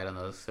to buy it on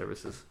those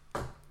services.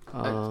 It's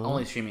Um,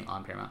 only streaming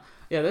on Paramount.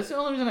 Yeah, that's the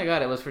only reason I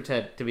got it was for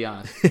Ted. To be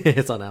honest,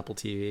 it's on Apple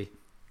TV.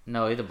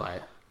 no, I had to buy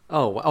it.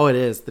 Oh, it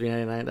is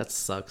 $3.99. That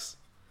sucks.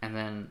 And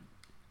then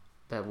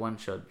that one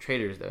show,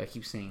 Traders, that I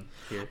keep seeing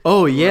here.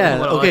 Oh I yeah.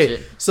 wanna watch Okay.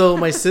 it. So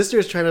my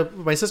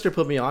sister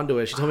put me onto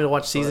it. She told me to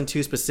watch season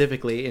 2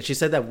 specifically, and she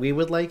said that we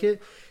would like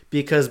it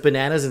because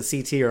Bananas and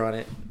CT are on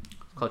it.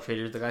 It's called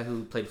Traders. The guy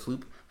who played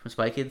Floop from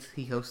Spy Kids,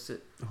 he hosts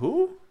it.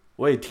 Who?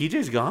 Wait,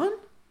 TJ's gone?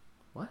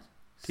 What?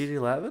 TJ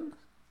Lavin?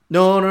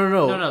 No.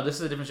 No, this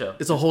is a different show.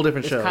 It's a whole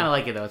different It's show. kind of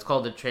like it though. It's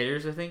called The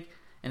Traders, I think,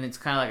 and it's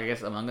kind of like I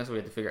guess Among Us, where we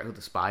have to figure out who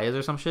the spy is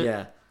or some shit.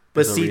 Yeah.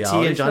 But It's a CT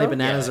reality and Johnny show?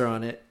 Bananas Yeah. are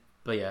on it.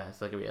 But yeah, it's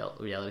like a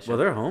reality show. Well,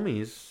 they're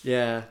homies.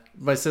 Yeah.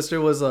 My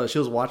sister was she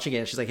was watching it,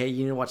 and she's like, "Hey,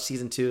 you need to watch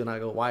season 2." And I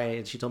go, "Why?"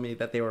 And she told me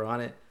that they were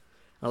on it.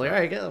 I was like, "All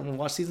right, I'm gonna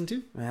watch season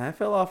 2." Man, I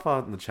fell off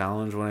on the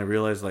challenge when I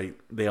realized like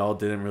they all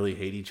didn't really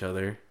hate each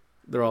other.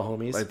 They're all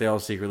homies. Like they all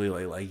secretly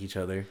like each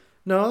other.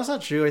 No, that's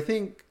not true. I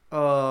think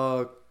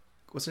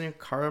what's her name,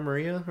 Cara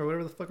Maria or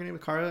whatever the fuck her name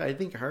is, Cara. I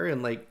think her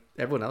and like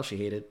everyone else she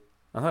hated.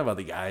 I'm talking about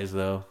the guys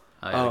though.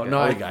 Oh, the no,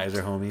 All I- the guys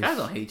are homies. guys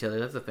don't hate each other.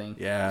 That's the thing.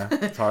 Yeah,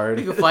 it's hard.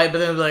 You can fight, but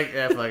then like,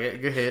 yeah, fuck it,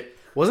 good hit.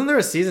 Wasn't there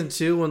a season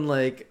 2 when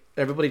like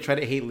everybody tried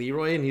to hate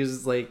Leroy and he was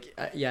just like,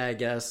 yeah, I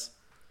guess.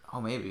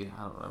 Oh, maybe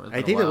I don't remember. It's I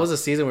been think a there while. was a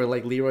season where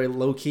like Leroy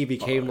low key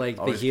became like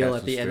the always heel catching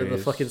at the end of the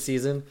strays. fucking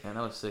season. Yeah,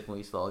 that was sick when we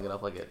used to all get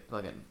up like at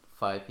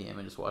 5 p.m.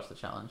 and just watch the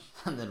challenge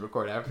and then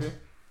record after.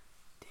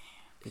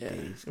 Yeah,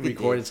 days. Good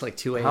record days. until like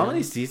 2 a.m. How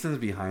many seasons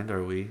behind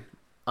are we?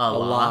 A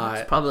lot.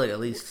 It's probably like at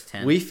least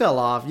 10. We fell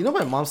off. You know,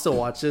 my mom still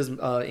watches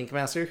Ink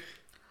Master.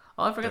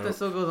 Oh, I forgot that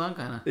still goes on,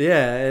 kind of.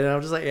 Yeah, and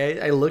I'm just like,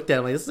 I looked at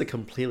him like this is a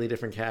completely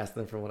different cast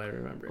than from what I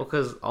remember. Well,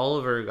 because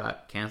Oliver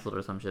got canceled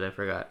or some shit. I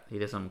forgot. He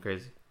did something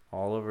crazy.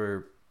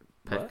 Oliver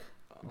Peck.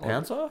 what?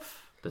 Pants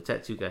off? The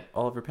tattoo guy.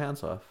 Oliver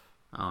Pants off.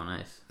 Oh,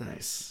 nice.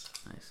 Nice.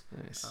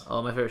 Nice.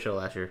 Oh, my favorite show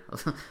last year.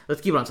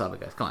 Let's keep it on topic,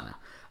 guys. Come on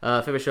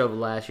now. Favorite show of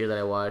last year that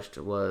I watched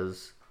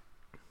was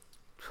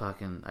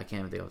fucking. I can't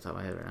even think off the top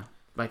of my head right now.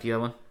 Mike, do you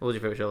have one? What was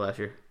your favorite show last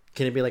year?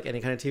 Can it be like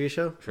any kind of TV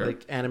show? Sure.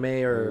 Like anime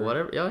or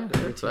whatever. Yeah,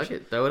 sure. Fuck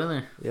it. Throw it in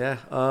there. Yeah.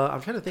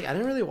 I'm trying to think. I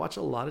didn't really watch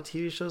a lot of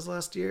TV shows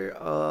last year.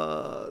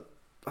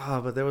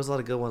 But there was a lot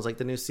of good ones. Like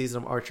the new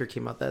season of Archer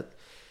came out that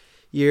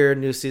year.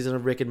 New season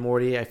of Rick and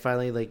Morty. I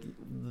finally like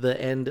the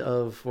end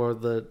of or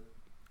the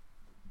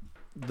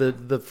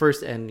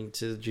first ending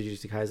to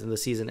Jujutsu Kaisen, the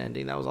season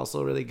ending. That was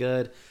also really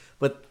good.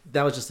 But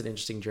that was just an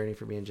interesting journey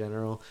for me in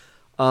general.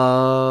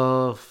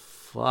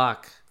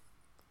 Fuck.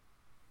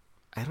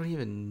 I don't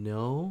even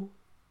know.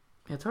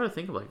 Yeah, it's hard to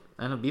think of. Like,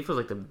 I know Beef was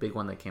like the big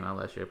one that came out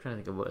last year. I'm trying to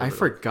think of what. I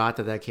forgot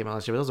that came out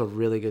last year. But that was a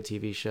really good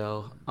TV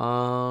show.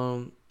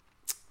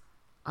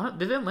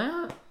 Did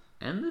Atlanta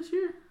end this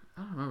year?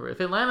 I don't remember. If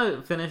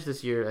Atlanta finished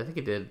this year, I think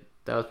it did.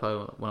 That was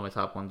probably one of my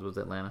top ones was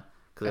Atlanta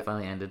because it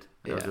finally ended.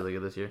 That was really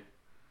good this year.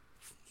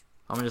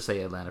 I'm gonna just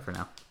say Atlanta for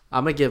now.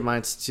 I'm gonna give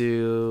mine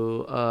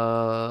to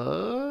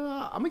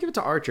I'm gonna give it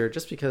to Archer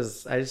just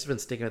because I just been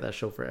sticking with that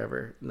show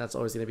forever, and that's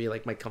always gonna be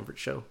like my comfort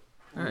show.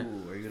 All right.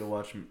 Ooh, are you gonna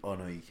watch? Oh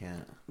no, you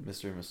can't.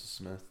 Mr. and Mrs.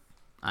 Smith.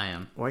 I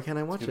am. Why can't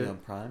I watch It's gonna it? be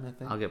on Prime, I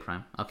think. I'll get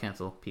Prime. I'll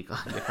cancel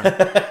Peacock. Get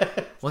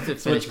Prime. Once it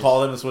finishes.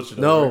 Call in and switch it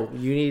over. No,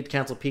 you need to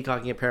cancel Peacock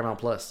and get Paramount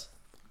Plus.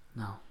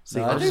 No.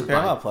 No, I think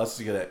Paramount Plus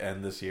is gonna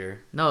end this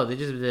year. No, they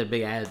just did a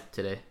big ad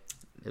today.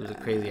 It was a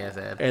crazy ass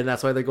ad. And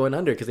that's why they're going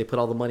under because they put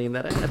all the money in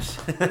that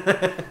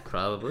ad.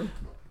 Probably.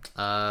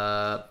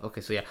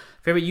 Okay, so yeah.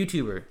 Favorite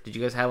YouTuber? Did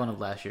you guys have one of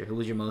last year? Who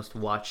was your most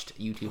watched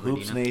YouTuber?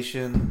 Hoops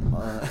Nation.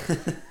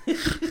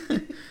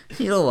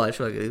 You don't watch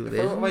fucking Hoops For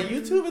Nation. my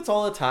YouTube, it's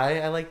all a tie.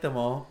 I like them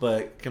all.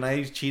 But can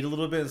I cheat a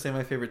little bit and say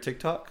my favorite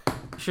TikTok?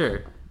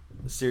 Sure.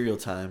 Cereal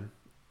Time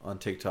on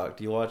TikTok.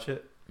 Do you watch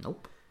it?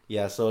 Nope.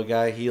 Yeah, so a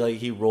guy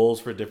he rolls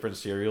for different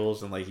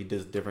cereals and like he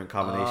does different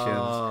combinations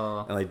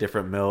and like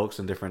different milks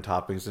and different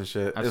toppings and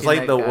shit. I've it's seen like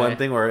that the guy. one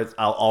thing where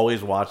I'll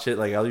always watch it.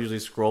 Like I'll usually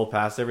scroll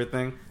past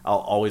everything. I'll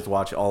always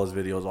watch all his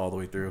videos all the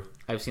way through.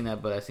 I've seen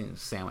that, but I've seen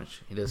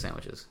sandwich. He does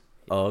sandwiches.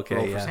 Oh, okay,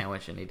 Roll for yeah.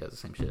 sandwich, and he does the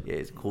same shit. Yeah,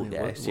 he's a cool Wait,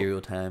 guy. what- Cereal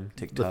Time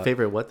TikTok. The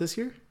favorite what this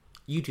year?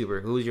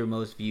 YouTuber. Who was your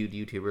most viewed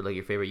YouTuber? Like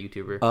your favorite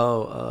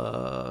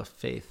YouTuber?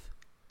 Faith.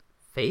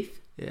 Faith?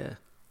 Yeah.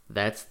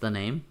 That's the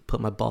name? Put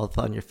my balls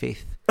on your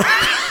faith.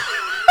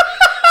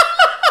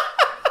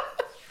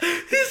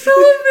 He's so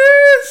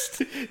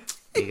embarrassed.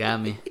 He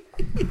got me.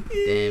 Damn,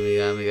 he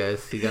got me,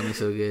 guys. He got me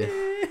so good.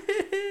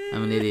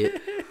 I'm an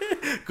idiot.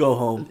 Go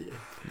home.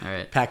 All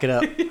right. Pack it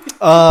up.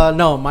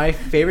 No, my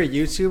favorite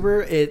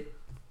YouTuber,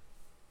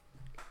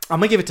 I'm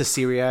gonna give it to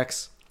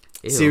Syriax.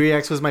 Ew.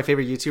 Syriax was my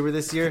favorite YouTuber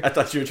this year. I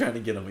thought you were trying to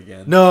get him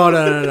again. No.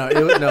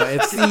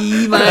 It's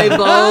See my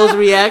balls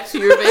react to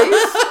your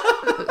face?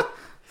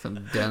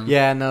 Some dumb.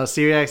 yeah, no,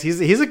 Syriax. He's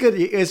a good.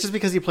 It's just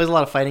because he plays a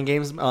lot of fighting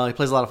games. He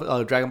plays a lot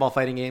of Dragon Ball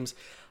fighting games.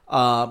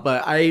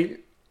 But I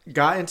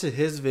got into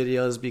his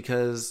videos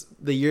because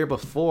the year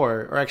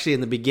before, or actually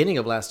in the beginning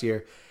of last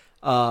year,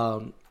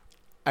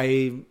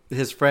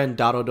 his friend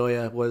Dado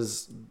Doya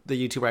was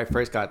the YouTuber I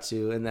first got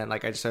to, and then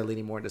like I just started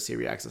leaning more into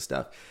Syriax and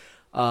stuff.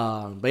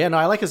 But yeah, no,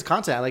 I like his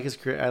content. I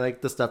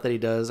like the stuff that he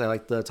does. I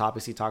like the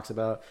topics he talks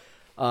about.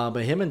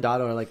 But him and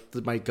Dado are like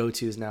my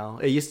go-tos now.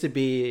 It used to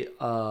be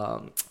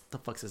the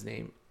fuck's his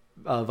name?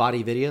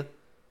 Vadi Vidya.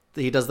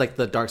 He does like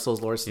the Dark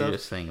Souls lore stuff. You're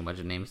just saying a bunch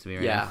of names to me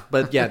right Yeah, now.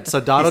 but yeah, so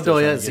Dado He's still Doya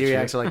trying and to get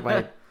Syriax are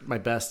like my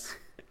best,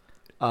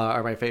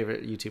 are my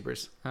favorite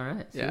YouTubers. All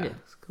right. So Yeah. yeah,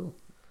 it's cool.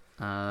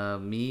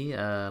 Me,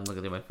 I'm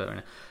looking through my phone right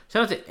now.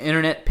 Shout out to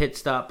Internet Pit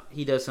Stop.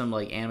 He does some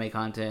like anime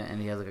content,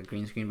 and he has like a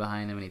green screen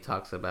behind him, and he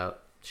talks about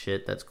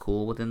shit that's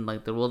cool within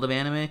like the world of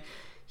anime.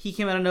 He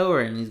came out of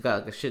nowhere, and he's got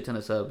like a shit ton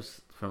of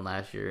subs from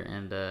last year,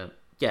 and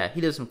yeah,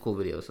 he does some cool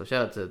videos. So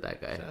shout out to that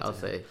guy. I'll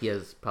say he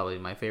is probably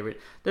my favorite.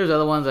 There's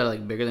other ones that are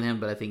like bigger than him,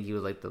 but I think he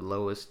was like the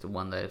lowest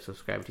one that I've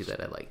subscribed to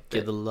that I like.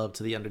 Give the love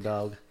to the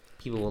underdog.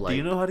 People will like. Do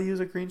you know how to use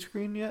a green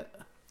screen yet?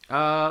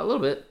 A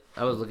little bit.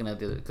 I was looking at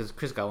the other because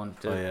Chris got one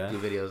to Oh, do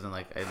videos, and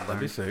like I That'd be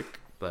learned. sick.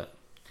 But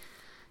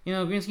you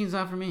know, green screen's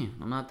not for me.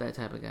 I'm not that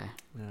type of guy.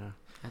 Yeah.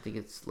 I think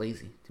it's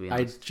lazy, to be I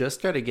honest. just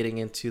started getting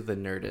into the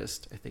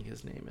Nerdist. I think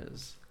his name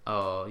is.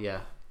 Oh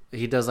yeah.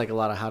 He does like a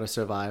lot of how to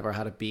survive or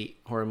how to beat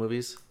horror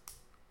movies.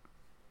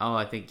 Oh,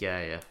 I think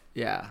yeah.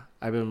 Yeah,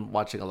 I've been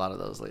watching a lot of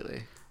those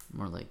lately.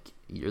 More like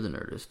you're the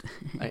nerdist.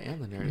 I am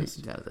the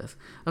Nerdist. Got this.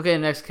 Okay,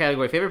 next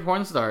category: favorite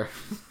porn star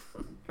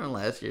from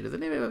last year. Does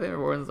anybody have a favorite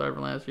porn star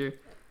from last year?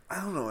 I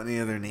don't know any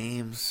other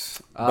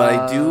names, but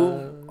I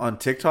do on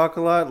TikTok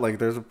a lot. Like,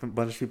 there's a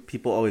bunch of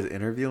people always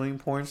interviewing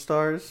porn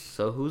stars.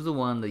 So, who's the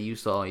one that you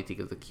saw you think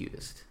is the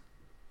cutest?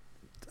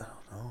 I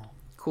don't know.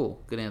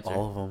 Cool, good answer.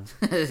 All of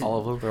them. All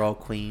of them. They're all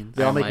queens.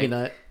 They all Alright, make me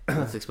Mike. nut.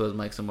 Let's expose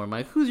Mike some more.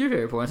 Mike, who's your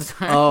favorite porn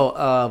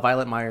star?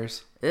 Violet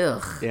Myers.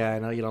 Ugh. Yeah, I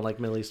know you don't like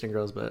Middle Eastern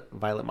girls, but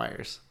Violet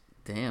Myers.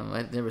 Damn,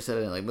 I never said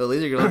it like Middle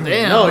Eastern girl.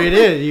 Damn. No, you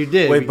did. You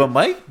did. Wait, but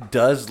Mike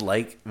does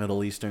like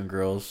Middle Eastern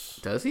girls.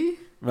 Does he?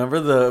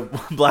 Remember the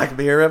Black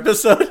Mirror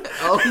episode?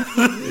 Oh,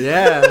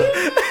 yeah.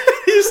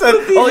 He said,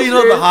 "Oh, you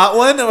know the hot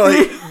one." I'm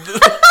like,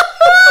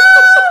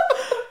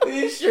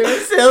 the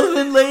insurance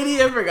salesman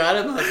lady. I forgot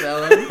about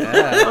that one.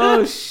 Yeah.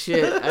 Oh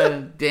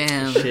shit!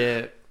 Damn.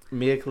 Shit.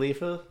 Mia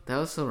Khalifa. That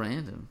was so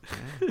random.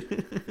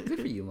 Good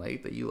for you,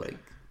 Mike. That you like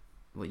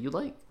what you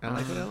like. I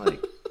like what I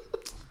like.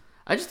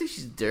 I just think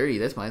she's dirty.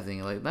 That's my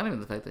thing. Like, not even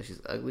the fact that she's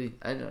ugly.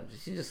 I don't.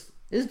 She just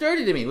is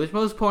dirty to me, which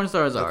most porn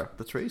stars are.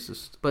 That's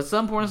racist. But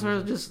some porn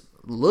stars just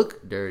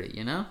look dirty.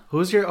 You know.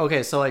 Who's your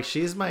okay? So like,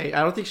 she's my.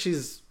 I don't think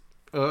she's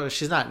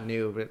not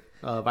new,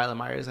 but Violet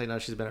Myers. I know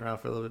she's been around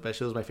for a little bit, but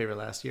she was my favorite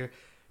last year.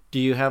 Do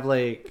you have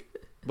like?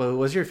 But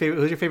what's your favorite?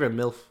 Who's your favorite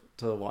MILF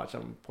to watch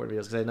on porn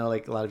videos? Because I know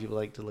like a lot of people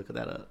like to look at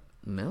that up.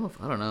 MILF?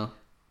 I don't know.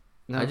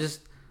 No? I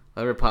just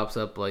whatever pops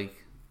up like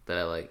that.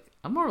 I like.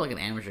 I'm more like an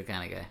amateur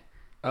kind of guy.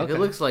 Like, Okay. it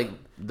looks like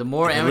the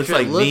more It amateur looks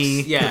like it looks,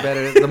 me. yeah,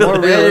 The more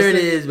better realistic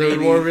it is, baby.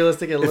 The more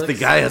realistic it looks. If the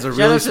guy has a Shout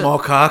really out to- small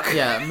cock.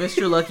 Yeah,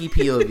 Mr. Lucky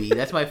POV.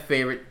 That's my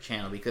favorite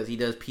channel because he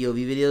does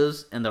POV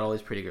videos and they're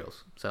always pretty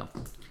girls. So,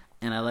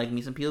 and I like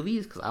me some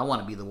POVs because I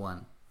want to be the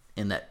one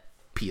in that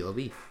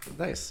POV.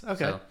 Nice.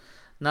 Okay. So,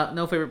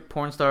 no favorite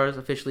porn stars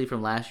officially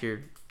from last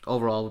year.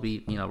 Overall would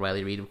be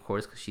Riley Reid, of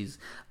course, because she's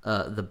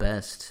the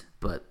best.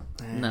 But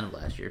none of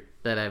last year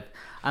that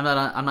I'm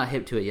not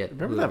hip to it yet.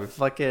 Remember Whoever. that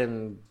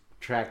fucking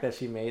track that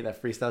she made,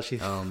 that freestyle she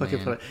Oh, fucking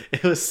man. put?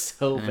 It was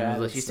so And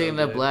bad. she's so taking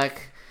that good.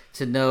 black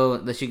to know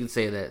that she can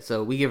say that.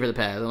 So we give her the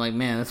pass. I'm like,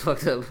 man, that's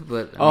fucked up.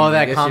 But Oh, I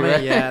that guess you're comment.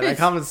 right. Yeah, that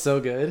comment's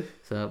so good.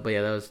 So, but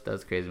yeah, that was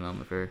a crazy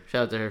moment for her.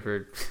 Shout out to her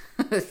for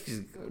she's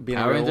Being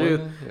a powering real through,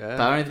 one. Yeah.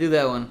 powering through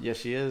that one. Yeah,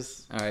 she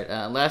is. All right,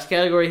 last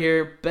category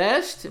here: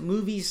 best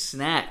movie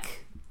snack.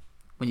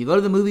 When you go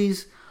to the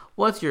movies,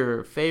 what's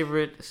your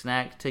favorite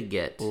snack to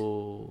get?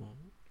 Ooh.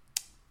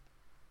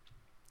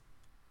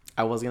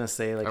 I was gonna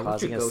say like I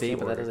What's was your gonna say, go-to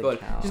but that order? doesn't Go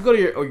count. Just go to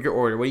your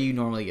order. What do you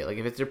normally get? Like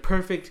if it's your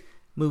perfect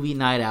movie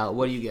night out,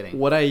 what are you getting?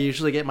 What I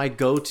usually get, my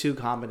go-to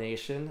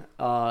combination,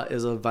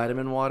 is a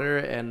vitamin water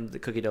and the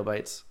cookie dough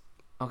bites,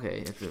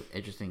 Okay, it's an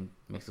interesting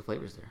mix of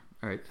flavors there.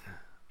 All right,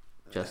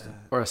 Justin.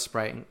 or a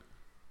Sprite.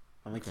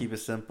 I'm gonna keep it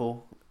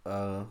simple.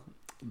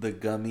 The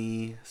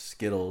gummy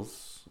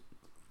Skittles.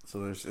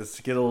 So it's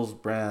Skittles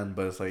brand,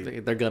 but it's like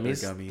They're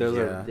gummies. They're gummies, Those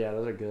yeah. are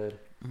those are good.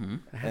 Mm-hmm.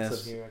 I had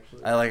Yes. some here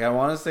actually. I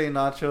want to say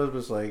nachos, but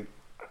it's like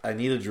I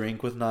need a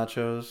drink with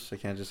nachos. I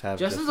can't just have.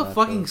 Justin's just a nachos.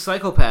 fucking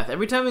psychopath.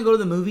 Every time we go to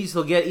the movies,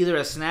 he'll get either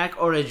a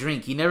snack or a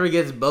drink. He never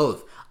gets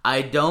both.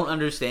 I don't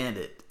understand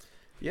it.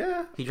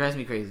 Yeah. He drives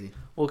me crazy.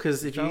 Well,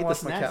 because if you Trying eat to the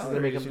watch my snacks, they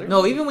make them calories,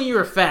 No, even when you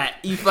were fat,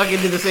 you fucking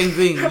did the same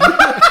thing.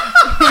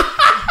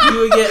 You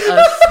would get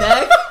a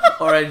snack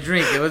or a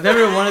drink. It was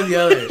never one or the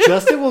other.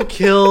 Justin will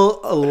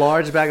kill a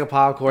large bag of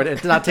popcorn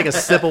and not take a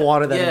sip of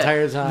water that Yeah.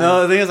 entire time.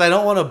 No, the thing is, I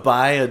don't want to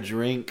buy a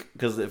drink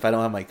because if I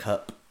don't have my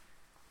cup,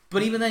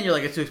 But even then, you're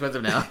like, it's too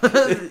expensive now.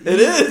 it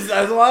is.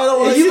 That's why I don't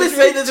want. You've been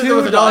saying this since it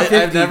was $1.50.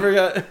 I've never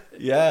got.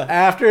 Yeah.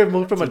 After it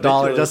moved from It's $1,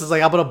 ridiculous. Justin's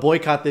like, I'm gonna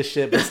boycott this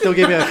shit, but still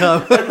give me a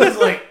cup. It's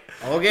like,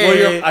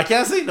 okay. Well, I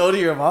can't say no to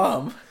your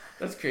mom.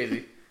 That's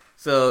crazy.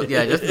 So,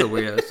 yeah, Justin's a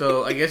weirdo.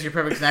 So, I guess your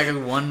perfect snack is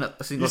one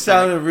single You snack.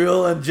 sounded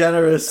real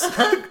ungenerous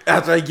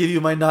after I give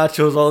you my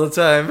nachos all the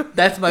time.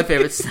 That's my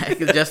favorite snack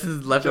is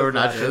Justin's leftover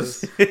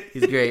Just nachos.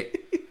 He's great.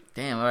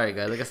 Damn, alright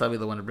guys, I guess I'll be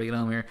the one to bring it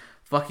home here.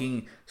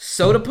 Fucking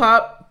soda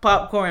pop,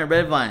 popcorn, and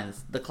red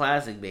vines. The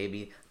classic,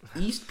 baby.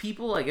 East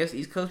people, I guess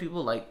East Coast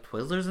people like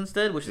Twizzlers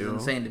instead, which is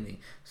insane to me.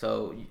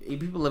 So,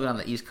 people living on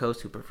the East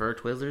Coast who prefer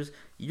Twizzlers,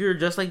 you're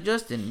just like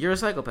Justin. You're a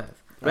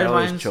psychopath. Red I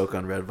always vines, choke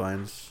on red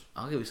vines.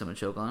 I'll give you something to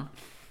choke on.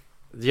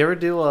 Do you ever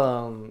do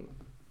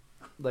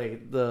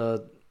like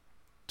the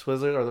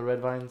Twizzlers or the Red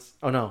Vines?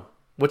 Oh no,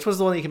 which was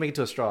the one that you can make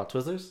into a straw?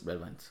 Twizzlers? Red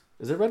vines.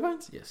 Is it Red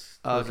Vines? Yes.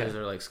 Oh, Twizzlers okay.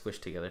 are like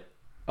squished together.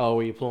 Oh,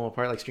 where you pull them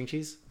apart like string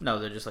cheese? No,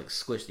 they're just like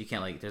squished. You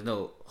can't like, there's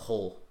no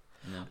hole.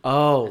 You know?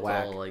 Oh, It's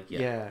whack. all, like, yeah.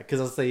 Yeah,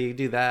 because I'll say you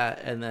do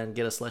that and then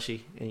get a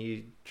slushy and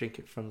you drink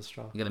it from the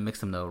straw. You gotta mix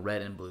them though,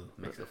 red and blue.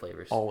 Mix the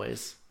flavors.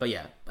 Always. But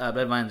yeah,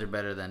 red vines are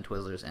better than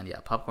Twizzlers, and yeah,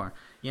 popcorn.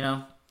 You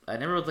know, I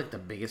never was like the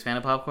biggest fan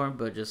of popcorn,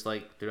 but just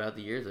like throughout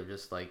the years, I've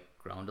just like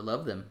grown to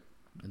love them.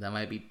 And that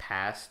might be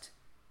past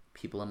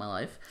people in my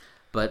life,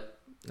 but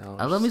No,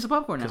 I love me some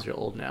popcorn now. because you're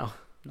old now.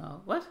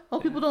 No, what?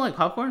 Old people don't like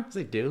popcorn? Yes,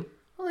 they do.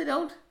 Well, they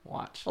don't.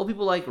 Watch. Old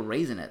people like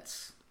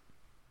Raisinets.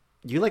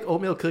 You like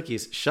oatmeal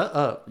cookies? Shut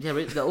up. Yeah,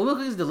 the oatmeal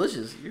cookie is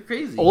delicious. You're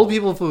crazy. Old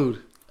people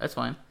food. That's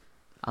fine.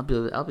 I'll be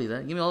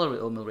that. Give me all the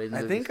oatmeal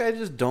raisins. I think I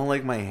just don't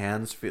like my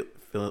hands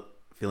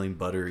feeling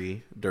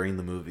buttery during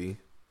the movie.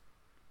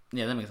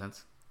 Yeah, that makes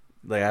sense.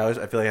 Like I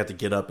feel like I have to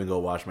get up and go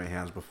wash my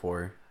hands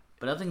before.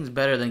 But nothing's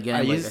better than getting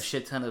I like a use-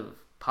 shit ton of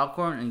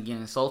popcorn and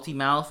getting a salty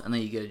mouth, and then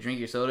you get to drink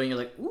your soda, and you're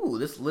like, ooh,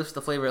 this lifts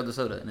the flavor of the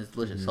soda, and it's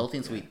delicious, salty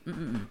and sweet.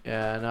 Mm-mm-mm.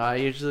 Yeah, no, I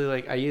usually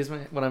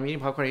when I'm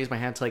eating popcorn, I use my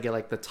hand to like get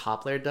like the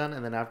top layer done,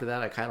 and then after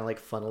that, I kind of like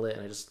funnel it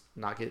and I just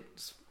knock it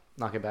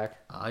back.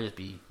 I just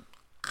be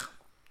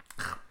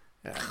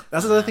Yeah,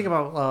 that's the other thing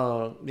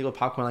about with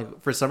popcorn.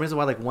 Like for some reason,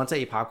 why like once I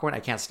eat popcorn, I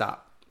can't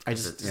stop. I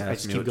just Yeah, I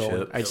it's just keep milk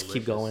going. chip. I just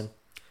keep going.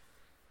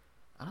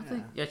 I don't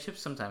think. Yeah,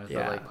 chips sometimes,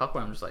 Yeah. but like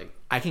popcorn, I'm just like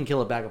I can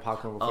kill a bag of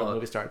popcorn before the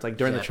movie starts. Like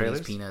during the Japanese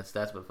trailers. peanuts.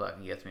 That's what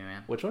fucking gets me,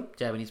 man. Which one?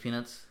 Japanese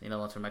peanuts. You know,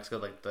 ones from Mexico,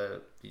 like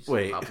you just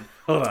Wait, pop 'em.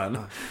 hold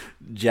on.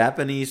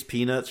 Japanese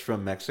peanuts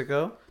from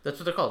Mexico? That's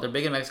what they're called. They're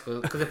big in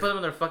Mexico because they put them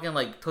in their fucking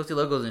like toasty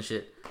logos and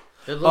shit.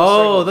 They're little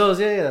Oh, circles. those,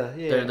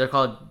 yeah. They're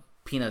called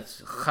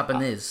peanuts,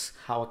 Japanese.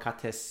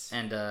 Aguacates.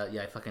 And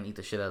I fucking eat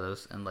the shit out of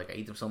those, and like I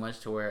eat them so much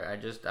to where I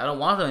don't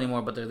want them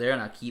anymore, but they're there,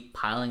 and I keep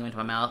piling them into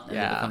my mouth, and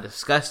they become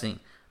disgusting.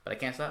 But I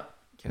can't stop.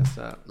 Can't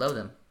stop. Love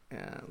them.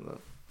 Yeah,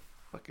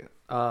 fucking.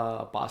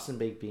 Boston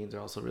baked beans are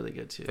also really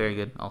good too. Very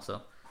good,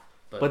 also.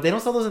 But they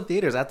don't sell those in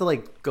theaters. I have to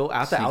like go. I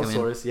have to Sneak 'em in.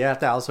 outsource. Yeah, I have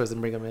to outsource and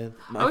bring them in.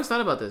 I always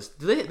thought about this.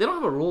 Do they don't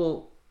have a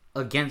rule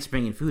against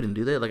bringing food in,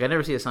 do they? Like I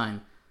never see a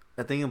sign.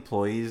 I think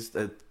employees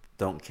that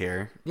don't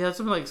care. Yeah, it's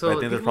something like so. I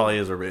think there probably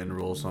is a written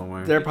rule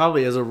somewhere. There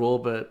probably is a rule,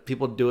 but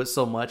people do it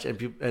so much,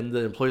 and and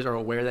the employees are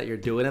aware that you're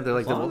doing it. They're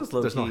like, As long as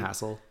there's no low-key.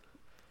 hassle.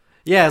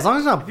 Yeah, as long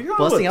as it's not If you're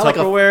busting busting out like a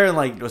Tupperware and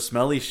like a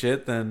smelly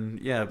shit, then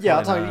yeah. I'll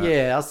probably talk. not.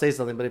 Yeah, I'll say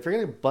something. But if you're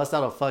gonna bust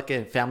out a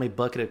fucking family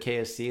bucket of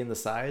KFC in the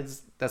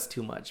sides, that's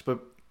too much. But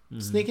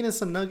sneaking in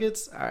some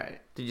nuggets, all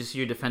right. Did you see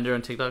your defender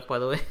on TikTok, by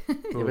the way?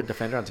 You have a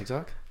defender on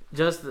TikTok?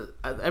 Just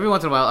every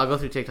once in a while, I'll go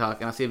through TikTok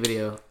and I'll see a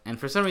video, and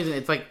for some reason,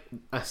 it's like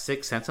a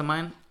sixth sense of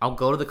mine. I'll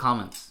go to the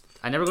comments.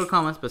 I never go to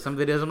comments, but some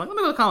videos I'm like, let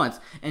me go to comments,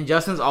 and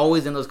Justin's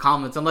always in those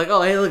comments. I'm like,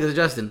 oh hey, look, it's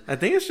Justin. I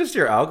think it's just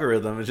your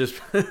algorithm. It's just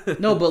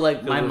No, but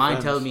like my we're mind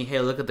friends. tells me, hey,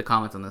 look at the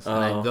comments on this, and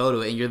I Oh. go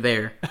to it, and you're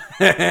there.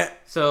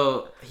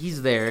 So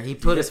he's there. He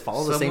put guys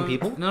follow the same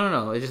people?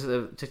 No. It's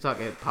just TikTok.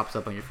 It pops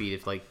up on your feed.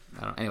 If like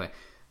I don't. Anyway,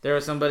 there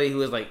was somebody who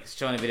was like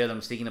showing a video of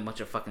them sneaking a bunch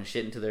of fucking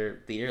shit into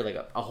their theater, like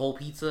a whole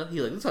pizza.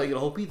 He's like, this is how you get a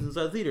whole pizza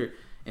inside the theater,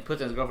 and puts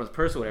it in his girlfriend's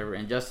purse or whatever.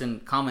 And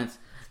Justin comments,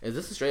 "Is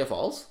this Estrella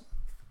Falls?"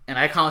 And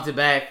I commented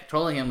back,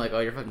 trolling him like, "Oh,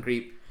 you're a fucking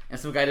creep." And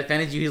some guy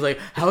defended you. He's like,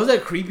 "How is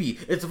that creepy?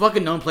 It's a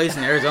fucking known place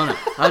in Arizona."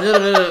 I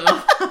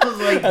was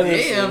like,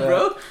 "Damn,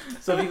 bro."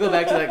 So if you go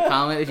back to that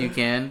comment, if you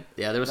can,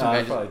 yeah, there was some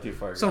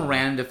guy some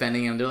random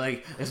defending him. They're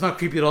like, "It's not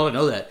creepy at all to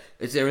know that.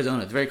 It's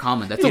Arizona. It's very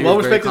common. That's It's a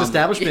well-respected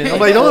establishment. I'm Yeah.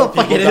 like, no, the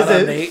fuck it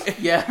isn't.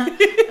 Yeah.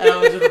 And I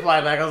was just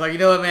reply back. I was like, you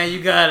know what, man,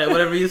 you got it.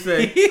 Whatever you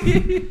say.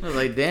 I was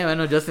like, damn, I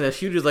know Justin has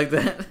shooters like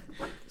that.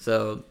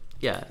 So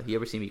yeah, if you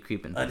ever see me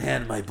creeping,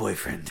 Unhand my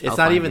boyfriend. It's I'll not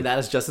find even you. that.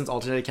 It's Justin's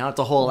alternate account. It's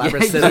a whole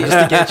elaborate Yeah, setup just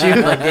to get you.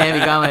 like, damn,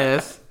 he got my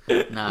ass.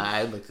 Nah,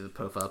 I looked at the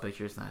profile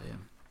picture. It's not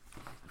him.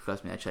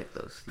 Trust me, I checked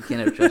those. You can't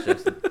ever trust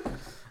Justin.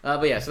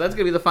 But yeah, so that's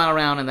going to be the final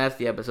round, and that's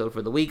the episode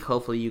for the week.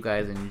 Hopefully you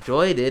guys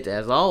enjoyed it.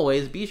 As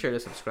always, be sure to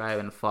subscribe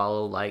and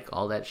follow, like,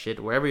 all that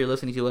shit, wherever you're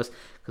listening to us,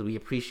 because we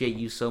appreciate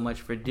you so much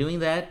for doing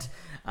that.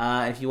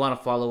 If you want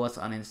to follow us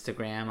on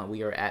Instagram,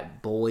 we are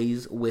at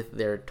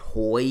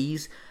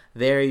BoysWithTheirToys.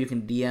 There you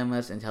can DM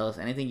us and tell us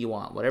anything you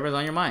want, whatever's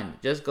on your mind.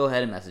 Just go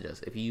ahead and message us.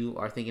 If you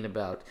are thinking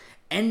about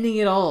ending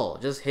it all,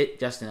 just hit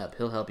Justin up.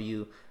 He'll help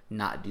you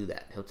not do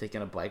that. He'll take you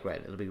on a bike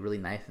ride. It'll be really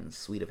nice and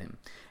sweet of him.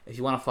 If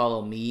you want to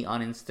follow me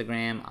on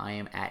Instagram, I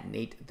am at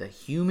Nate the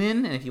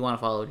Human. And if you want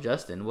to follow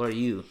Justin, what are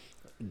you?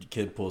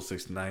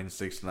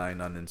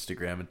 Kidpool6969 on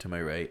Instagram and to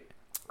my right.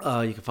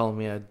 You can follow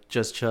me at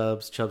Just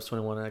Chubbs,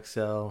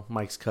 Chubbs21XL,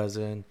 Mike's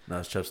cousin. No,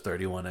 it's Chubbs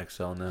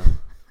 31XL now.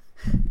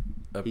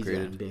 He's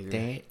getting Upgraded. bigger.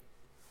 Dang.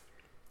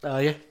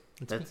 Yeah.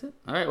 That's it.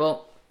 All right.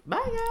 Well, bye,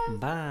 guys.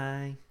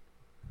 Bye.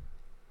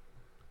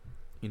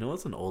 You know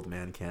what's an old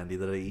man candy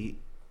that I eat?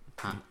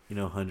 Huh. You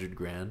know, 100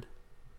 grand.